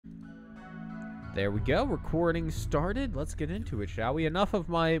There we go. Recording started. Let's get into it, shall we? Enough of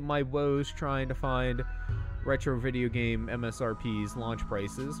my woes trying to find retro video game MSRPs launch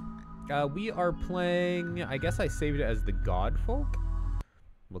prices. We are playing, I guess I saved it as the Godfolk.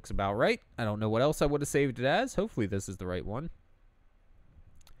 Looks about right. I don't know what else I would have saved it as. Hopefully this is the right one.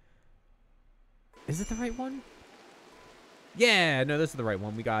 Is it the right one? Yeah, no, this is the right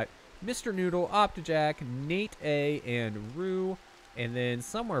one. We got Mr. Noodle, Optajack, Nate A, and Roo. And then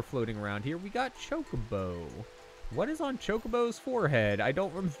somewhere floating around here, we got Chocobo. What is on Chocobo's forehead? I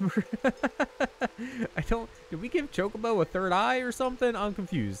don't remember. Did we give Chocobo a third eye or something? I'm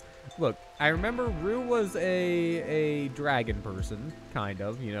confused. Look, I remember Roo was a dragon person, kind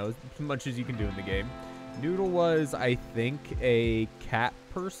of, you know, as much as you can do in the game. Noodle was, I think, a cat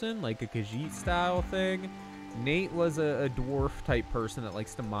person, like a Khajiit style thing. Nate was a dwarf type person that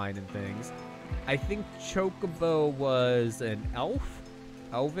likes to mine and things. I think Chocobo was an elf,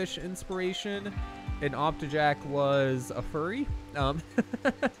 elvish inspiration, and Optajack was a furry.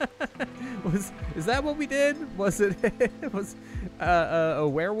 Is that what we did? Was it a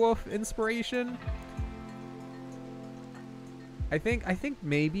werewolf inspiration? I think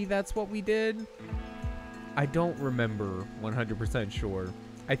maybe that's what we did. I don't remember 100% sure.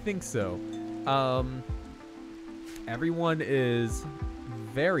 I think so. Everyone is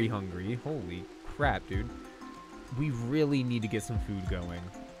very hungry. Holy crap, dude. We really need to get some food going.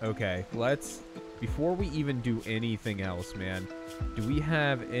 Okay, before we even do anything else, man, do we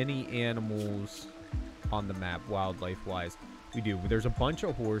have any animals on the map, wildlife-wise? We do. There's a bunch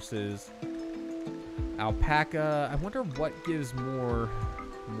of horses. Alpaca. I wonder what gives more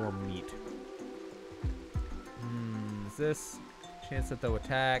meat. Is this chance that they'll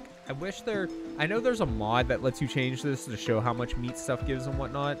attack? I know there's a mod that lets you change this to show how much meat stuff gives and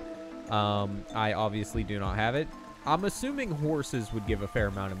whatnot. I obviously do not have it. I'm assuming horses would give a fair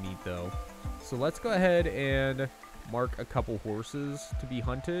amount of meat, though. So let's go ahead and mark a couple horses to be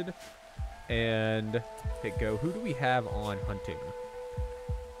hunted. And hit go. Who do we have on hunting?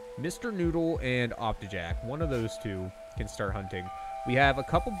 Mr. Noodle and Optajack. One of those two can start hunting. We have a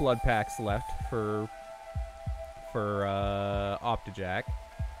couple blood packs left for Optajack,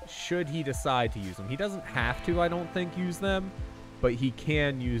 should he decide to use them. He doesn't have to, I don't think, use them, but he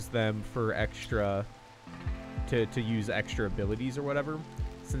can use them for extra, to use extra abilities or whatever.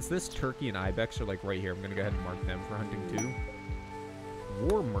 Since this turkey and ibex are like right here, I'm going to go ahead and mark them for hunting too.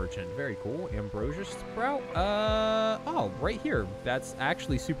 War Merchant, very cool. Ambrosia Sprout, oh, right here. That's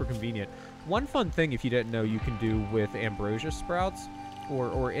actually super convenient. One fun thing, if you didn't know, you can do with Ambrosia Sprouts,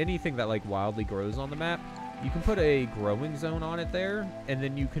 or anything that like wildly grows on the map, you can put a growing zone on it there, and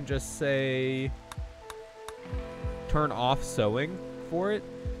then you can just say turn off sowing for it.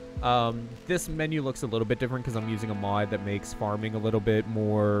 This menu looks a little bit different because I'm using a mod that makes farming a little bit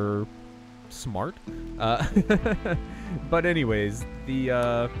more smart. But anyways,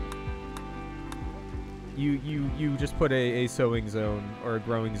 the you just put a sowing zone or a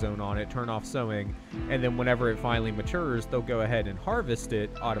growing zone on it, turn off sowing, and then whenever it finally matures, they'll go ahead and harvest it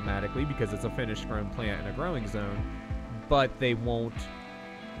automatically because it's a finished grown plant in a growing zone, but they won't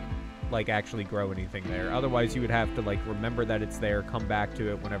like actually grow anything there. Otherwise, you would have to like remember that it's there, come back to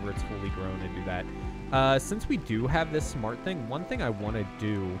it whenever it's fully grown and do that. Since we do have this smart thing, one thing I want to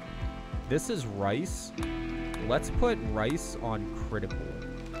do, this is rice. Let's put rice on critical.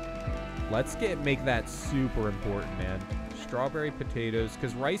 Let's make that super important, man. Strawberry potatoes,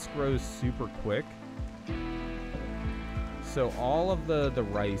 because rice grows super quick. So all of the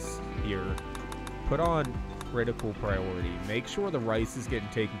rice here, put on critical priority. Make sure the rice is getting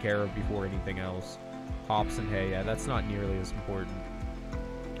taken care of before anything else. Hops and hay, yeah, that's not nearly as important.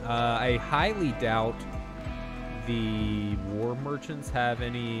 I highly doubt the war merchants have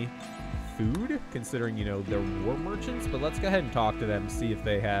any food, considering, you know, they're war merchants, but let's go ahead and talk to them, see if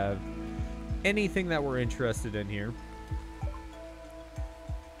they have anything that we're interested in here.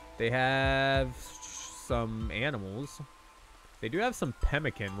 They have some animals. They do have some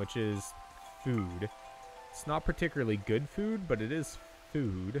pemmican, which is food. It's not particularly good food, but it is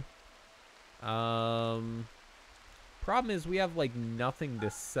food. Problem is we have like nothing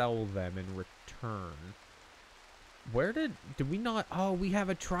to sell them in return. Where did we not? Oh, we have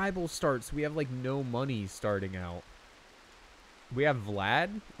a tribal start, so we have like no money starting out. We have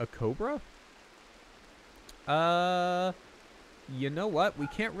Vlad, a cobra. You know what? We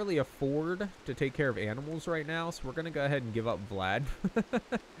can't really afford to take care of animals right now, so we're gonna go ahead and give up Vlad.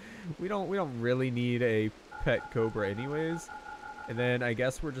 we don't really need a pet cobra anyways. And then I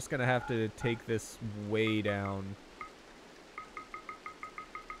guess we're just gonna have to take this way down.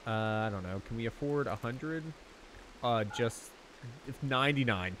 I don't know. Can we afford 100? Just If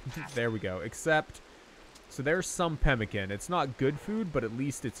 99. There we go. Except, so there's some pemmican. It's not good food, but at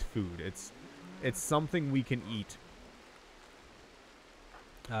least it's food. It's something we can eat.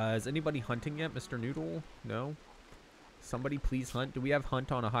 Is anybody hunting yet, Mr. Noodle? No? Somebody please hunt. Do we have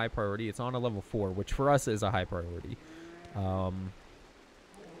hunt on a high priority? It's on a level 4, which for us is a high priority. 4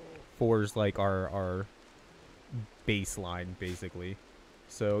 is like our baseline, basically.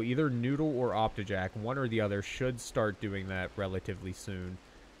 So either Noodle or Optijack, one or the other, should start doing that relatively soon.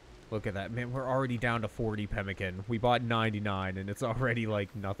 Look at that. Man, we're already down to 40 pemmican. We bought 99, and it's already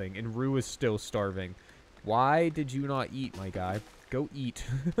like nothing. And Rue is still starving. Why did you not eat, my guy? Go eat.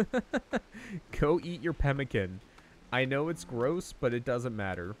 Go eat your pemmican. I know it's gross, but it doesn't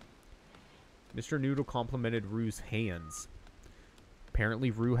matter. Mr. Noodle complimented Rue's hands.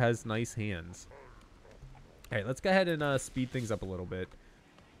 Apparently, Rue has nice hands. Alright, let's go ahead and speed things up a little bit.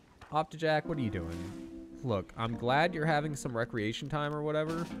 Optijack, what are you doing? Look, I'm glad you're having some recreation time or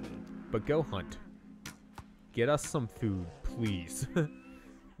whatever, but go hunt. Get us some food, please.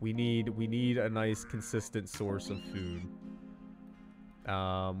 We need a nice, consistent source of food.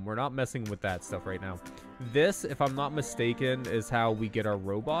 We're not messing with that stuff right now. This, if I'm not mistaken, is how we get our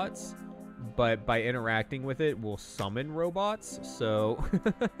robots. But by interacting with it, we'll summon robots. So,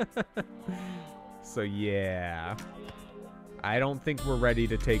 so yeah. I don't think we're ready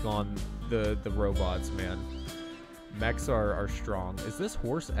to take on the robots, man. Mechs are strong. Is this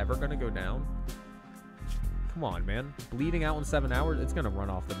horse ever going to go down? Come on, man. Bleeding out in 7 hours? It's going to run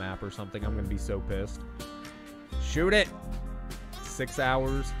off the map or something. I'm going to be so pissed. Shoot it! 6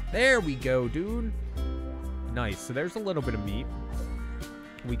 hours. There we go, dude. Nice. So there's a little bit of meat.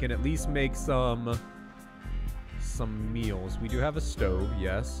 We can at least make some meals. We do have a stove,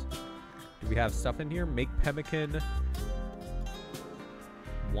 yes. Do we have stuff in here? Make pemmican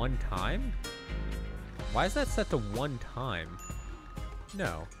 1 time? Why is that set to 1 time?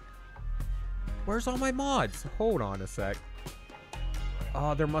 No. Where's all my mods? Hold on a sec.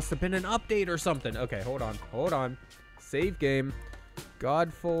 Oh, there must have been an update or something. Okay, hold on. Hold on. Save game.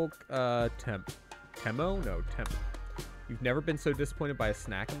 Godfolk, Temo? No, Temp. You've never been so disappointed by a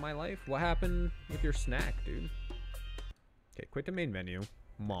snack in my life? What happened with your snack, dude? Okay, quit the main menu.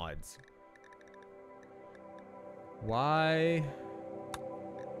 Mods. Why?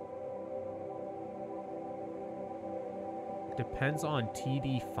 Depends on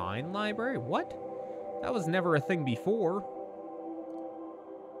TD Fine Library? What? That was never a thing before.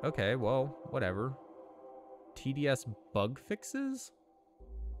 Okay, well, whatever. TDS bug fixes?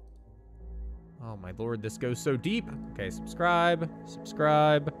 Oh my lord, this goes so deep. Okay, subscribe.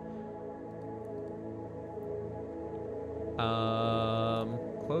 Subscribe.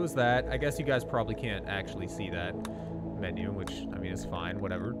 Close that. I guess you guys probably can't actually see that menu, which, I mean, is fine,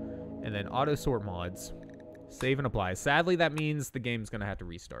 whatever. And then auto sort mods. Save and apply. Sadly, that means the game's gonna have to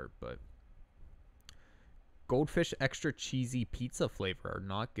restart, but... Goldfish extra cheesy pizza flavor are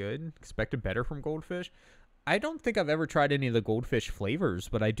not good. Expected better from Goldfish. I don't think I've ever tried any of the Goldfish flavors,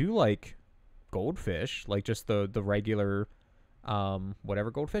 but I do like Goldfish, like just the regular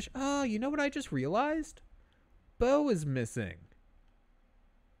whatever Goldfish. Oh, you know what I just realized? Bo is missing.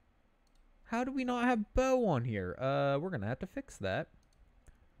 How do we not have Bo on here? We're gonna have to fix that.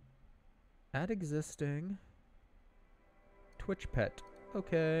 Add existing Twitch pet.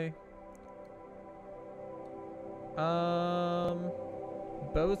 Okay.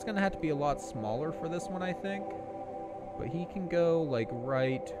 Bo's gonna have to be a lot smaller for this one, I think. But he can go, like,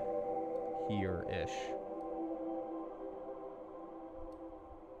 right here-ish.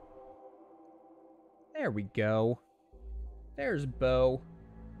 There we go. There's Bo.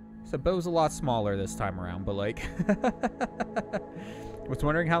 So Bo's a lot smaller this time around, but, like... was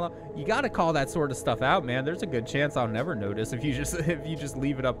wondering how long... You gotta call that sort of stuff out, man. There's a good chance I'll never notice if you just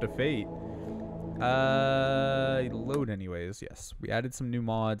leave it up to fate. Load anyways. Yes, we added some new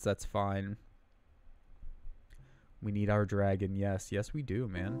mods. That's fine. We need our dragon. Yes, we do,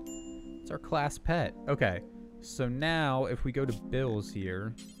 man. It's our class pet. Okay, so now if we go to bills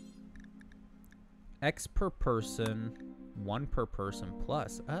here, X per person, 1 per person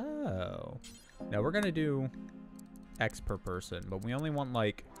plus. Oh, now we're gonna do X per person, but we only want,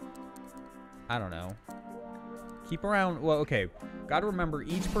 like, I don't know. Keep around, well, okay. Gotta remember,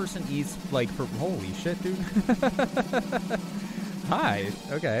 each person eats, like, for, holy shit, dude. Hi,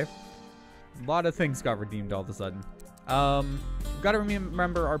 okay. A lot of things got redeemed all of a sudden. Gotta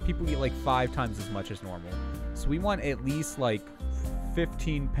remember, our people eat, like, 5 times as much as normal. So we want at least, like,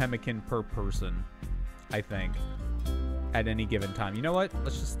 15 pemmican per person, I think, at any given time. You know what?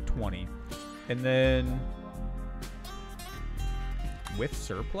 Let's just 20. And then... with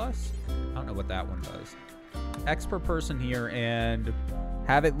surplus? I don't know what that one does. X per person here and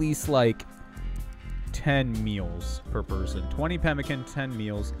have at least like 10 meals per person. 20 pemmican, 10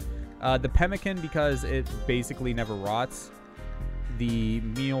 meals. The pemmican because it basically never rots. The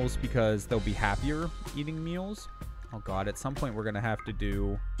meals because they'll be happier eating meals. Oh god, at some point we're gonna have to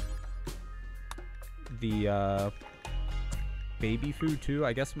do the baby food too.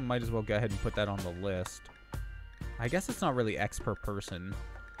 I guess we might as well go ahead and put that on the list. I guess it's not really X per person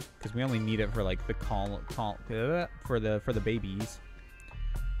because we only need it for like the for the babies.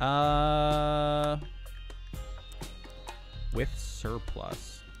 With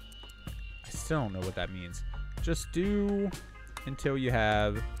surplus. I still don't know what that means. Just do until you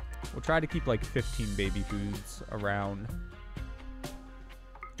have. We'll try to keep like 15 baby foods around.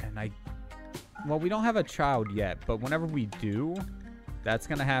 And well, we don't have a child yet, but whenever we do, that's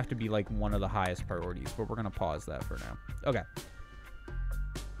going to have to be like one of the highest priorities. But we're going to pause that for now. Okay.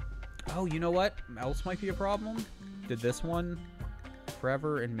 Oh, you know what else might be a problem? Did this one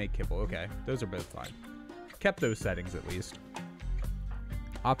forever and make kibble. Okay, those are both fine. Kept those settings at least.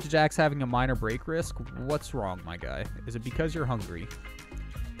 Optijack's having a minor break risk. What's wrong, my guy? Is it because you're hungry?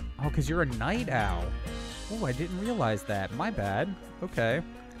 Oh, because you're a night owl. Oh, I didn't realize that. My bad. Okay.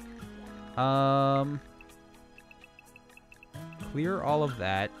 Clear all of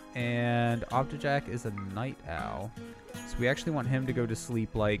that. And Optijack is a night owl. So we actually want him to go to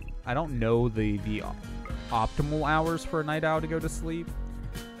sleep like... I don't know the optimal hours for a night owl to go to sleep.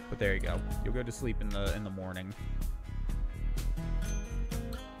 But there you go. You'll go to sleep in the morning.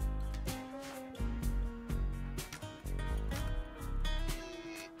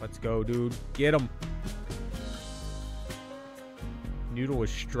 Let's go, dude. Get him. Noodle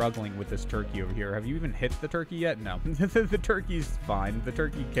is struggling with this turkey over here. Have you even hit the turkey yet? No. The turkey's fine. The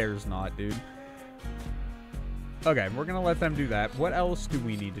turkey cares not, dude. Okay, we're going to let them do that. What else do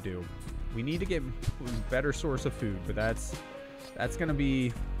we need to do? We need to get a better source of food, but that's going to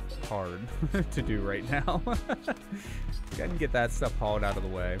be hard to do right now. Go ahead and get that stuff hauled out of the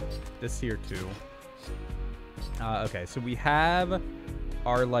way. This here, too. Okay, so we have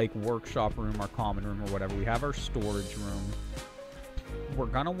our like workshop room, our common room or whatever. We have our storage room. We're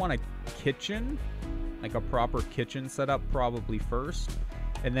gonna want a kitchen, like a proper kitchen set up probably first.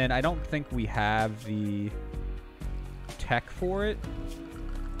 And then I don't think we have the tech for it.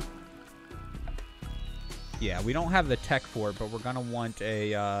 Yeah, we don't have the tech for it, but we're gonna want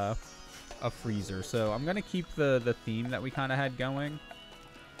a freezer. So I'm gonna keep the theme that we kind of had going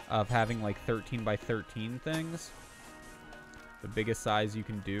of having like 13 by 13 things. The biggest size you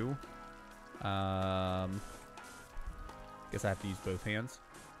can do. Guess I have to use both hands.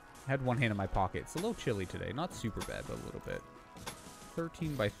 I had one hand in my pocket. It's a little chilly today. Not super bad, but a little bit.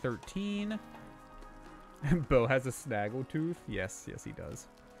 13 by 13. Bo has a snaggletooth. Yes, yes he does.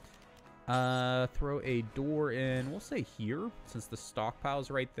 Throw a door in. We'll say here, since the stockpile's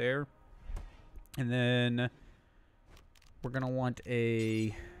right there. And then we're going to want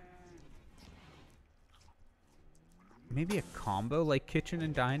a... maybe a combo, like kitchen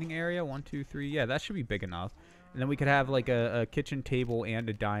and dining area. 1, 2, 3. Yeah, that should be big enough. And then we could have like a kitchen table and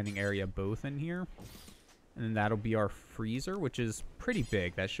a dining area both in here. And then that'll be our freezer, which is pretty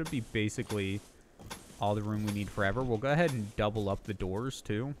big. That should be basically all the room we need forever. We'll go ahead and double up the doors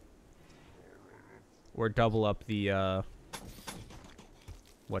too. Or double up the,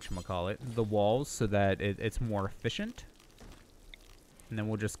 whatchamacallit, the walls so that it's more efficient. And then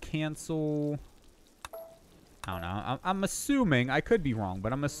we'll just cancel... I don't know. I'm assuming, I could be wrong,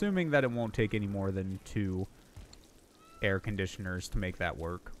 but I'm assuming that it won't take any more than 2 air conditioners to make that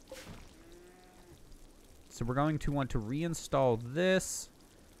work. So we're going to want to reinstall this.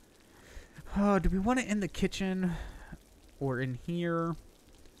 Oh, do we want it in the kitchen or in here?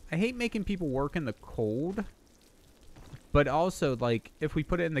 I hate making people work in the cold. But also, like, if we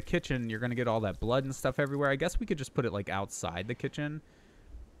put it in the kitchen, you're going to get all that blood and stuff everywhere. I guess we could just put it, like, outside the kitchen.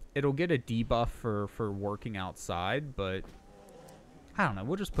 It'll get a debuff for working outside, but I don't know.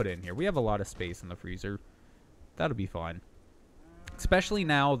 We'll just put it in here. We have a lot of space in the freezer. That'll be fine. Especially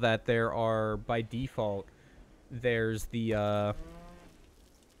now that there are, by default, there's the,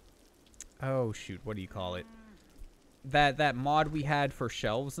 oh, shoot. What do you call it? That mod we had for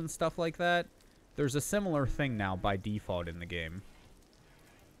shelves and stuff like that. There's a similar thing now by default in the game.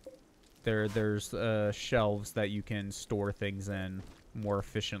 There's shelves that you can store things in more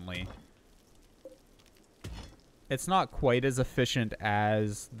efficiently. It's not quite as efficient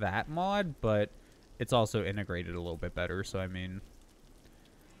as that mod, but it's also integrated a little bit better. So, I mean,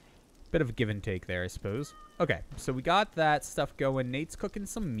 bit of a give and take there, I suppose. Okay, so we got that stuff going. Nate's cooking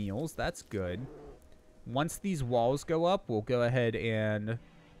some meals. That's good. Once these walls go up, we'll go ahead and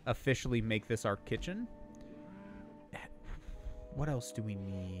officially make this our kitchen. What else do we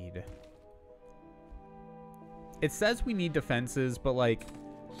need? It says we need defenses, but, like,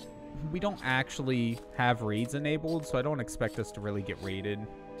 we don't actually have raids enabled, so I don't expect us to really get raided.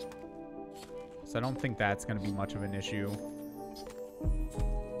 So I don't think that's going to be much of an issue.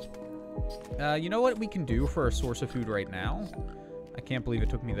 You know what we can do for a source of food right now? I can't believe it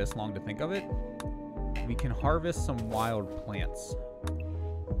took me this long to think of it. We can harvest some wild plants.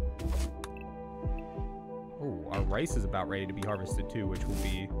 Oh, our rice is about ready to be harvested too, which will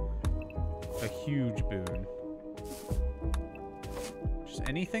be a huge boon. Just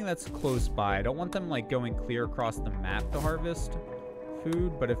anything that's close by. I don't want them like going clear across the map to harvest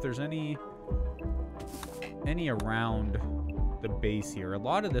food, but if there's any around the base here, a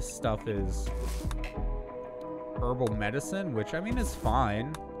lot of this stuff is herbal medicine, which I mean is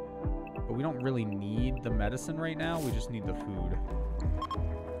fine, but we don't really need the medicine right now. We just need the food.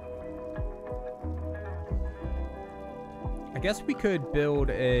 I guess we could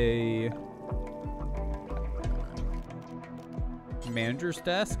build a manager's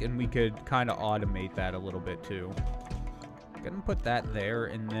desk, and we could kind of automate that a little bit too. Gonna put that there,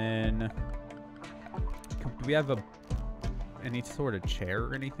 and then do we have any sort of chair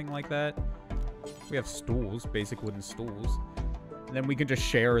or anything like that? We have stools, basic wooden stools. And then we can just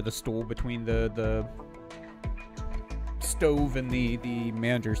share the stool between the stove and the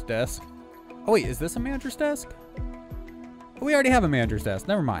manager's desk. Oh wait, is this a manager's desk? Oh, we already have a manager's desk.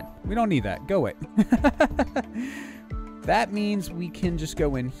 Never mind. We don't need that. Go away. That means we can just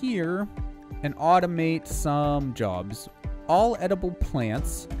go in here and automate some jobs. All edible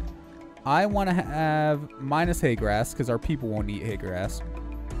plants. I want to have minus hay grass because our people won't eat hay grass.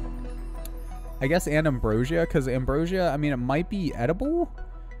 I guess and ambrosia, because ambrosia, I mean, it might be edible,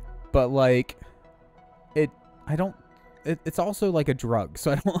 but like it's also like a drug,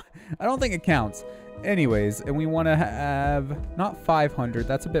 so I don't think it counts. Anyways, and we want to have not 500.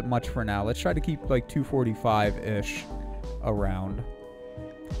 That's a bit much for now. Let's try to keep like 245-ish around.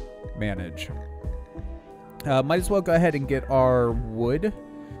 Manage. Might as well go ahead and get our wood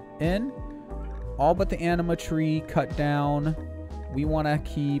in. All but the anima tree cut down. We want to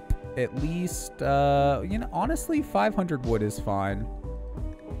keep at least, you know, honestly, 500 wood is fine.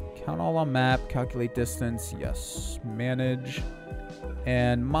 Count all on map, calculate distance, yes. Manage.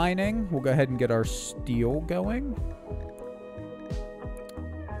 And mining, we'll go ahead and get our steel going.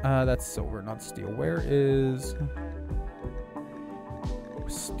 That's silver, not steel. Where is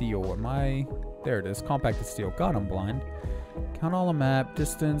steel? Am I... There it is, compacted steel. God, I'm blind. Count all on map,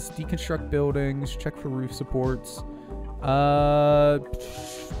 distance, deconstruct buildings, check for roof supports.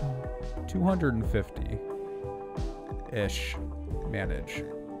 250-ish. Manage.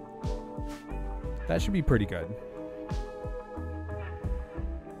 That should be pretty good.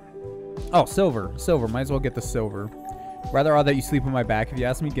 Oh, silver. Silver. Might as well get the silver. Rather odd that you sleep on my back if you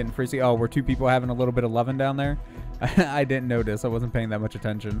ask me. Getting frizzy. Oh, we're two people having a little bit of loving down there? I didn't notice. I wasn't paying that much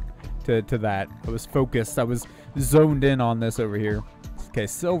attention to that. I was focused. I was zoned in on this over here. Okay,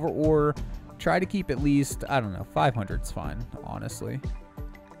 silver ore. Try to keep at least, I don't know, 500's fine, honestly.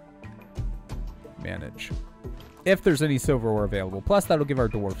 Manage. If there's any silver ore available. Plus, that'll give our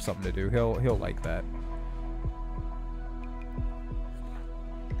dwarf something to do. He'll like that.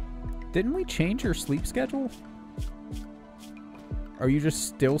 Didn't we change your sleep schedule? Are you just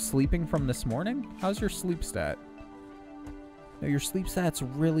still sleeping from this morning? How's your sleep stat? No, your sleep stat's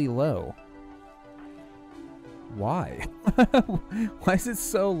really low. Why? Why is it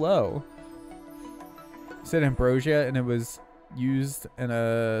so low? You said ambrosia and it was used in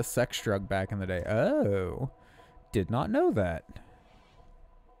a sex drug back in the day. Oh. Did not know that.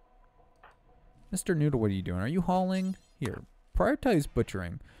 Mr. Noodle, what are you doing? Are you hauling? Here. Prioritize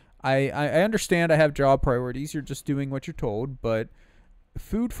butchering. I understand I have job priorities. You're just doing what you're told, but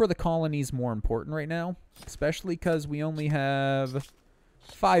food for the colony is more important right now, especially because we only have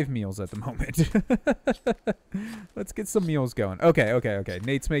 5 meals at the moment. Let's get some meals going. Okay.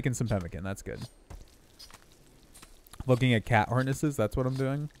 Nate's making some pemmican. That's good. Looking at cat harnesses. That's what I'm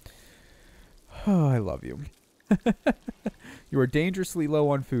doing. Oh, I love you. You are dangerously low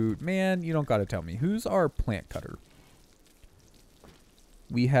on food. Man, you don't got to tell me. Who's our plant cutter?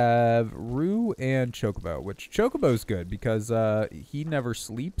 We have Roo and Chocobo, which Chocobo's good because he never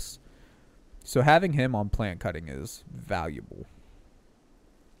sleeps. So having him on plant cutting is valuable.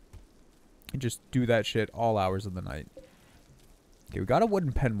 And just do that shit all hours of the night. Okay, we got a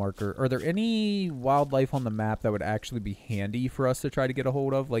wooden pen marker. Are there any wildlife on the map that would actually be handy for us to try to get a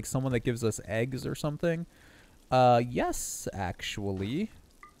hold of? Like someone that gives us eggs or something? Yes, actually.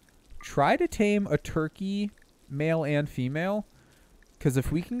 Try to tame a turkey, male and female. Because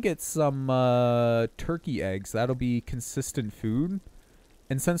if we can get some turkey eggs, that'll be consistent food.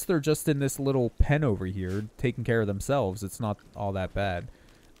 And since they're just in this little pen over here, taking care of themselves, it's not all that bad.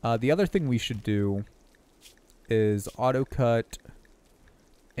 The other thing we should do is auto cut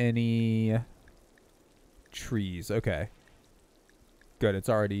any trees. Okay. Good. It's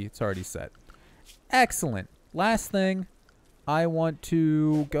already set. Excellent. Last thing, I want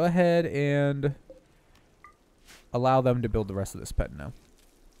to go ahead and allow them to build the rest of this pen now.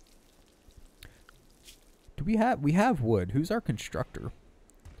 Do we have wood? Who's our constructor?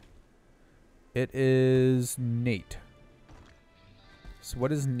 It is Nate. So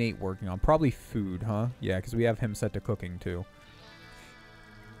what is Nate working on? Probably food, huh? Yeah, because we have him set to cooking too.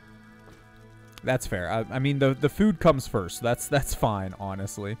 That's fair. I mean, the food comes first. That's fine,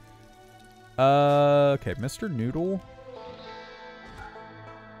 honestly. Okay, Mr. Noodle.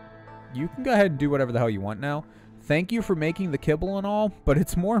 You can go ahead and do whatever the hell you want now. Thank you for making the kibble and all, but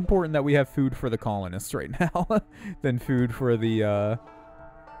it's more important that we have food for the colonists right now than food for the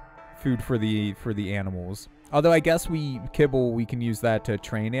animals. Although I guess we can use that to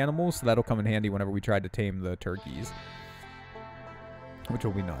train animals, so that'll come in handy whenever we try to tame the turkeys, which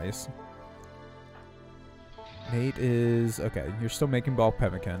will be nice. Nate is okay. You're still making bulk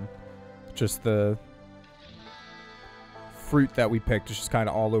pemmican. Just the fruit that we picked is just kind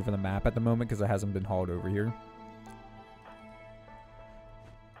of all over the map at the moment because it hasn't been hauled over here.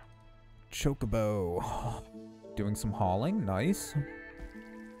 Chocobo. Doing some hauling. Nice.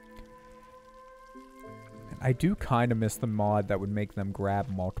 I do kind of miss the mod that would make them grab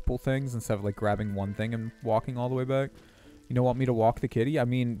multiple things instead of like grabbing one thing and walking all the way back. You don't want me to walk the kitty? I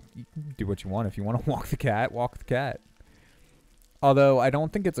mean, you can do what you want. If you want to walk the cat, walk the cat. Although, I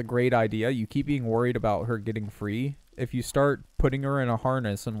don't think it's a great idea. You keep being worried about her getting free. If you start putting her in a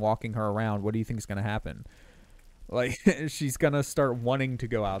harness and walking her around, what do you think is going to happen? Like, she's going to start wanting to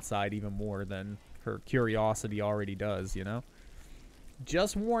go outside even more than her curiosity already does, you know?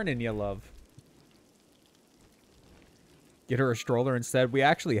 Just warning you, love. Get her a stroller instead. We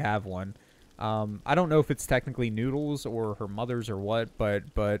actually have one. I don't know if it's technically Noodles or her mother's or what,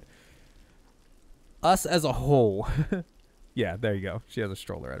 but us as a whole... Yeah, there you go. She has a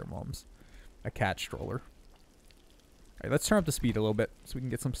stroller at her mom's. A cat stroller. All right, let's turn up the speed a little bit so we can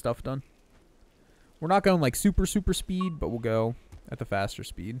get some stuff done. We're not going like super speed, but we'll go at the faster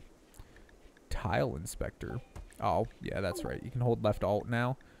speed. Tile inspector. Oh, yeah, that's right. You can hold left alt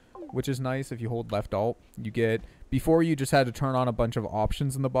now, which is nice. If you hold left alt, you get... Before, you just had to turn on a bunch of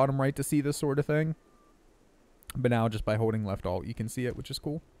options in the bottom right to see this sort of thing. But now, just by holding left alt, you can see it, which is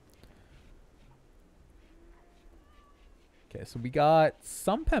cool. Okay, so we got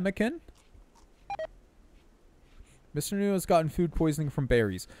some pemmican. Mr. New has gotten food poisoning from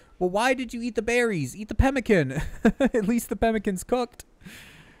berries. Well, why did you eat the berries? Eat the pemmican. At least the pemmican's cooked.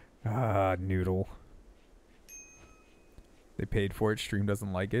 Ah, Noodle. They paid for it. Stream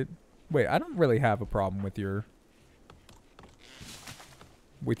doesn't like it. Wait, I don't really have a problem with your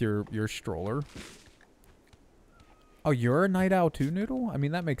stroller. Oh, you're a night owl too, Noodle? I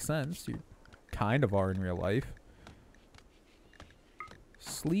mean, that makes sense. You kind of are in real life.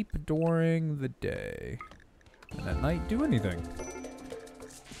 Sleep during the day. And at night, do anything.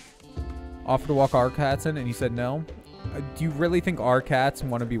 Offered to walk our cats in, and he said no. Do you really think our cats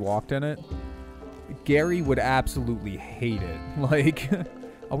want to be walked in it? Gary would absolutely hate it. Like,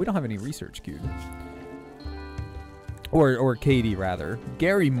 oh, we don't have any research queued. Or Katie, rather.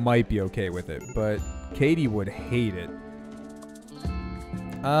 Gary might be okay with it, but Katie would hate it.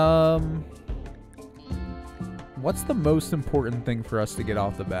 What's the most important thing for us to get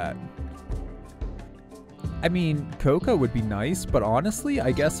off the bat? I mean, Cocoa would be nice, but honestly,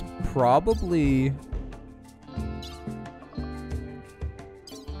 I guess probably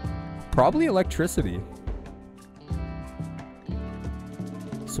electricity.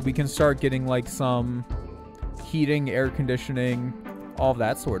 So we can start getting like some heating, air conditioning, all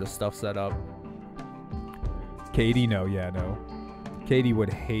that sort of stuff set up. Katie, no, yeah, no. Katie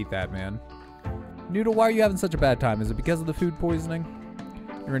would hate that, man. Noodle, why are you having such a bad time? Is it because of the food poisoning?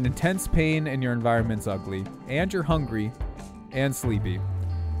 You're in intense pain and your environment's ugly. And you're hungry. And sleepy.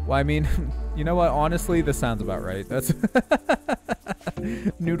 Well, I mean, you know what? Honestly, this sounds about right. That's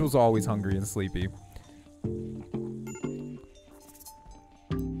Noodle's always hungry and sleepy.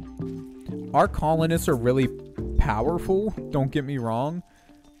 Our colonists are really powerful, don't get me wrong.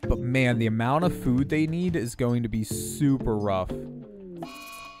 But man, the amount of food they need is going to be super rough.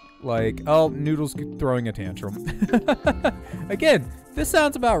 Like, oh, Noodle's throwing a tantrum. Again, this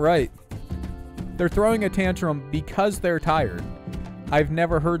sounds about right. They're throwing a tantrum because they're tired. I've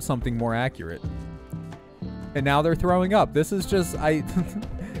never heard something more accurate. And now they're throwing up. This is just, I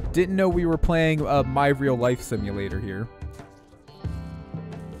didn't know we were playing a My Real Life simulator here.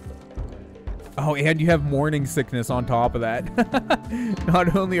 Oh, and you have morning sickness on top of that.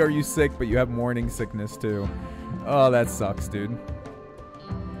 Not only are you sick, but you have morning sickness too. Oh, that sucks, dude.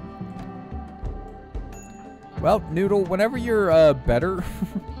 Well, Noodle, whenever you're better,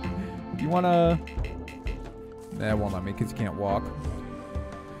 you wanna... Nah, it won't let me because you can't walk.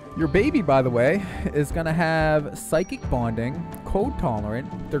 Your baby, by the way, is gonna have psychic bonding, cold tolerant.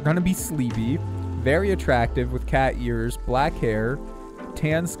 They're gonna be sleepy, very attractive with cat ears, black hair,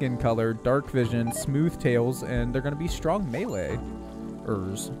 tan skin color, dark vision, smooth tails, and they're gonna be strong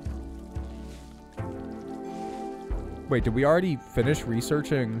melee-ers. Wait, did we already finish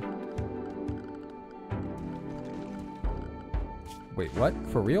researching? Wait, what?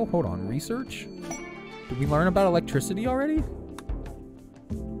 For real? Hold on. Research? Did we learn about electricity already?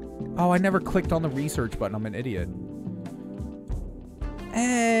 Oh, I never clicked on the research button. I'm an idiot.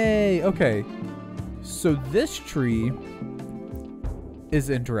 Hey! Okay. So this tree is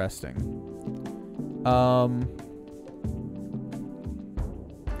interesting. Oh,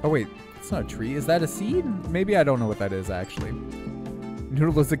 wait. It's not a tree. Is that a seed? Maybe I don't know what that is, actually.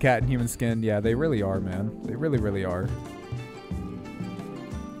 Noodle is a cat in human skin. Yeah, they really are, man. They really, really are.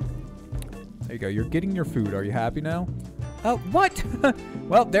 There you go. You're getting your food. Are you happy now? Oh, what?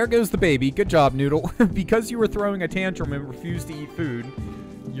 Well, there goes the baby. Good job, Noodle. Because you were throwing a tantrum and refused to eat food,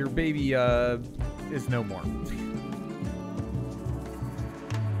 your baby is no more.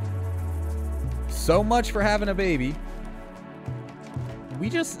 So much for having a baby. We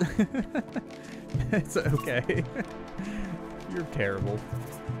just... It's okay. You're terrible.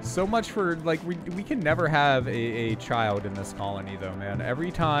 So much for, like, we can never have a child in this colony, though, man.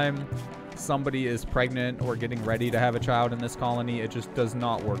 Every time somebody is pregnant or getting ready to have a child in this colony, it just does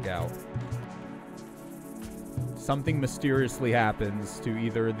not work out. Something mysteriously happens to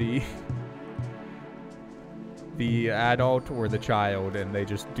either the adult or the child, and they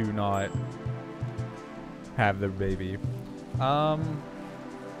just do not have their baby.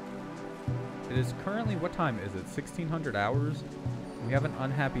 It is currently, what time is it? 1600 hours? We have an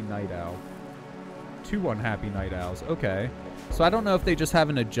unhappy night owl. 2 unhappy night owls. Okay. So I don't know if they just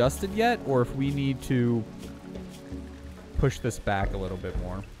haven't adjusted yet, or if we need to push this back a little bit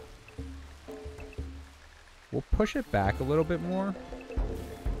more. We'll push it back a little bit more.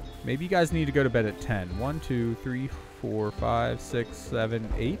 Maybe you guys need to go to bed at 10. 1, 2, 3, 4, 5, 6,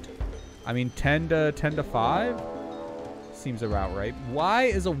 7, 8. I mean, 10 to 5 seems about right. Why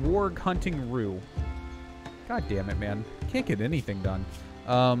is a warg hunting Roo? God damn it, man. Can't get anything done.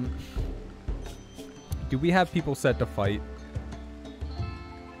 Do we have people set to fight?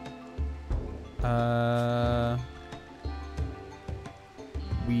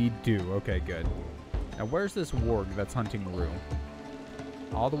 We do. Okay, good. Now, where's this warg that's hunting Roo?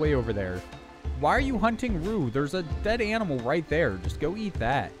 All the way over there. Why are you hunting Roo? There's a dead animal right there. Just go eat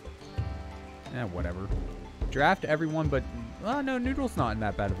that. Eh, whatever. Draft everyone, but... Oh, no, Noodle's not in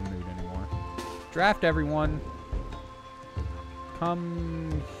that bad of a mood anymore. Draft everyone.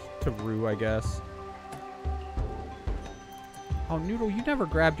 Come to Roo, I guess. Oh, Noodle, you never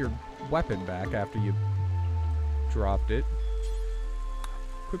grabbed your weapon back after you dropped it.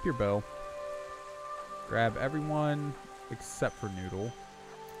 Equip your bow. Grab everyone except for Noodle.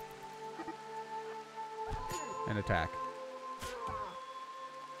 And attack.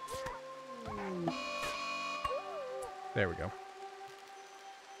 There we go.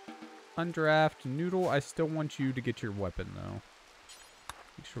 Undraft. Noodle, I still want you to get your weapon, though.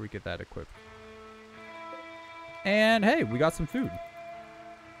 Make sure we get that equipped. And, hey, we got some food.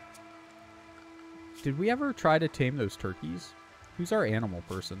 Did we ever try to tame those turkeys? Who's our animal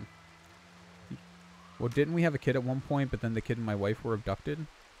person? Well, didn't we have a kid at one point, but then the kid and my wife were abducted?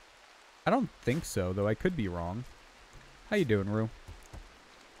 I don't think so, though I could be wrong. How you doing, Roo?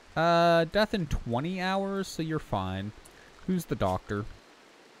 Death in 20 hours, so you're fine. Who's the doctor?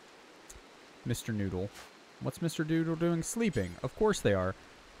 Mr. Noodle. What's Mr. Noodle doing? Sleeping. Of course they are.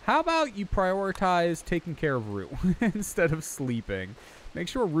 How about you prioritize taking care of Roo instead of sleeping? Make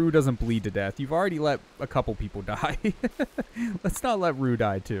sure Roo doesn't bleed to death. You've already let a couple people die. Let's not let Roo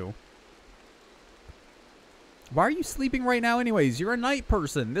die, too. Why are you sleeping right now anyways? You're a night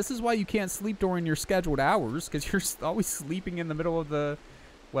person. This is why you can't sleep during your scheduled hours, because you're always sleeping in the middle of the...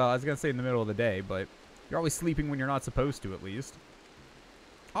 Well, I was going to say in the middle of the day, but you're always sleeping when you're not supposed to, at least.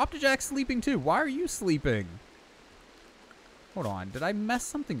 Optijack's sleeping, too. Why are you sleeping? Hold on. Did I mess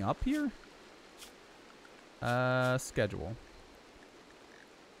something up here? Schedule.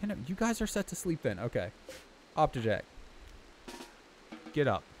 And you guys are set to sleep then. Okay. Optijack. Get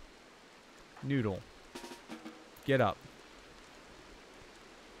up. Noodle. Get up.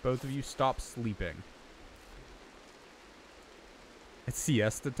 Both of you stop sleeping. It's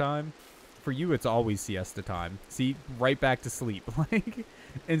siesta time. For you, it's always siesta time. See, right back to sleep. Like,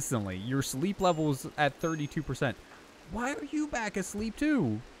 instantly. Your sleep level's at 32%. Why are you back asleep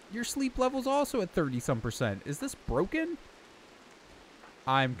too? Your sleep level's also at 30-some%. Is this broken?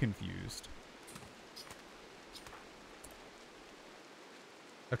 I'm confused.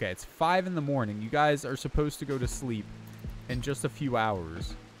 Okay, it's 5 in the morning. You guys are supposed to go to sleep in just a few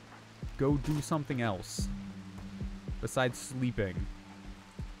hours. Go do something else besides sleeping.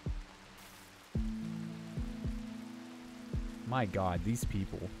 My God, these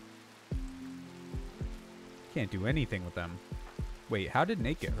people. Can't do anything with them. Wait, how did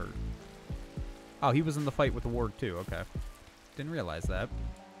Nate get hurt? Oh, he was in the fight with the warg too. Okay. Didn't realize that.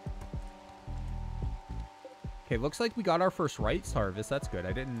 Okay, looks like we got our first rice harvest. That's good.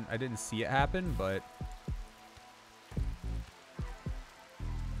 I didn't see it happen, but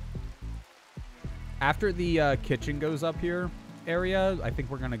after the kitchen goes up here area, I think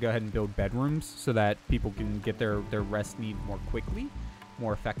we're going to go ahead and build bedrooms so that people can get their rest need more quickly,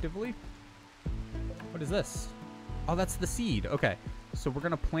 more effectively. What is this? Oh, that's the seed. Okay, so we're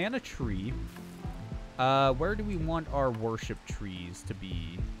going to plant a tree. Where do we want our worship trees to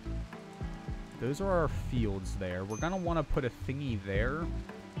be? Those are our fields there. We're going to want to put a thingy there.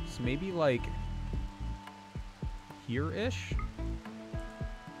 So maybe like here-ish.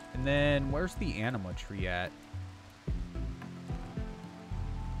 And then where's the anima tree at?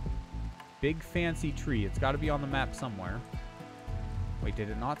 Big fancy tree. It's got to be on the map somewhere. Wait, did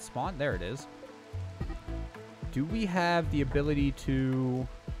it not spawn? There it is. Do we have the ability to...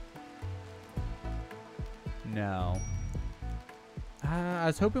 No. I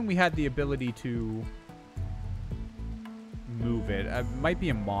was hoping we had the ability to move it. It might be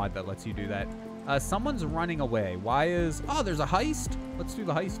a mod that lets you do that. Someone's running away. Why is... Oh, there's a heist? Let's do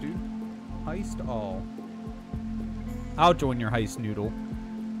the heist, dude. Heist all. I'll join your heist, Noodle.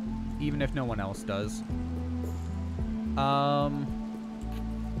 Even if no one else does.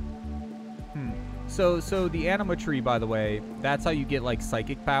 So the anima tree, by the way, that's how you get, like,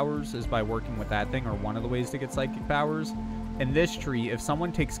 psychic powers, is by working with that thing, or one of the ways to get psychic powers. And this tree, if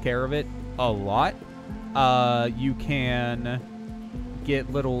someone takes care of it a lot, you can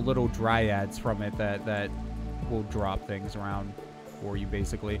get little dryads from it that will drop things around for you,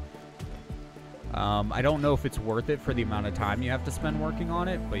 basically. I don't know if it's worth it for the amount of time you have to spend working on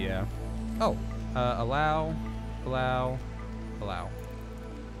it, but yeah. Oh, allow.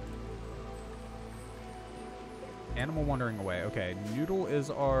 Animal wandering away. Okay, Noodle is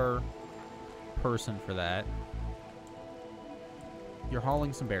our person for that. You're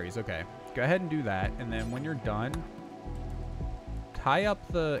hauling some berries. Okay, go ahead and do that. And then when you're done, tie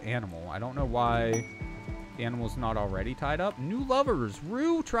up the animal. I don't know why the animal's not already tied up. New lovers.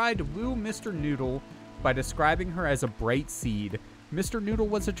 Rue tried to woo Mr. Noodle by describing her as a bright seed. Mr. Noodle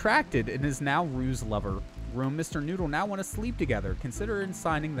was attracted and is now Rue's lover. Rue and Mr. Noodle now want to sleep together. Consider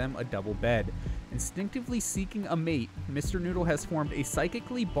assigning them a double bed. Instinctively seeking a mate, Mr. Noodle has formed a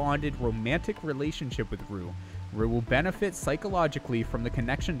psychically bonded romantic relationship with Rue. Rue will benefit psychologically from the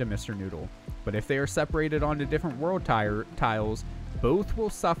connection to Mr. Noodle, but if they are separated onto different world tiles, both will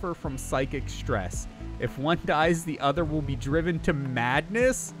suffer from psychic stress. If one dies, the other will be driven to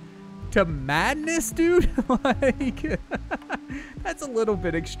madness? To madness, dude? Like, that's a little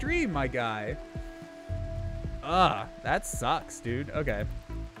bit extreme, my guy. Ugh, that sucks, dude. Okay.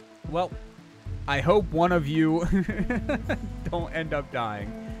 Well, I hope one of you don't end up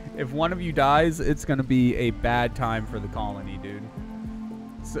dying. If one of you dies, it's gonna be a bad time for the colony, dude.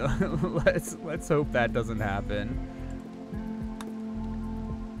 So let's hope that doesn't happen.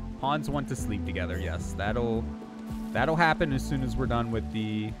 Pawns want to sleep together. Yes, that'll happen as soon as we're done with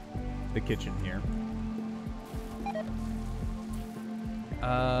the kitchen here.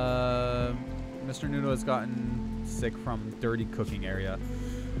 Mr. Noodle has gotten sick from dirty cooking area.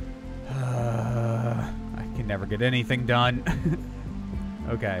 I can never get anything done.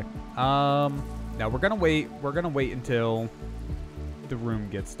 Okay. Now we're gonna wait. We're gonna wait until the room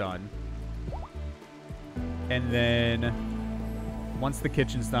gets done, and then once the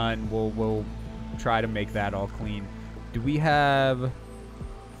kitchen's done, we'll try to make that all clean. Do we have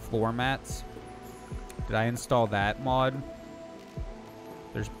floor mats? Did I install that mod?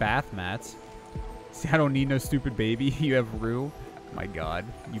 There's bath mats. See, I don't need no stupid baby. You have Rue. My God,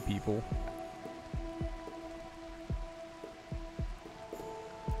 you people.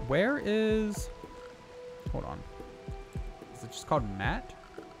 Where is... Hold on. Is it just called mat?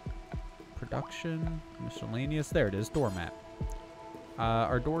 Production, miscellaneous. There it is, doormat.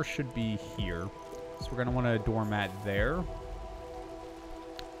 Our door should be here. So we're going to want a doormat there.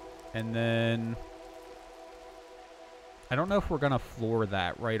 And then I don't know if we're going to floor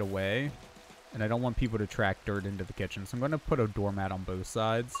that right away. And I don't want people to track dirt into the kitchen. So I'm going to put a doormat on both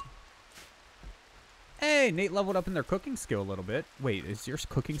sides. Hey, Nate leveled up in their cooking skill a little bit. Wait, is your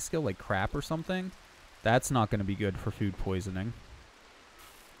cooking skill like crap or something? That's not going to be good for food poisoning.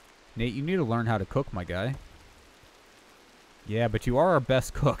 Nate, you need to learn how to cook, my guy. Yeah, but you are our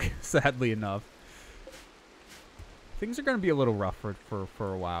best cook, sadly enough. Things are going to be a little rough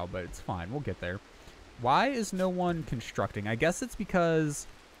for a while, but it's fine. We'll get there. Why is no one constructing? I guess it's because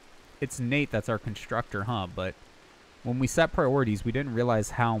it's Nate that's our constructor, huh? But when we set priorities, we didn't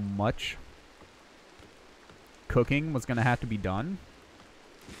realize how much cooking was going to have to be done.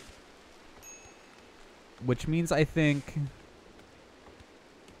 Which means I think...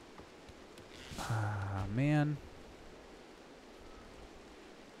 man.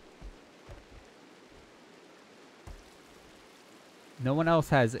 No one else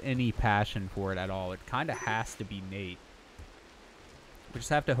has any passion for it at all. It kind of has to be Nate. We just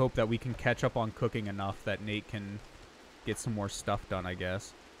have to hope that we can catch up on cooking enough that Nate can get some more stuff done, I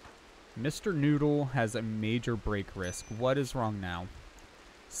guess. Mr. Noodle has a major break risk. What is wrong now?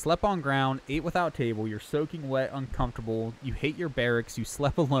 Slept on ground, ate without table, you're soaking wet, uncomfortable, you hate your barracks, you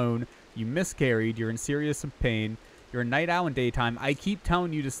slept alone, you miscarried, you're in serious pain, you're a night owl in daytime, I keep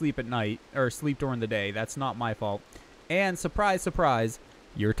telling you to sleep at night, or sleep during the day, that's not my fault. And surprise, surprise,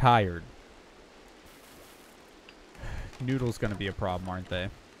 you're tired. Noodle's gonna be a problem, aren't they?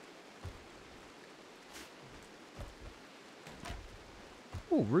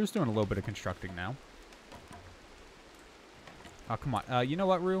 Ooh, Rue's doing a little bit of constructing now. Oh, come on. You know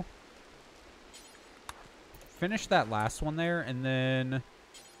what, Rue? Finish that last one there, and then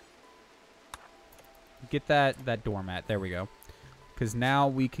get that doormat. There we go. Because now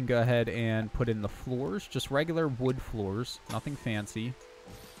we can go ahead and put in the floors. Just regular wood floors. Nothing fancy.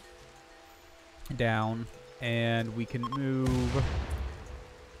 Down. And we can move...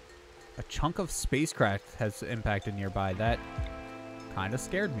 A chunk of spacecraft has impacted nearby. That kind of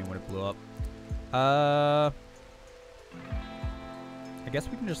scared me when it blew up. I guess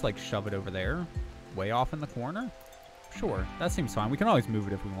we can just, like, shove it over there. Way off in the corner? Sure. That seems fine. We can always move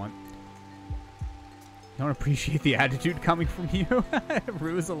it if we want. You don't appreciate the attitude coming from you?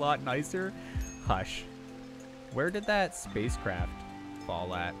 Rue is a lot nicer. Hush. Where did that spacecraft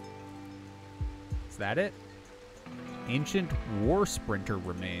fall at? Is that it? Ancient war sprinter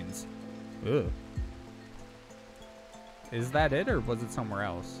remains. Ugh. Is that it, or was it somewhere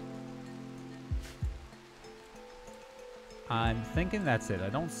else? I'm thinking that's it. I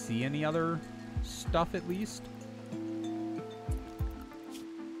don't see any other stuff, at least.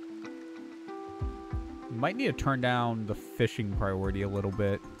 Might need to turn down the fishing priority a little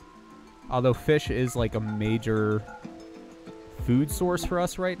bit. Although fish is like a major food source for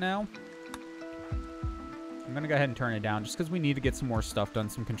us right now. I'm going to go ahead and turn it down just because we need to get some more stuff done,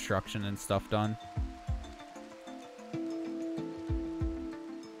 some construction and stuff done.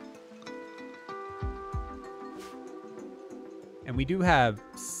 And we do have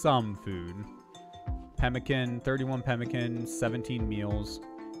some food. Pemmican, 31 pemmican, 17 meals.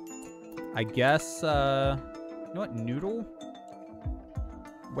 I guess, you know what, noodle?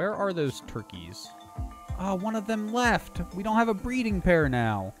 Where are those turkeys? Oh, one of them left. We don't have a breeding pair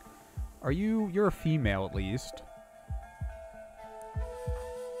now. Are you, you're a female at least.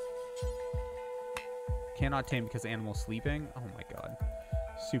 Cannot tame because animal sleeping. Oh my god.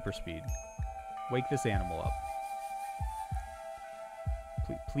 Super speed. Wake this animal up.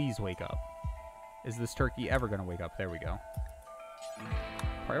 Please wake up. Is this turkey ever going to wake up? There we go.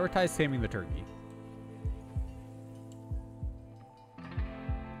 Prioritize taming the turkey.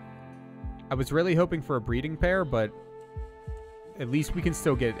 I was really hoping for a breeding pair, but at least we can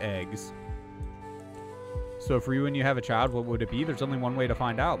still get eggs. So if Ryu and you have a child, what would it be? There's only one way to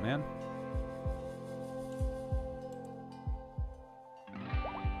find out, man.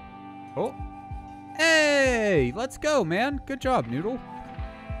 Oh. Hey! Let's go, man. Good job, Noodle.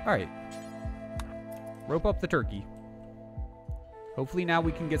 Alright. Rope up the turkey. Hopefully now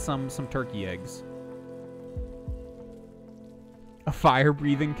we can get some turkey eggs. A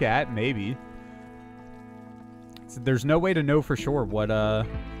fire-breathing cat? Maybe. So there's no way to know for sure what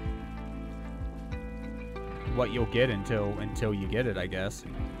you'll get until you get it, I guess.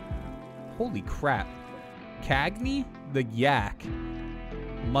 Holy crap. Cagney, the yak,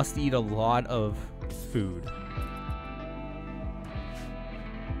 must eat a lot of food.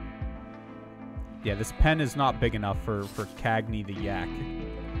 Yeah, this pen is not big enough for Cagney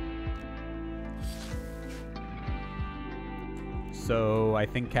So I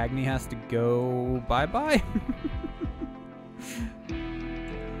think Cagney has to go bye-bye.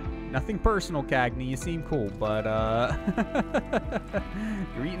 Nothing personal, Cagney. You seem cool, but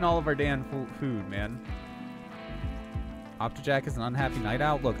you're eating all of our damn food, man. Optijack is an unhappy night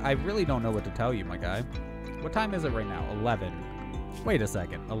owl. Look, I really don't know what to tell you, my guy. What time is it right now? 11. Wait a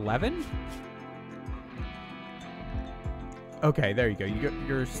second. 11? Okay, there you go.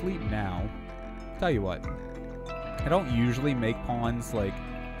 You're asleep now. Tell you what. I don't usually make pawns, like,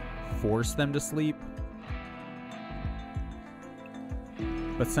 force them to sleep.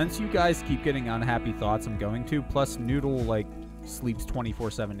 But since you guys keep getting unhappy thoughts, I'm going to. Plus, Noodle, like, sleeps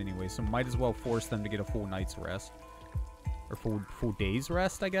 24/7 anyway, so might as well force them to get a full night's rest. Or full day's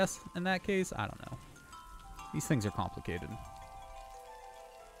rest, I guess, in that case. I don't know. These things are complicated.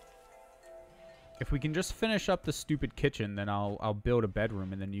 If we can just finish up the stupid kitchen, then I'll build a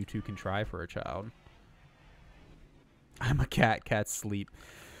bedroom, and then you two can try for a child. I'm a cat. Cats sleep.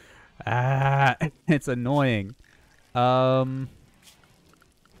 Ah, it's annoying. I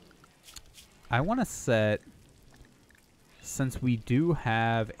want to set, since we do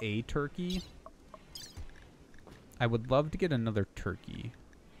have a turkey, I would love to get another turkey.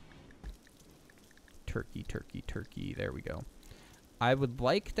 Turkey. There we go. I would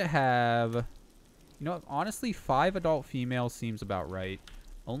like to have, you know, honestly, 5 adult females seems about right.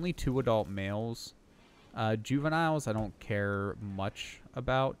 Only 2 adult males. Juveniles, I don't care much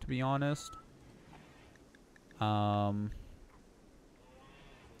about, to be honest.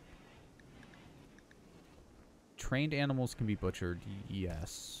 Trained animals can be butchered,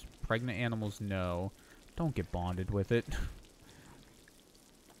 yes. Pregnant animals, no. Don't get bonded with it.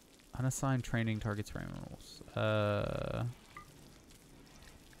 Unassigned training targets for animals.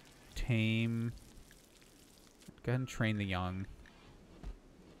 Tame. Go ahead and train the young.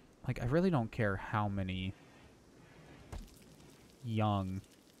 Like, I really don't care how many young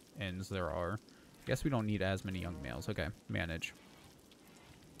ends there are. I guess we don't need as many young males. Okay, manage.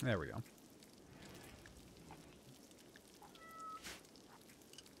 There we go.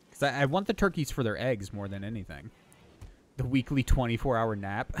 Because I want the turkeys for their eggs more than anything. The weekly 24-hour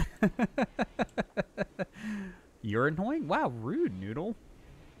nap. You're annoying? Wow, rude, Noodle.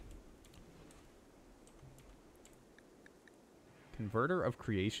 Converter of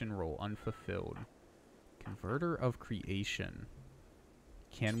creation role unfulfilled. Converter of creation.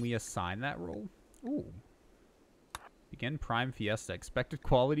 Can we assign that role? Ooh. Begin Prime Fiesta. Expected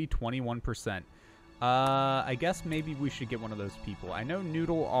quality 21%. I guess maybe we should get one of those people. I know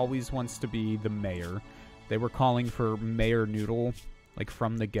Noodle always wants to be the mayor. They were calling for Mayor Noodle, like,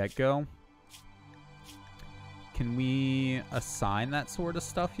 from the get-go. Can we assign that sort of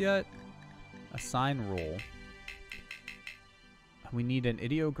stuff yet? Assign role. We need an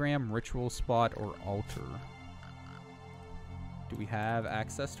ideogram, ritual spot, or altar. Do we have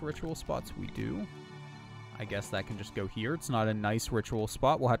access to ritual spots? We do. I guess that can just go here. It's not a nice ritual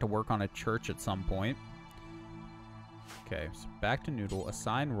spot. We'll have to work on a church at some point. Okay, so back to Noodle.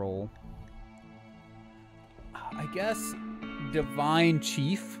 Assign role. I guess Divine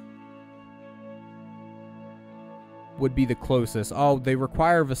Chief would be the closest. Oh, they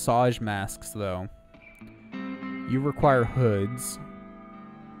require visage masks, though. You require hoods.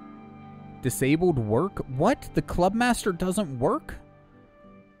 Disabled work? What? The clubmaster doesn't work?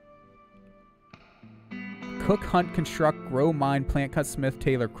 Cook, hunt, construct, grow, mine, plant, cut, smith,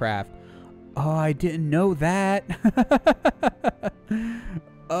 tailor, craft. Oh, I didn't know that.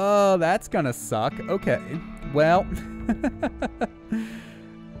 Oh, that's gonna suck. Okay. Well.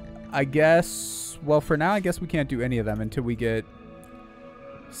 I guess... Well, for now, I guess we can't do any of them until we get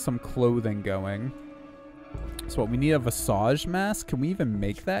some clothing going. So what, we need a visage mask? Can we even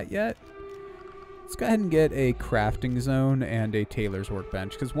make that yet? Let's go ahead and get a crafting zone and a tailor's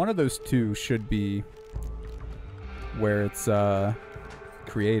workbench, because one of those two should be where it's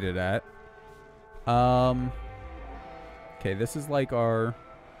created at. Okay, this is like our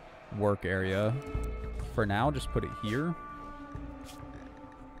work area. For now, just put it here.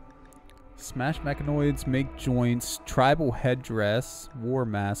 Smash mechanoids, make joints, tribal headdress, war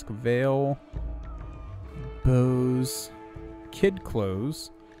mask, veil, bows, kid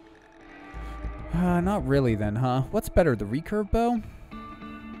clothes. Not really then, huh? What's better, the recurve bow?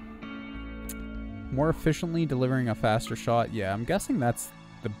 More efficiently delivering a faster shot? Yeah, I'm guessing that's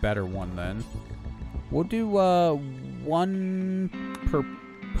the better one then. We'll do one per...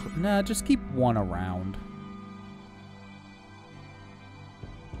 Nah, just keep one around.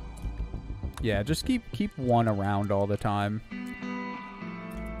 Yeah, just keep one around all the time.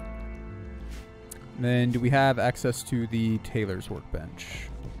 And then do we have access to the tailor's workbench?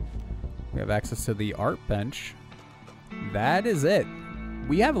 We have access to the art bench. That is it.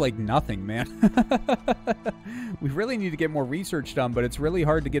 We have, like, nothing, man. We really need to get more research done, but it's really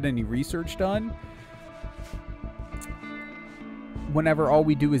hard to get any research done whenever all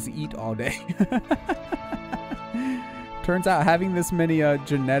we do is eat all day. Turns out having this many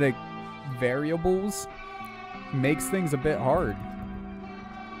genetic variables makes things a bit hard.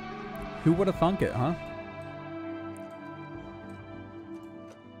 Who would have thunk it, huh?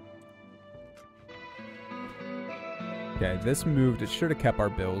 Okay, this moved. It should have kept our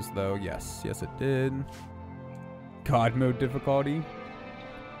bills, though. Yes, yes, it did. God mode difficulty.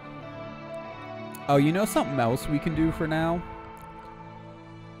 Oh, you know something else we can do for now?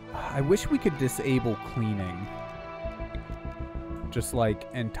 I wish we could disable cleaning. Just, like,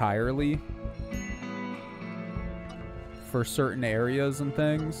 entirely. For certain areas and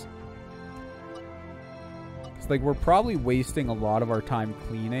things. It's like, we're probably wasting a lot of our time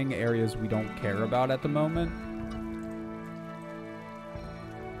cleaning areas we don't care about at the moment.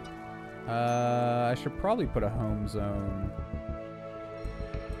 I should probably put a home zone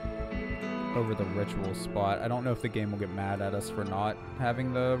over the ritual spot. I don't know if the game will get mad at us for not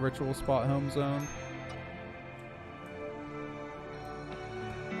having the ritual spot home zone.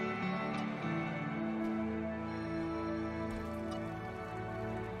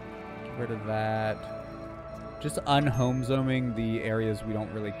 Get rid of that. Just unhome zoning the areas we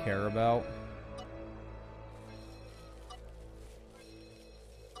don't really care about.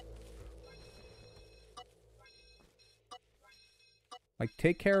 Like,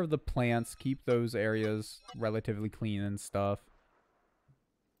 take care of the plants, keep those areas relatively clean and stuff.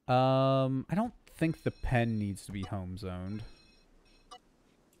 I don't think the pen needs to be home zoned.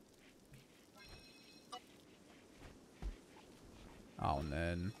 Oh, and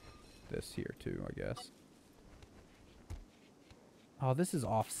then this here too, I guess. Oh, this is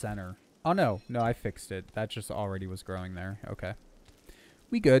off center. Oh, no. No, I fixed it. That just already was growing there. Okay.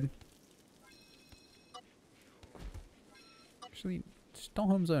 We good. Actually, just don't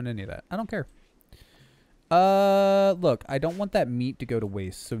home zone any of that. I don't care. Look, I don't want that meat to go to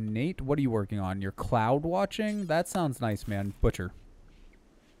waste. So, Nate, what are you working on? You're cloud watching? That sounds nice, man. Butcher.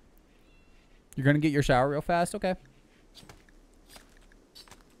 You're gonna get your shower real fast? Okay.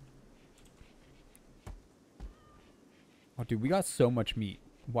 Oh, dude, we got so much meat.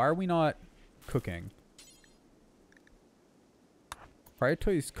 Why are we not cooking?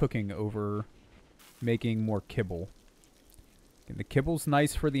 Prioritize cooking over making more kibble. And the kibble's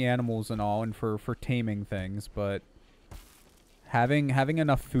nice for the animals and all, and for taming things, but having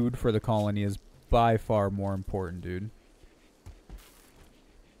enough food for the colony is by far more important, dude.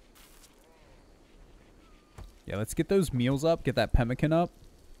 Yeah, let's get those meals up, get that pemmican up.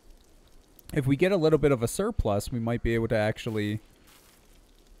 If we get a little bit of a surplus, we might be able to actually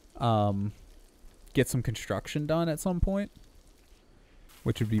get some construction done at some point,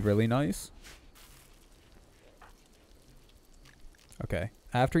 which would be really nice. Okay,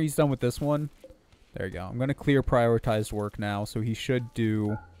 after he's done with this one, there you go. I'm going to clear prioritized work now, so he should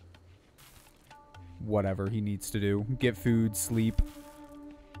do whatever he needs to do. Get food, sleep,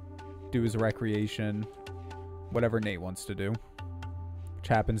 do his recreation, whatever Nate wants to do. Which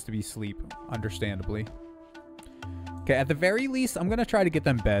happens to be sleep, understandably. Okay, at the very least, I'm going to try to get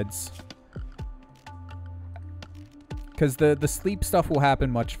them beds. Because the sleep stuff will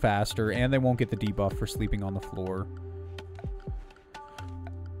happen much faster, and they won't get the debuff for sleeping on the floor.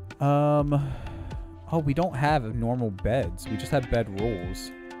 Oh, we don't have normal beds. We just have bed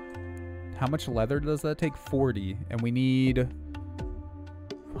rolls. How much leather does that take? 40. And we need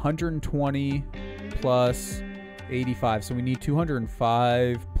 120 plus 85. So we need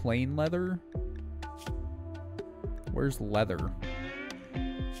 205 plain leather. Where's leather?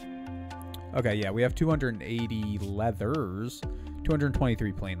 Okay, yeah, we have 280 leathers.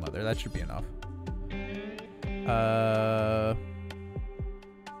 223 plain leather. That should be enough.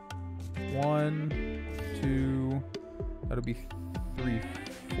 1, 2, that'll be 3,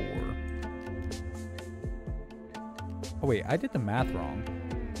 4. Oh wait, I did the math wrong.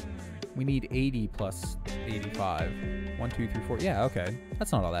 We need 80 plus 85. 1, 2, 3, 4. Yeah, okay.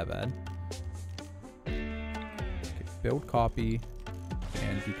 That's not all that bad. Okay, build, copy,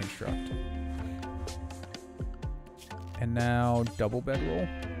 and deconstruct. And now double bedroll.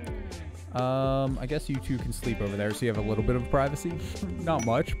 I guess you two can sleep over there so you have a little bit of privacy. Not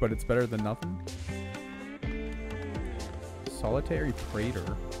much, but it's better than nothing. Solitary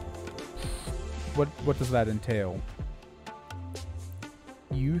Praetor. What does that entail?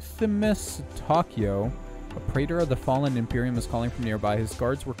 Euthymus Takio, a praetor of the fallen Imperium, is calling from nearby. His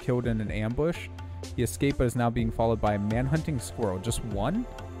guards were killed in an ambush. He escaped but is now being followed by a man-hunting squirrel. Just one?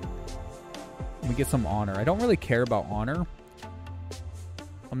 We get some honor. I don't really care about honor.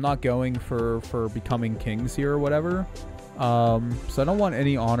 I'm not going for becoming kings here or whatever. So I don't want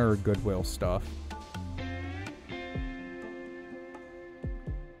any honor or goodwill stuff.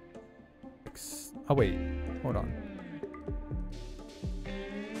 Oh, wait. Hold on.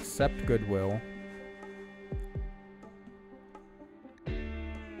 Accept goodwill.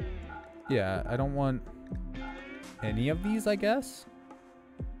 Yeah, I don't want any of these, I guess.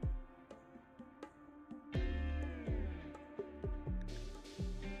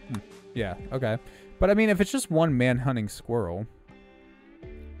 Yeah, okay. But I mean, if it's just one man hunting squirrel.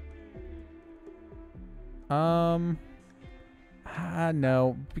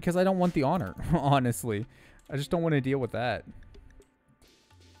 No, because I don't want the honor, honestly. I just don't want to deal with that.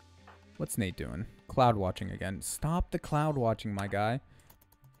 What's Nate doing? Cloud watching again. Stop the cloud watching, my guy.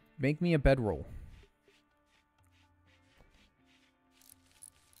 Make me a bedroll.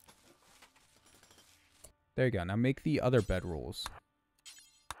 There you go. Now make the other bedrolls.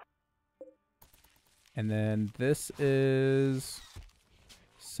 And then this is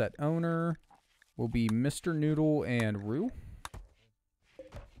set owner will be Mr. Noodle and Roo.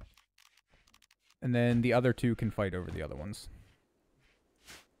 And then the other two can fight over the other ones.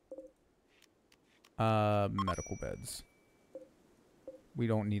 Medical beds. We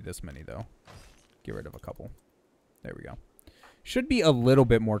don't need this many though. Get rid of a couple. There we go. Should be a little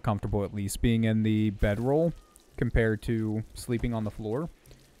bit more comfortable at least being in the bedroll compared to sleeping on the floor.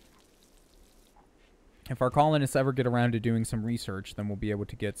 If our colonists ever get around to doing some research, then we'll be able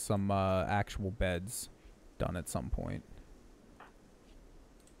to get some actual beds done at some point.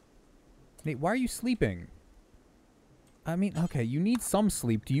 Nate, why are you sleeping? I mean, okay, you need some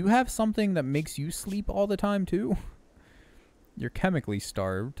sleep. Do you have something that makes you sleep all the time, too? You're chemically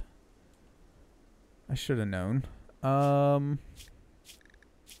starved. I should have known.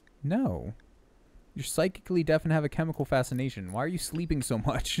 No. You're psychically deaf and have a chemical fascination. Why are you sleeping so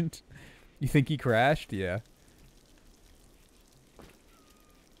much? You think he crashed? Yeah.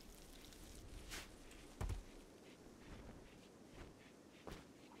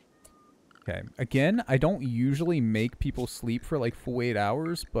 Okay. Again, I don't usually make people sleep for like full 8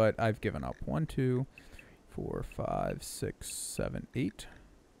 hours, but I've given up. 1, 2, 4, 5, 6, 7, 8.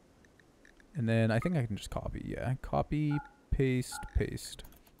 And then I think I can just copy. Yeah. Copy, paste, paste.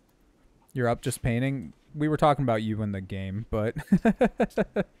 You're up just painting? We were talking about you in the game, but...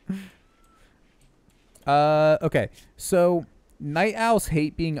 okay. So, night owls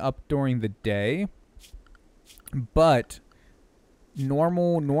hate being up during the day, but...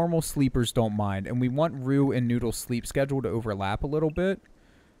 Normal sleepers don't mind, and we want Roo and Noodle's sleep schedule to overlap a little bit.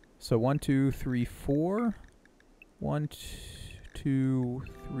 So 1, 2, 3, 4. 1, 2,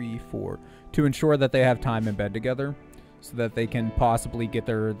 3, 4. To ensure that they have time in bed together, so that they can possibly get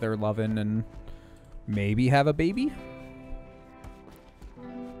their lovin' and maybe have a baby.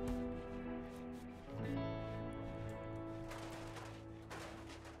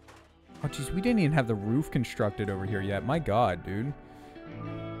 Oh, jeez, we didn't even have the roof constructed over here yet. My God, dude.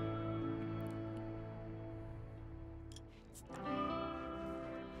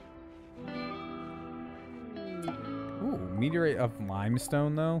 Ooh, meteorite of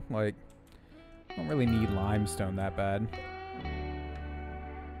limestone, though? Like, I don't really need limestone that bad.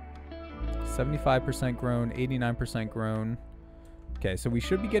 75% grown, 89% grown. Okay, so we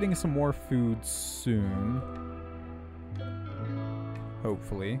should be getting some more food soon.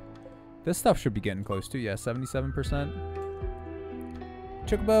 Hopefully. This stuff should be getting close to, yeah, 77%.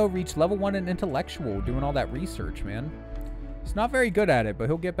 Chocobo reached level 1 in intellectual, doing all that research, man. He's not very good at it, but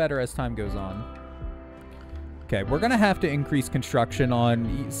he'll get better as time goes on. Okay, we're going to have to increase construction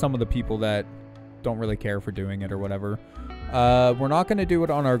on some of the people that don't really care for doing it or whatever. We're not going to do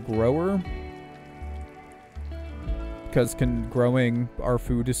it on our grower, because growing our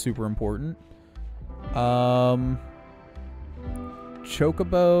food is super important.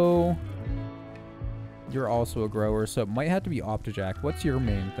 Chocobo... You're also a grower, so it might have to be Optijack. What's your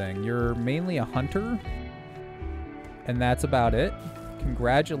main thing? You're mainly a hunter, and that's about it.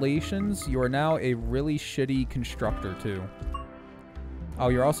 Congratulations, you are now a really shitty constructor, too. Oh,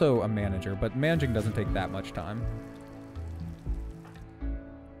 you're also a manager, but managing doesn't take that much time.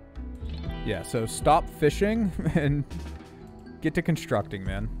 Yeah, so stop fishing and get to constructing,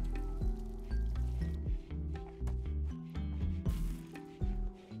 man.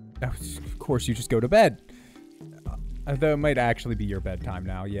 Of course, you just go to bed. Though it might actually be your bedtime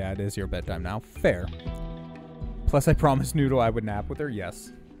now. Yeah, it is your bedtime now. Fair. Plus, I promised Noodle I would nap with her.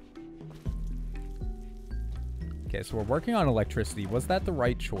 Yes. Okay, so we're working on electricity. Was that the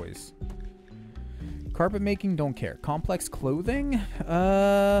right choice? Carpet making, don't care. Complex clothing?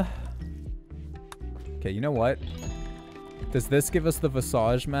 Okay, you know what? Does this give us the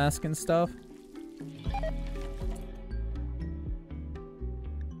Visage mask and stuff?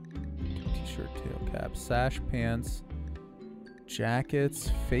 T-shirt, tail cap, sash pants, jackets,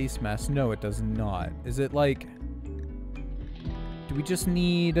 face mask. No, it does not. Is it like... Do we just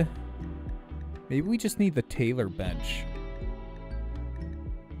need... Maybe we just need the tailor bench.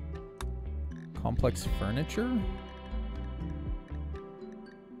 Complex furniture?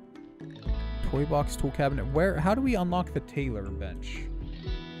 Toy box, tool cabinet. Where? How do we unlock the tailor bench?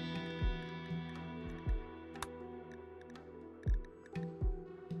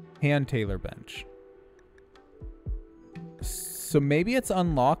 Hand tailor bench. So maybe it's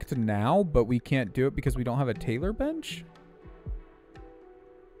unlocked now, but we can't do it because we don't have a tailor bench?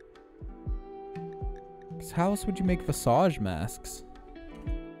 Because how else would you make Visage masks?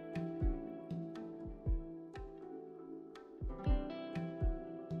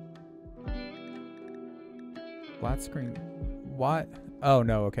 Flat screen. What? Oh,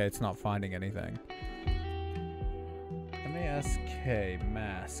 no. Okay, it's not finding anything. MASK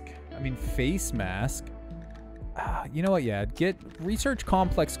mask. I mean, face mask. You know what? Yeah, research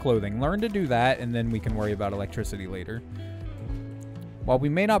complex clothing. Learn to do that, and then we can worry about electricity later. While we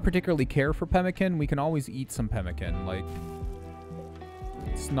may not particularly care for pemmican, we can always eat some pemmican. Like,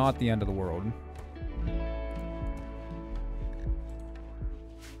 it's not the end of the world.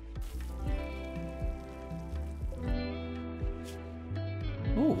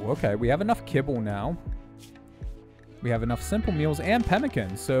 Ooh, okay. We have enough kibble now. We have enough simple meals and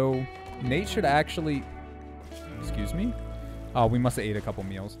pemmican, so Nate should actually... Excuse me? Oh, we must have ate a couple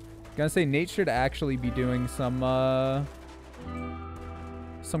meals. Gonna say Nate should actually be doing some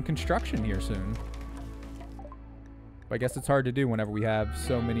construction here soon. But I guess it's hard to do whenever we have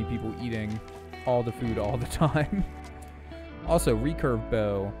so many people eating all the food all the time. Also, recurve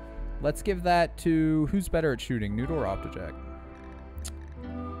bow. Let's give that to... Who's better at shooting, Noodle or Optojack?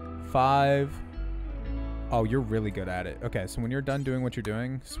 5. Oh, you're really good at it. Okay, so when you're done doing what you're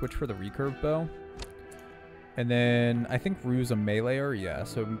doing, switch for the recurve bow. And then I think Rue's a meleeer. Yeah,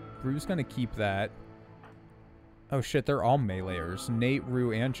 so Rue's going to keep that. Oh, shit, they're all meleeers. Nate,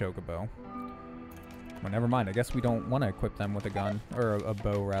 Rue, and Chocobo. Well, never mind. I guess we don't want to equip them with a gun. Or a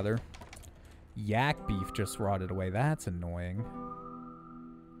bow, rather. Yak beef just rotted away. That's annoying.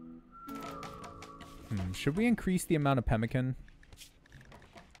 Should we increase the amount of pemmican?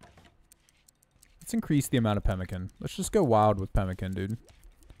 Let's increase the amount of pemmican. Let's just go wild with pemmican, dude.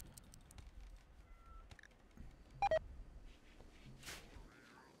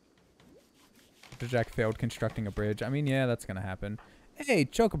 Jack failed constructing a bridge. I mean, yeah, that's gonna happen. Hey,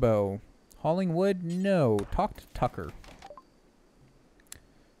 Chocobo. Hauling wood? No. Talk to Tucker.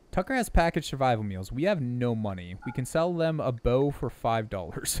 Tucker has packaged survival meals. We have no money. We can sell them a bow for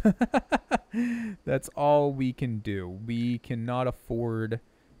 $5. That's all we can do. We cannot afford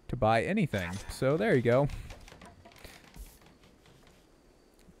to buy anything. So there you go.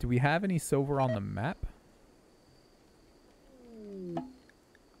 Do we have any silver on the map?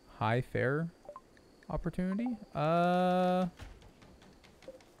 High fair opportunity?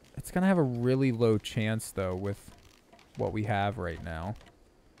 It's gonna have a really low chance though with what we have right now.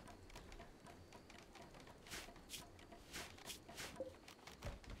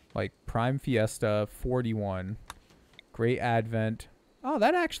 Like Prime Fiesta 41, Great Advent. Oh,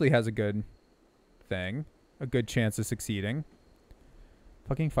 that actually has a good thing. A good chance of succeeding.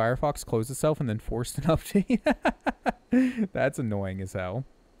 Fucking Firefox closed itself and then forced an update. That's annoying as hell.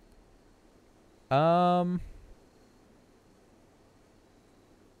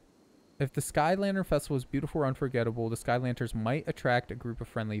 If the Sky Lantern Festival is beautiful or unforgettable, the Sky Lanterns might attract a group of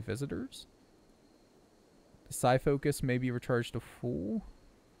friendly visitors. The Psi Focus may be recharged to full.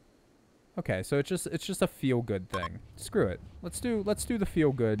 Okay, so it's just a feel good thing. Screw it. Let's do the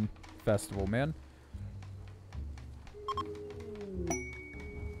feel good festival, man.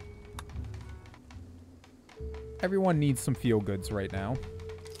 Everyone needs some feel goods right now.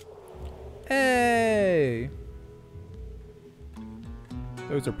 Hey!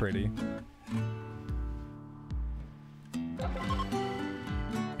 Those are pretty.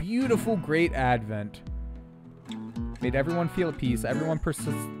 Beautiful Great Advent. Made everyone feel at peace. Everyone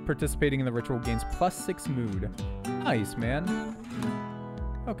participating in the ritual gains +6 mood. Nice, man.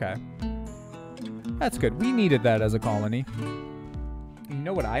 Okay. That's good. We needed that as a colony. You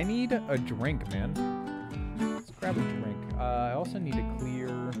know what I need? A drink, man. Let's grab a drink. I also need to clear...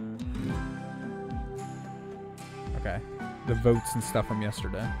 Okay. The votes and stuff from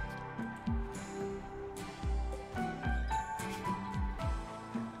yesterday.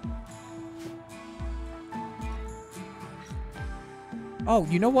 Oh,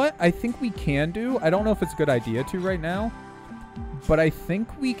 you know what? I think we can do. I don't know if it's a good idea to right now, but I think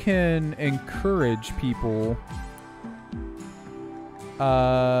we can encourage people.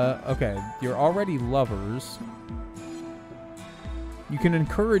 Okay, you're already lovers. You can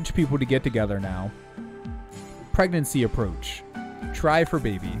encourage people to get together now. Pregnancy approach. Try for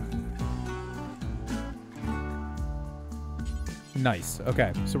baby. Nice.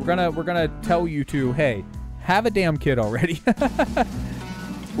 Okay, so we're gonna tell you to, hey, have a damn kid already.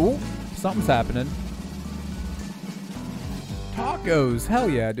 Ooh, something's happening. Tacos, hell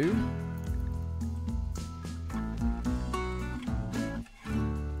yeah, dude.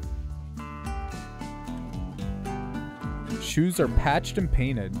 Shoes are patched and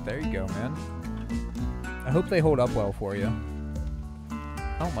painted. There you go, man. I hope they hold up well for you.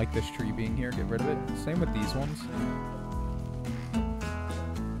 I don't like this tree being here. Get rid of it. Same with these ones.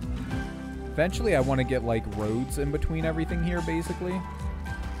 Eventually, I want to get, like, roads in between everything here, basically.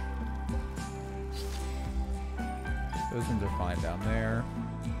 Those ones are fine down there.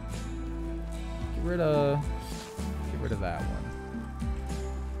 Get rid of that one.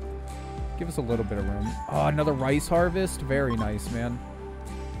 Give us a little bit of room. Oh, another rice harvest. Very nice, man.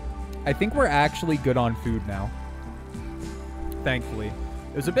 I think we're actually good on food now. Thankfully.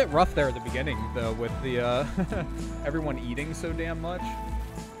 It was a bit rough there at the beginning, though, with the everyone eating so damn much.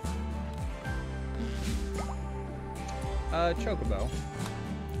 Chocobo.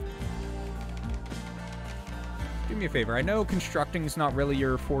 Do me a favor. I know constructing is not really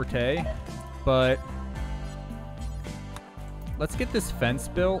your forte, but let's get this fence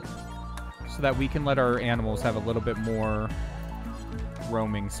built so that we can let our animals have a little bit more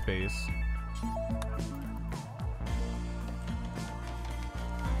roaming space.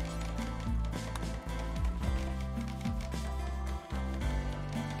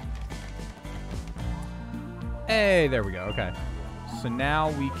 Hey, there we go. Okay. So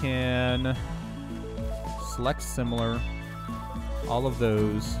now we can select similar, all of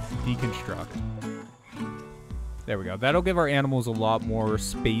those, deconstruct. There we go. That'll give our animals a lot more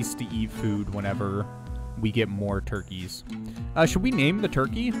space to eat food whenever we get more turkeys. Should we name the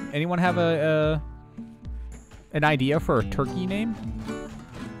turkey? Anyone have an idea for a turkey name?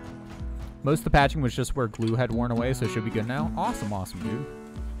 Most of the patching was just where glue had worn away, so it should be good now. Awesome, awesome, dude.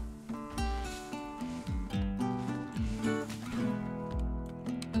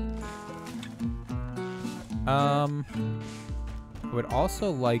 I would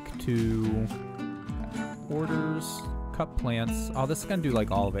also like to orders, cut plants. Oh, this is gonna do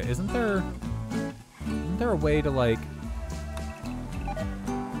like all of it. Isn't there a way to like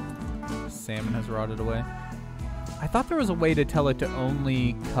salmon has rotted away? I thought there was a way to tell it to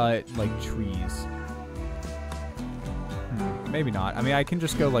only cut like trees. Maybe not. I mean, I can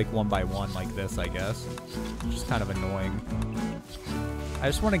just go like one by one like this, I guess. Which is kind of annoying. I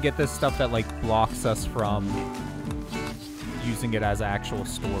just want to get this stuff that like blocks us from using it as actual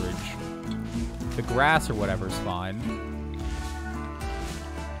storage. The grass or whatever is fine.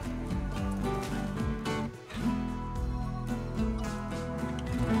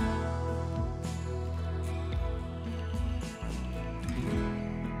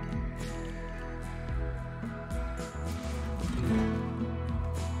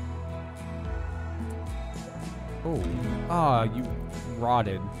 Oh, ah, you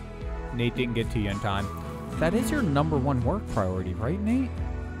rotted. Nate didn't get to you in time. That is your #1 work priority, right, Nate?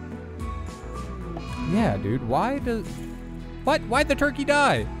 Yeah, dude. Why'd the turkey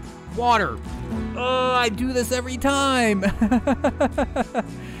die? Water. Oh, I do this every time.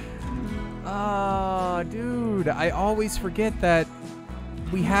 Ah, dude. I always forget that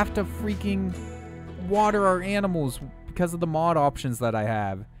we have to freaking water our animals because of the mod options that I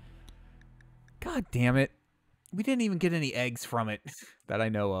have. God damn it. We didn't even get any eggs from it that I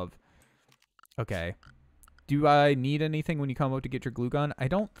know of. Okay. Do I need anything when you come out to get your glue gun? I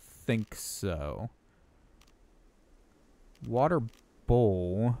don't think so. Water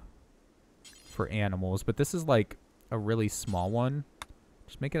bowl for animals, but this is like a really small one.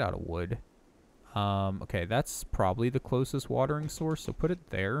 Just make it out of wood. Okay, that's probably the closest watering source, so put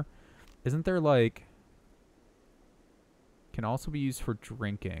it there. Isn't there like... Can also be used for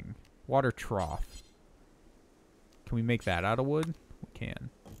drinking. Water trough. Can we make that out of wood? We can.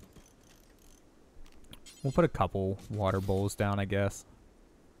 We'll put a couple water bowls down, I guess.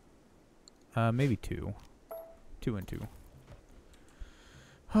 Maybe 2. 2 and 2.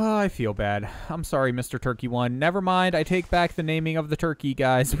 Oh, I feel bad. I'm sorry, Mr. Turkey 1. Never mind. I take back the naming of the turkey,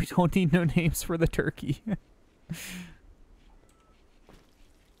 guys. We don't need no names for the turkey.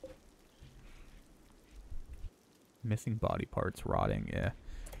 Missing body parts, rotting. Yeah.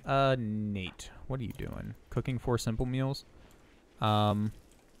 Nate, what are you doing? Cooking 4 simple meals?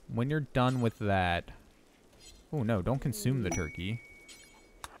 When you're done with that... Oh, no, don't consume the turkey.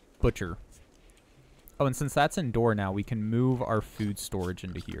 Butcher. Oh, and since that's indoor now, we can move our food storage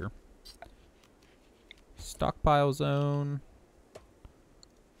into here. Stockpile zone.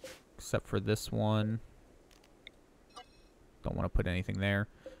 Except for this one. Don't want to put anything there.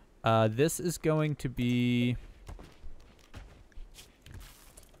 This is going to be...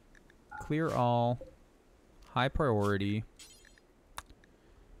 Clear all. High priority.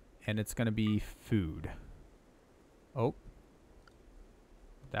 And it's going to be food. Oh.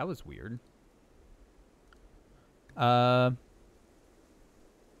 That was weird. All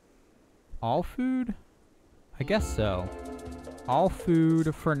food? I guess so. All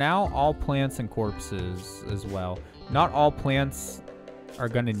food. For now, all plants and corpses as well. Not all plants are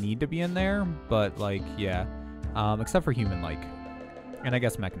going to need to be in there, but, like, yeah. Except for human-like. And I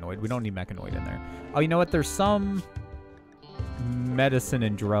guess mechanoid. We don't need mechanoid in there. Oh, you know what? There's some medicine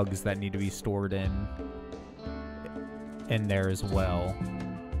and drugs that need to be stored in there as well.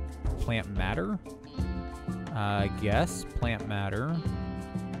 Plant matter? I guess plant matter.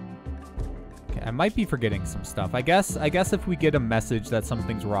 Okay, I might be forgetting some stuff. I guess if we get a message that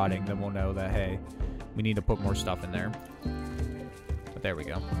something's rotting, then we'll know that, hey, we need to put more stuff in there. But there we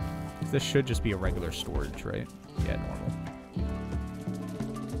go. This should just be a regular storage, right? Yeah, normal.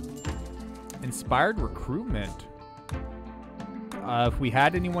 Inspired recruitment. If we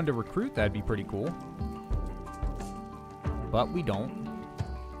had anyone to recruit, that'd be pretty cool. But we don't.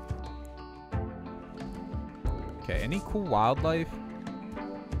 Okay, any cool wildlife?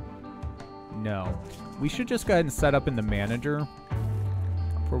 No. We should just go ahead and set up in the manager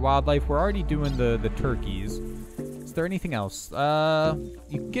for wildlife. We're already doing the turkeys. Is there anything else? You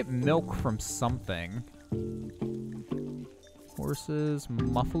can get milk from something. Horses,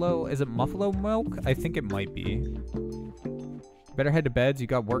 muffalo. Is it muffalo milk? I think it might be. Better head to beds. You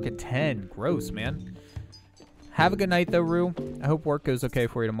got work at 10. Gross, man. Have a good night, though, Rue. I hope work goes okay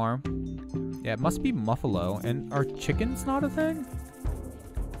for you tomorrow. Yeah, it must be muffalo. And are chickens not a thing?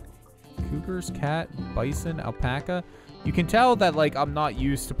 Cougars, cat, bison, alpaca. You can tell that, like, I'm not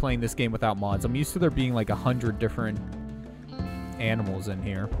used to playing this game without mods. I'm used to there being, like, 100 different animals in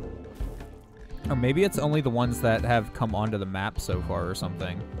here. Or maybe it's only the ones that have come onto the map so far or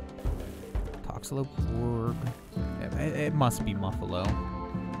something. Toxaloporg. It must be muffalo.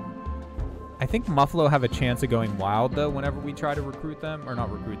 I think muffalo have a chance of going wild, though, whenever we try to recruit them. Or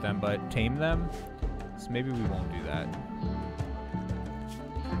not recruit them, but tame them. So maybe we won't do that.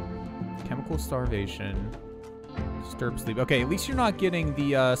 Chemical starvation. Disturb sleep. Okay, at least you're not getting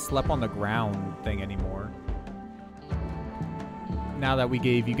the slept on the ground thing anymore. Now that we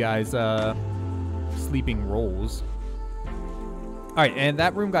gave you guys sleeping rolls. Alright, and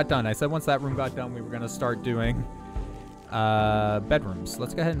that room got done. I said once that room got done, we were going to start doing bedrooms.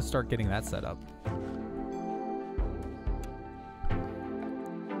 Let's go ahead and start getting that set up.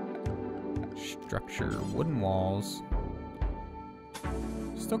 Structure. Wooden walls.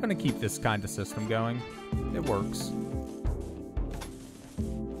 Still going to keep this kind of system going. It works.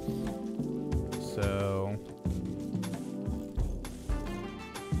 So...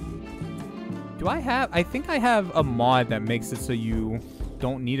 do I have... I think I have a mod that makes it so you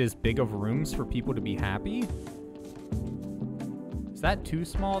don't need as big of rooms for people to be happy. Is that too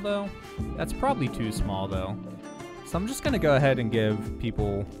small, though? That's probably too small, though. So I'm just going to go ahead and give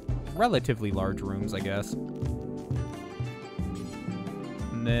people relatively large rooms, I guess.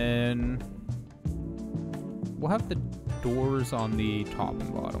 And then... we'll have the doors on the top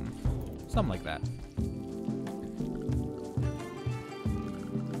and bottom. Something like that.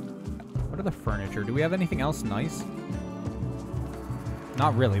 What are the furniture? Do we have anything else nice?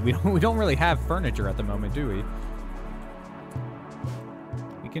 Not really. We don't really have furniture at the moment, do we?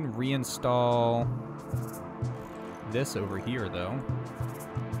 We can reinstall this over here, though.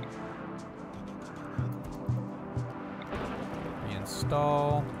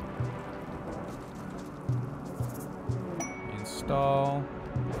 Reinstall. Reinstall.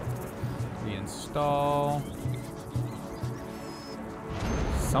 Reinstall.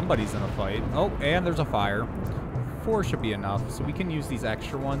 Somebody's in a fight. Oh, and there's a fire. 4 should be enough. So we can use these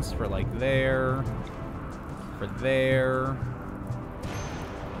extra ones for, like, there. For there.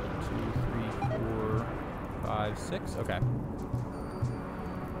 2, 3, 4, 5, 6. Okay.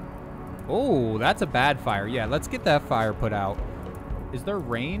 Oh, that's a bad fire. Yeah, let's get that fire put out. Is there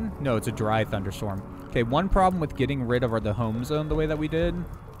rain? No, it's a dry thunderstorm. Okay, one problem with getting rid of the home zone the way that we did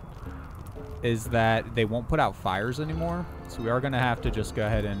is that they won't put out fires anymore. So we are going to have to just go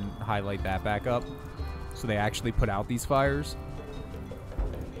ahead and highlight that back up so they actually put out these fires.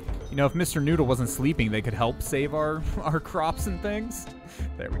 You know, if Mr. Noodle wasn't sleeping, they could help save our crops and things.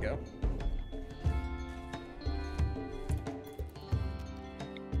 There we go.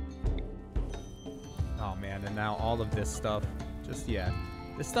 Oh man, and now all of this stuff, just, yeah.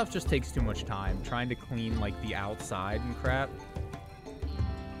 This stuff just takes too much time, trying to clean, like, the outside and crap.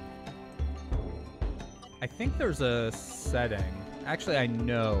 I think there's a setting. Actually, I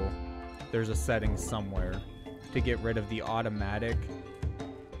know there's a setting somewhere to get rid of the automatic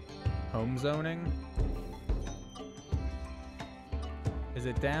home zoning. Is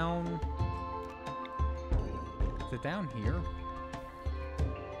it down? Is it down here?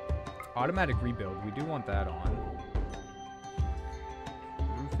 Automatic rebuild. We do want that on.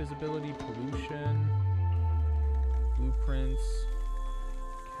 Roof visibility, pollution, blueprints,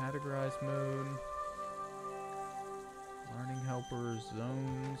 categorize mode, learning helpers,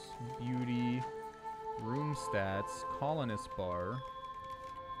 zones, beauty, room stats, colonist bar,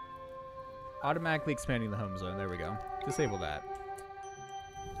 automatically expanding the home zone. There we go. Disable that.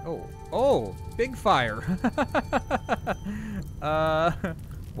 Oh, big fire.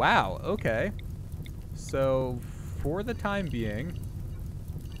 Wow, okay. So, for the time being,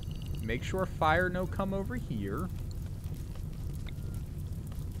 make sure fire no come over here.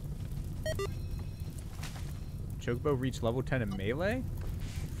 Chocobo reached level 10 in melee?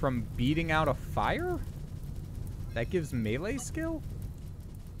 From beating out a fire? That gives melee skill?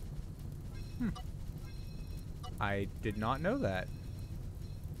 I did not know that.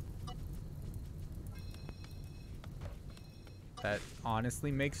 That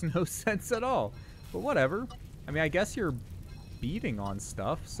honestly makes no sense at all. But whatever. I mean, I guess you're beating on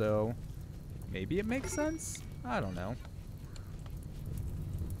stuff, so maybe it makes sense? I don't know.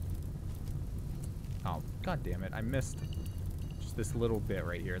 Oh, god damn it. I missed just this little bit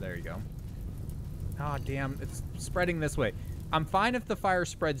right here. There you go. Ah, damn. It's spreading this way. I'm fine if the fire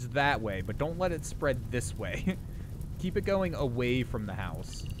spreads that way, but don't let it spread this way. Keep it going away from the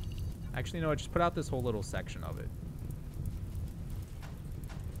house. Actually, no, just put out this whole little section of it.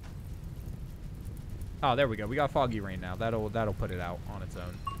 Oh, there we go. We got foggy rain now. That'll put it out on its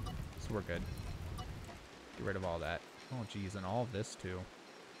own. So we're good. Get rid of all that. Oh, geez, and all of this, too.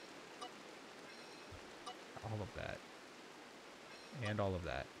 All of that. And all of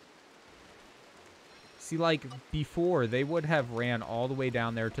that. See, like, before, they would have ran all the way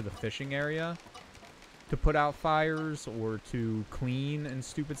down there to the fishing area to put out fires or to clean and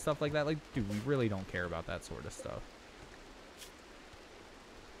stupid stuff like that. Like, dude, we really don't care about that sort of stuff.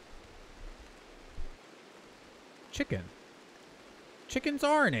 Chicken. Chickens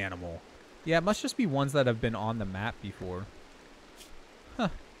are an animal. Yeah, it must just be ones that have been on the map before. Huh.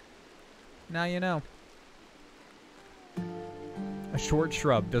 Now you know. A short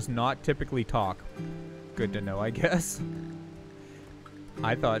shrub does not typically talk. Good to know, I guess.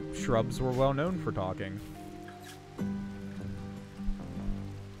 I thought shrubs were well known for talking.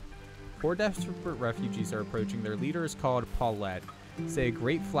 4 desperate refugees are approaching. Their leader is called Paulette. Say a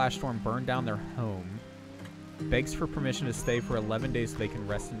great flash storm burned down their home. Begs for permission to stay for 11 days so they can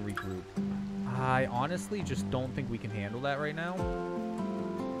rest and regroup. I honestly just don't think we can handle that right now.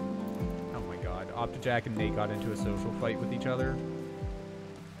 Oh my god. Optajack and Nate got into a social fight with each other.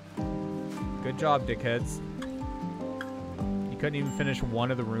 Good job, dickheads. You couldn't even finish one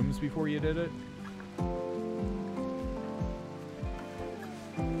of the rooms before you did it?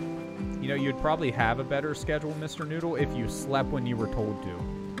 You know, you'd probably have a better schedule, Mr. Noodle, if you slept when you were told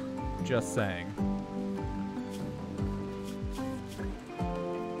to. Just saying.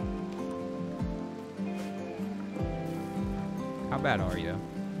 How bad are you?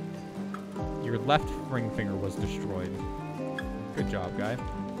 Your left ring finger was destroyed. Good job, guy.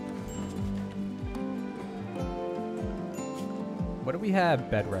 What do we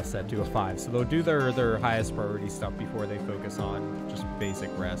have bed rest set to? A 5. So they'll do their highest priority stuff before they focus on just basic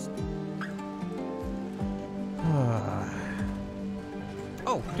rest.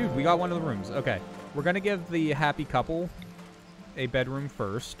 Oh, dude, we got one of the rooms. Okay. We're going to give the happy couple a bedroom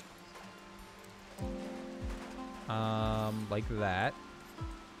first. Like that.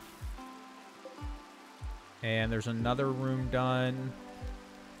 And there's another room done.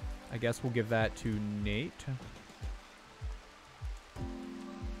 I guess we'll give that to Nate.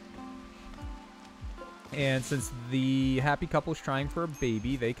 And since the happy couple's trying for a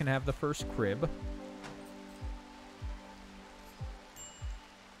baby, they can have the first crib.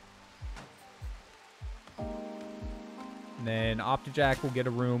 And then Optajack will get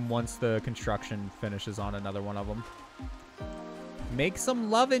a room once the construction finishes on another one of them. Make some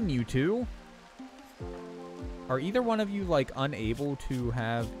lovin', you two. Are either one of you, like, unable to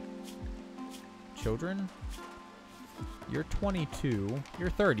have children? You're 22. You're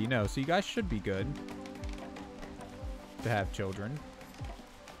 30. No, so you guys should be good to have children.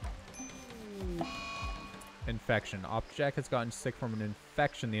 Infection. Opjack has gotten sick from an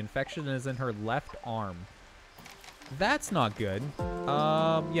infection. The infection is in her left arm. That's not good.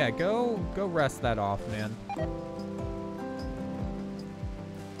 Yeah, go rest that off, man.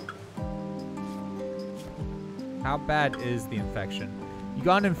 How bad is the infection? You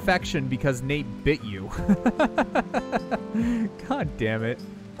got an infection because Nate bit you. God damn it.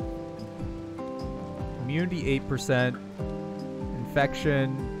 Immunity 8%.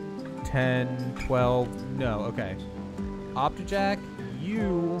 Infection 10, 12. No, okay. Optajack,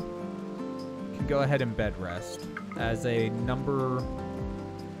 you can go ahead and bed rest as a number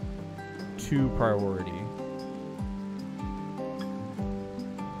 2 priority.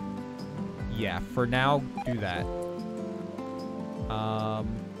 Yeah, for now, do that.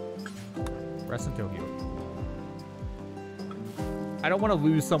 Rest until healed. I don't want to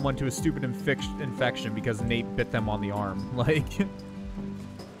lose someone to a stupid infection because Nate bit them on the arm. Like,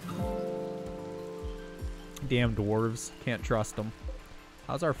 damn dwarves. Can't trust them.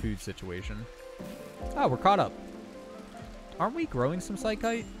 How's our food situation? Oh, we're caught up. Aren't we growing some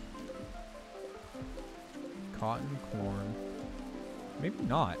psychite? Cotton, corn. Maybe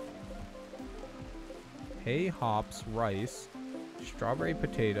not. Hay, hops, rice, strawberry,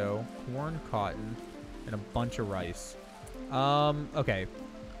 potato, corn, cotton, and a bunch of rice. Okay.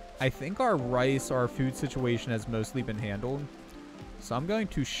 I think our rice, our food situation has mostly been handled. So I'm going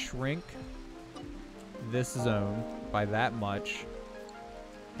to shrink this zone by that much.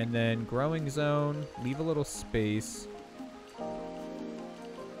 And then growing zone, leave a little space.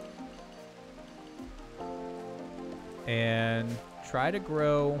 And try to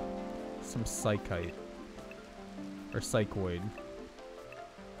grow some psychite. Or psychoid.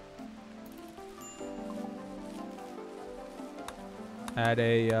 At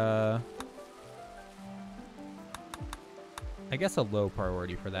a, I guess a low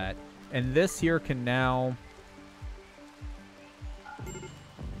priority for that. And this here can now...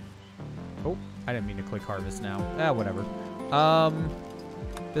 Oh, I didn't mean to click harvest now. Ah, whatever.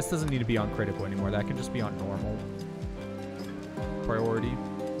 This doesn't need to be on critical anymore. That can just be on normal priority.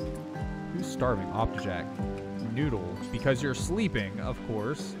 Who's starving? Optajack. Noodle. Because you're sleeping, of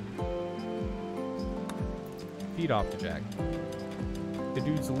course. Feed Optajack. The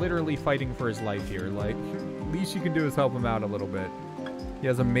dude's literally fighting for his life here. Like, least you can do is help him out a little bit. He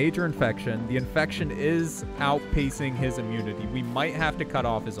has a major infection. The infection is outpacing his immunity. We might have to cut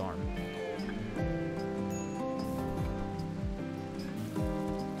off his arm.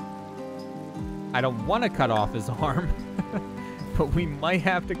 I don't want to cut off his arm, but we might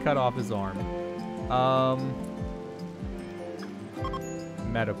have to cut off his arm.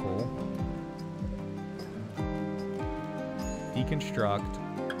 Medical. Deconstruct.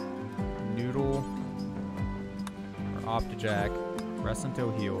 Noodle. Or Optajack. Rest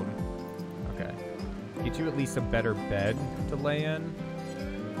until healed. Okay. Get you at least a better bed to lay in.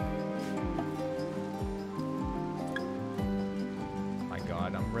 My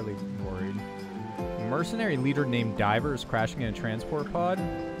god, I'm really worried. A mercenary leader named Diver is crashing in a transport pod.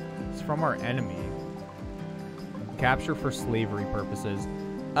 It's from our enemy. Capture for slavery purposes.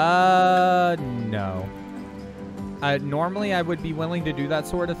 No. Normally I would be willing to do that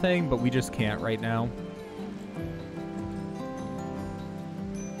sort of thing, but we just can't right now.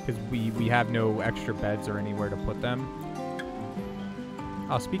 Because we have no extra beds or anywhere to put them.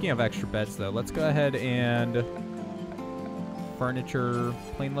 Oh, speaking of extra beds, though, let's go ahead and... Furniture,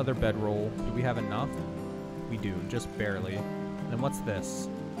 plain leather bedroll. Do we have enough? We do, just barely. Then what's this?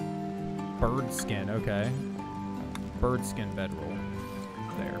 Bird skin, okay. Bird skin bedroll.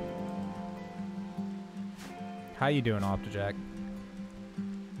 There. How you doing, Optajack?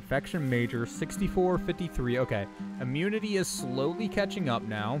 Infection major, 64, 53. Okay. Immunity is slowly catching up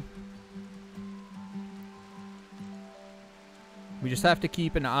now. We just have to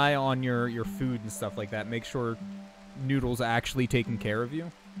keep an eye on your food and stuff like that. Make sure Noodle's actually taking care of you.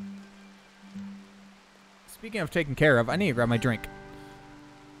 Speaking of taking care of, I need to grab my drink.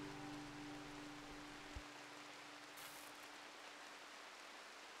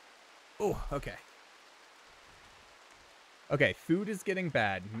 Oh, okay. Okay, food is getting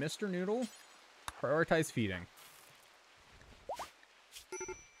bad. Mr. Noodle, prioritize feeding.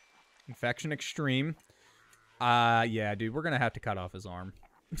 Infection extreme. Yeah, dude, we're gonna have to cut off his arm.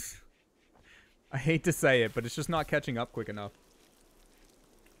 I hate to say it, but it's just not catching up quick enough.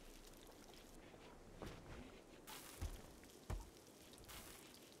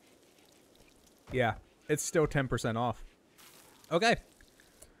 Yeah, it's still 10% off. Okay.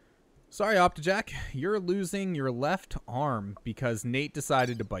 Sorry, Optijack. You're losing your left arm because Nate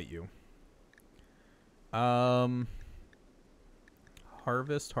decided to bite you. Harvest,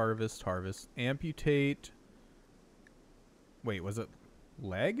 harvest, harvest. Amputate. Wait, was it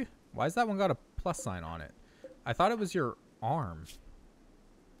leg? Why has that one got a plus sign on it? I thought it was your arm.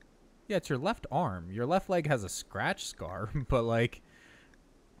 Yeah, it's your left arm. Your left leg has a scratch scar, but like...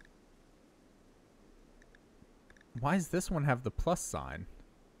 Why does this one have the plus sign?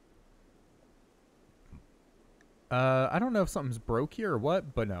 I don't know if something's broke here or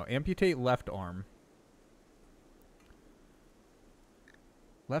what, but no. Amputate left arm.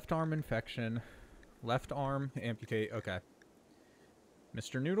 Left arm infection. Left arm, amputate. Okay.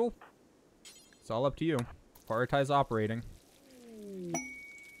 Mr. Noodle, it's all up to you. Prioritize operating.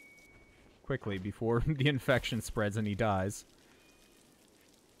 Quickly, before the infection spreads and he dies.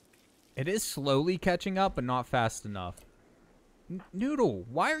 It is slowly catching up, but not fast enough. Noodle,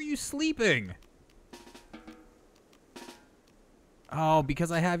 why are you sleeping? Oh,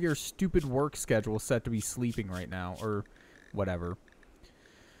 because I have your stupid work schedule set to be sleeping right now, or whatever.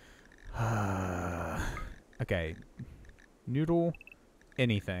 Okay. Noodle,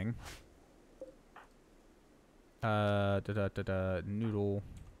 anything. Noodle.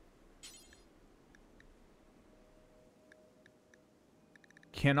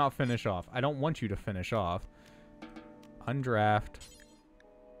 Cannot finish off. I don't want you to finish off. Undraft.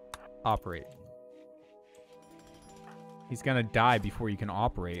 Operate. He's gonna die before you can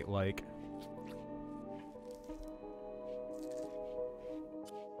operate, like...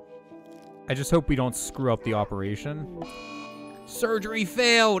 I just hope we don't screw up the operation. Surgery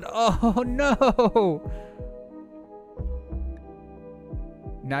failed! Oh, no!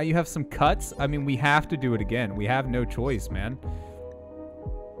 Now you have some cuts? I mean, we have to do it again. We have no choice, man.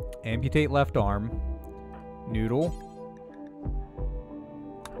 Amputate left arm. Noodle.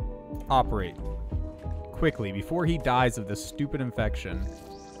 Operate. Quickly, before he dies of this stupid infection.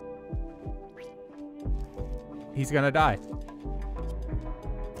 He's gonna die.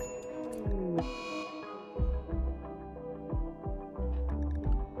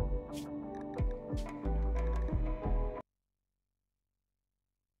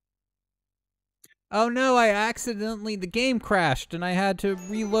 Oh no, the game crashed and I had to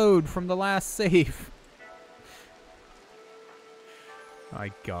reload from the last save.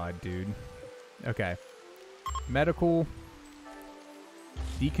 My god, dude. Okay. Medical.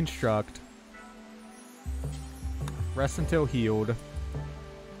 Deconstruct. Rest until healed.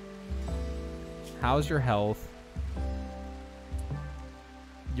 How's your health?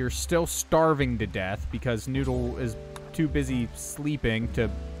 You're still starving to death because Noodle is too busy sleeping to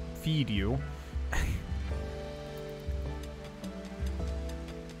feed you.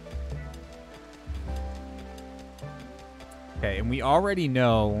 Okay, and we already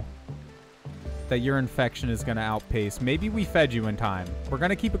know that your infection is going to outpace. Maybe we fed you in time. We're going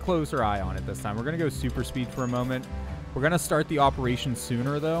to keep a closer eye on it this time. We're going to go super speed for a moment. We're going to start the operation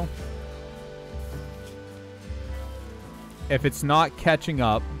sooner, though. If it's not catching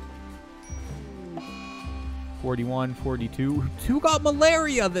up. 41, 42. Two got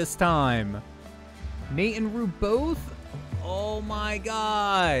malaria this time. Nate and Rue both? Oh my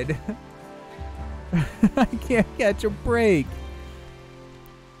god. I can't catch a break.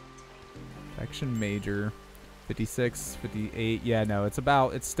 Infection major. 56, 58. Yeah, no,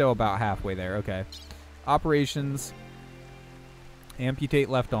 it's still about halfway there. Okay. Operations. Amputate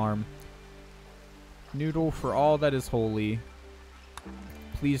left arm. Noodle for all that is holy.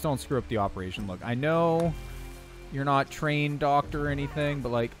 Please don't screw up the operation. Look, I know you're not trained doctor or anything,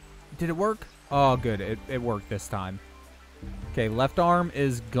 but like, did it work? Oh, good. It worked this time. Okay, left arm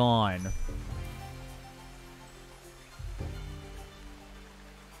is gone.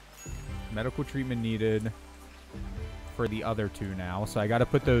 Medical treatment needed for the other two now. So I got to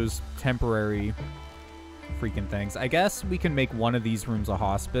put those temporary freaking things. I guess we can make one of these rooms a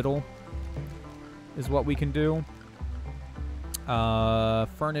hospital is what we can do.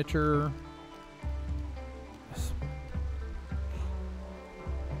 Furniture.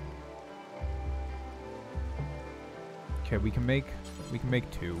 Okay, we can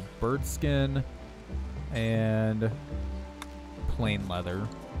make two. Bird skin and plain leather.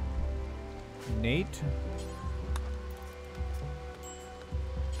 Nate.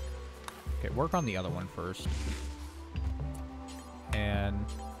 Okay, work on the other one first. And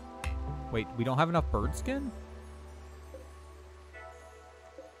wait, we don't have enough bird skin?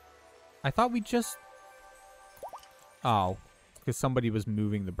 I thought we just... Oh, because somebody was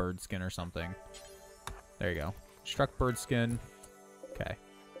moving the bird skin or something. There you go. Struck bird skin. Okay.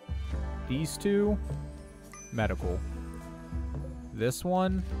 These two. Medical. This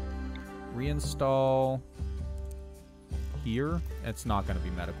one. Reinstall here. It's not going to be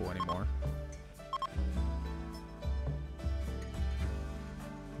medical anymore.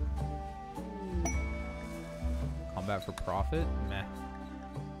 Combat for profit? Meh.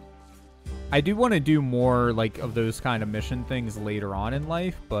 I do want to do more, like, of those kind of mission things later on in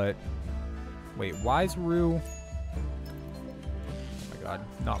life, but... Wait, why is Rue... Oh my god,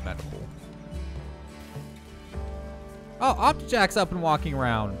 not medical. Oh, Optijack's up and walking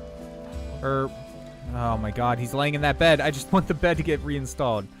around. Oh my god, he's laying in that bed. I just want the bed to get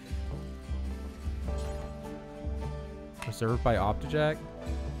reinstalled. Reserved by Optijack?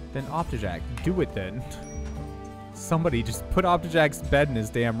 Then Optijack, do it then. Somebody just put Optijack's bed in his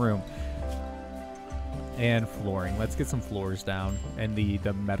damn room. And flooring. Let's get some floors down. And the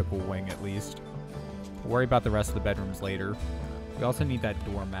medical wing, at least. We'll worry about the rest of the bedrooms later. We also need that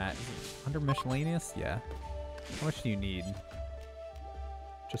doormat. Under miscellaneous? Yeah. How much do you need?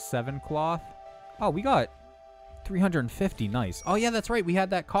 Just 7 cloth? Oh, we got 350. Nice. Oh, yeah, that's right. We had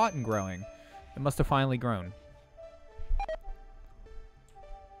that cotton growing. It must have finally grown.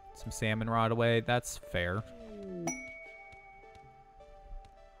 Some salmon rot away. That's fair.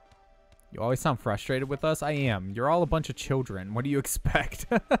 You always sound frustrated with us. I am. You're all a bunch of children. What do you expect?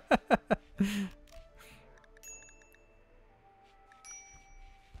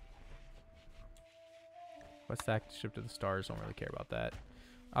 What's that? Ship to the stars. Don't really care about that.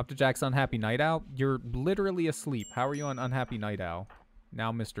 Optijack's unhappy night owl. You're literally asleep. How are you on unhappy night owl?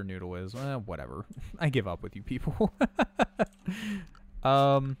 Now Mr. Noodle is. Whatever. I give up with you people.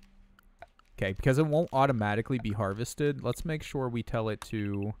 Okay, because it won't automatically be harvested, let's make sure we tell it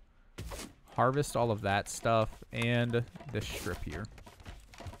to harvest all of that stuff and this strip here.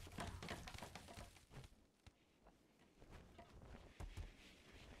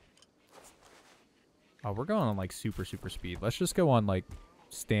 Oh, we're going on like super speed. Let's just go on like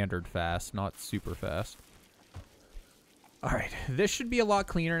standard fast, not super fast. Alright, this should be a lot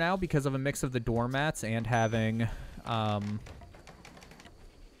cleaner now because of a mix of the doormats and having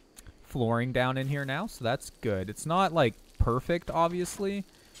flooring down in here now, so that's good. It's not like perfect, obviously,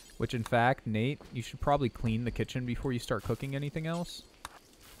 which in fact, Nate, you should probably clean the kitchen before you start cooking anything else.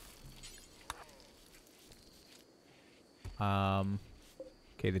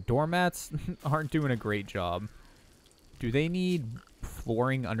 Okay, the doormats aren't doing a great job. Do they need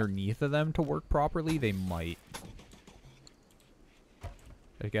flooring underneath of them to work properly? They might.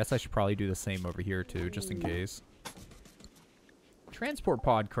 I guess I should probably do the same over here too, just in case. Transport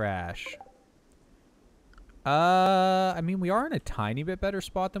pod crash. I mean, we are in a tiny bit better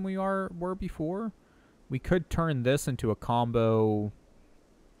spot than we were before. We could turn this into a combo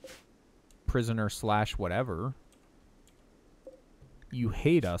prisoner / whatever. You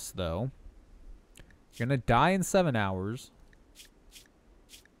hate us, though. You're gonna die in 7 hours.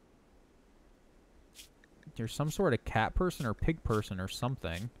 You're some sort of cat person or pig person or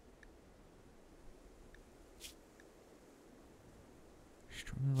something.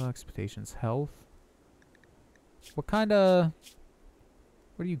 Extremely low expectations. Health. What are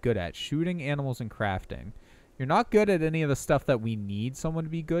you good at? Shooting, animals, and crafting. You're not good at any of the stuff that we need someone to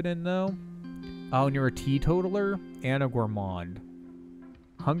be good in, though. Oh, and you're a teetotaler and a gourmand.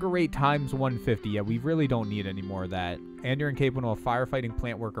 Hunger rate times 150. Yeah, we really don't need any more of that. And you're incapable of firefighting,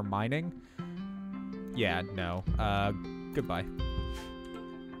 plant work, or mining. Yeah, no. Goodbye.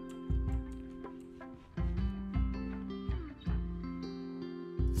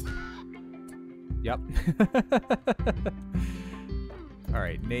 Yep.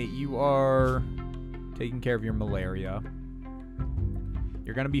 Alright, Nate, you are taking care of your malaria.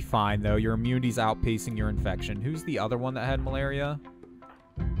 You're gonna be fine, though. Your immunity's outpacing your infection. Who's the other one that had malaria?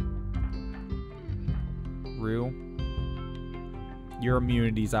 Rue. Your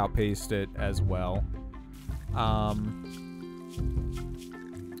immunity's outpaced it as well.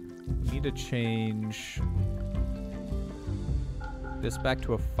 We need to change this back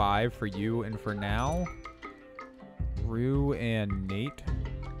to a 5 for you, and for now, Rue and Nate,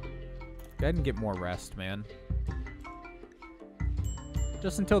 go ahead and get more rest, man.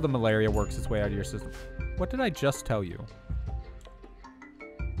 Just until the malaria works its way out of your system. What did I just tell you?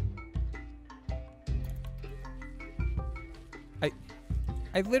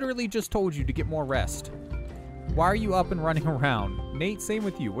 I literally just told you to get more rest. Why are you up and running around? Nate, same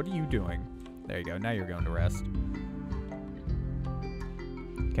with you. What are you doing? There you go. Now you're going to rest.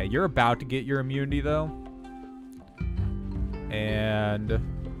 Okay, you're about to get your immunity, though. And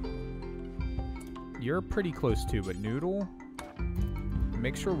you're pretty close, too. But Noodle,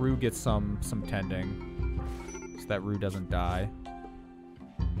 make sure Rue gets some tending so that Rue doesn't die.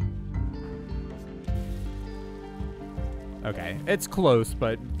 Okay, it's close,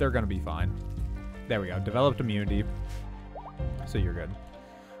 but they're gonna be fine. There we go. Developed immunity. So you're good.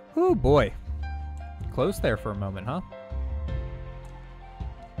 Oh boy. Close there for a moment, huh?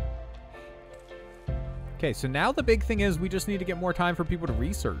 Okay, so now the big thing is we just need to get more time for people to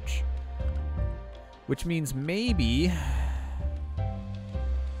research. Which means maybe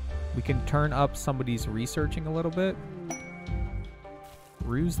we can turn up somebody's researching a little bit.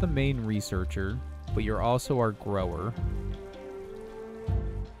 Rue's the main researcher, but you're also our grower.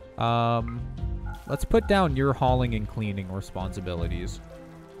 Let's put down your hauling and cleaning responsibilities.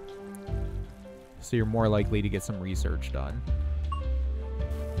 So you're more likely to get some research done.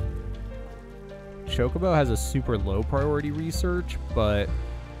 Chocobo has a super low priority research, but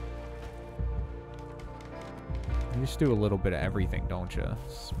you just do a little bit of everything, don't you?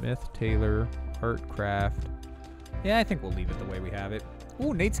 Smith, Taylor, Art, Craft. Yeah, I think we'll leave it the way we have it.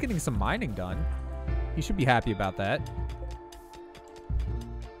 Ooh, Nate's getting some mining done. He should be happy about that.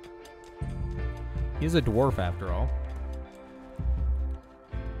 He's a dwarf after all.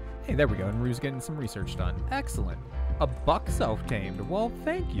 Hey, there we go. And Rue's getting some research done. Excellent. A buck self-tamed. Well,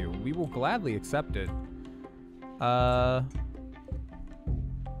 thank you. We will gladly accept it. I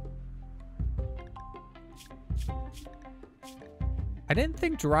didn't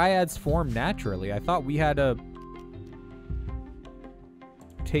think dryads form naturally. I thought we had to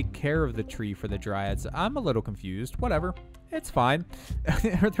take care of the tree for the dryads. I'm a little confused. Whatever. It's fine.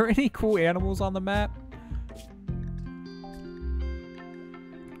 Are there any cool animals on the map?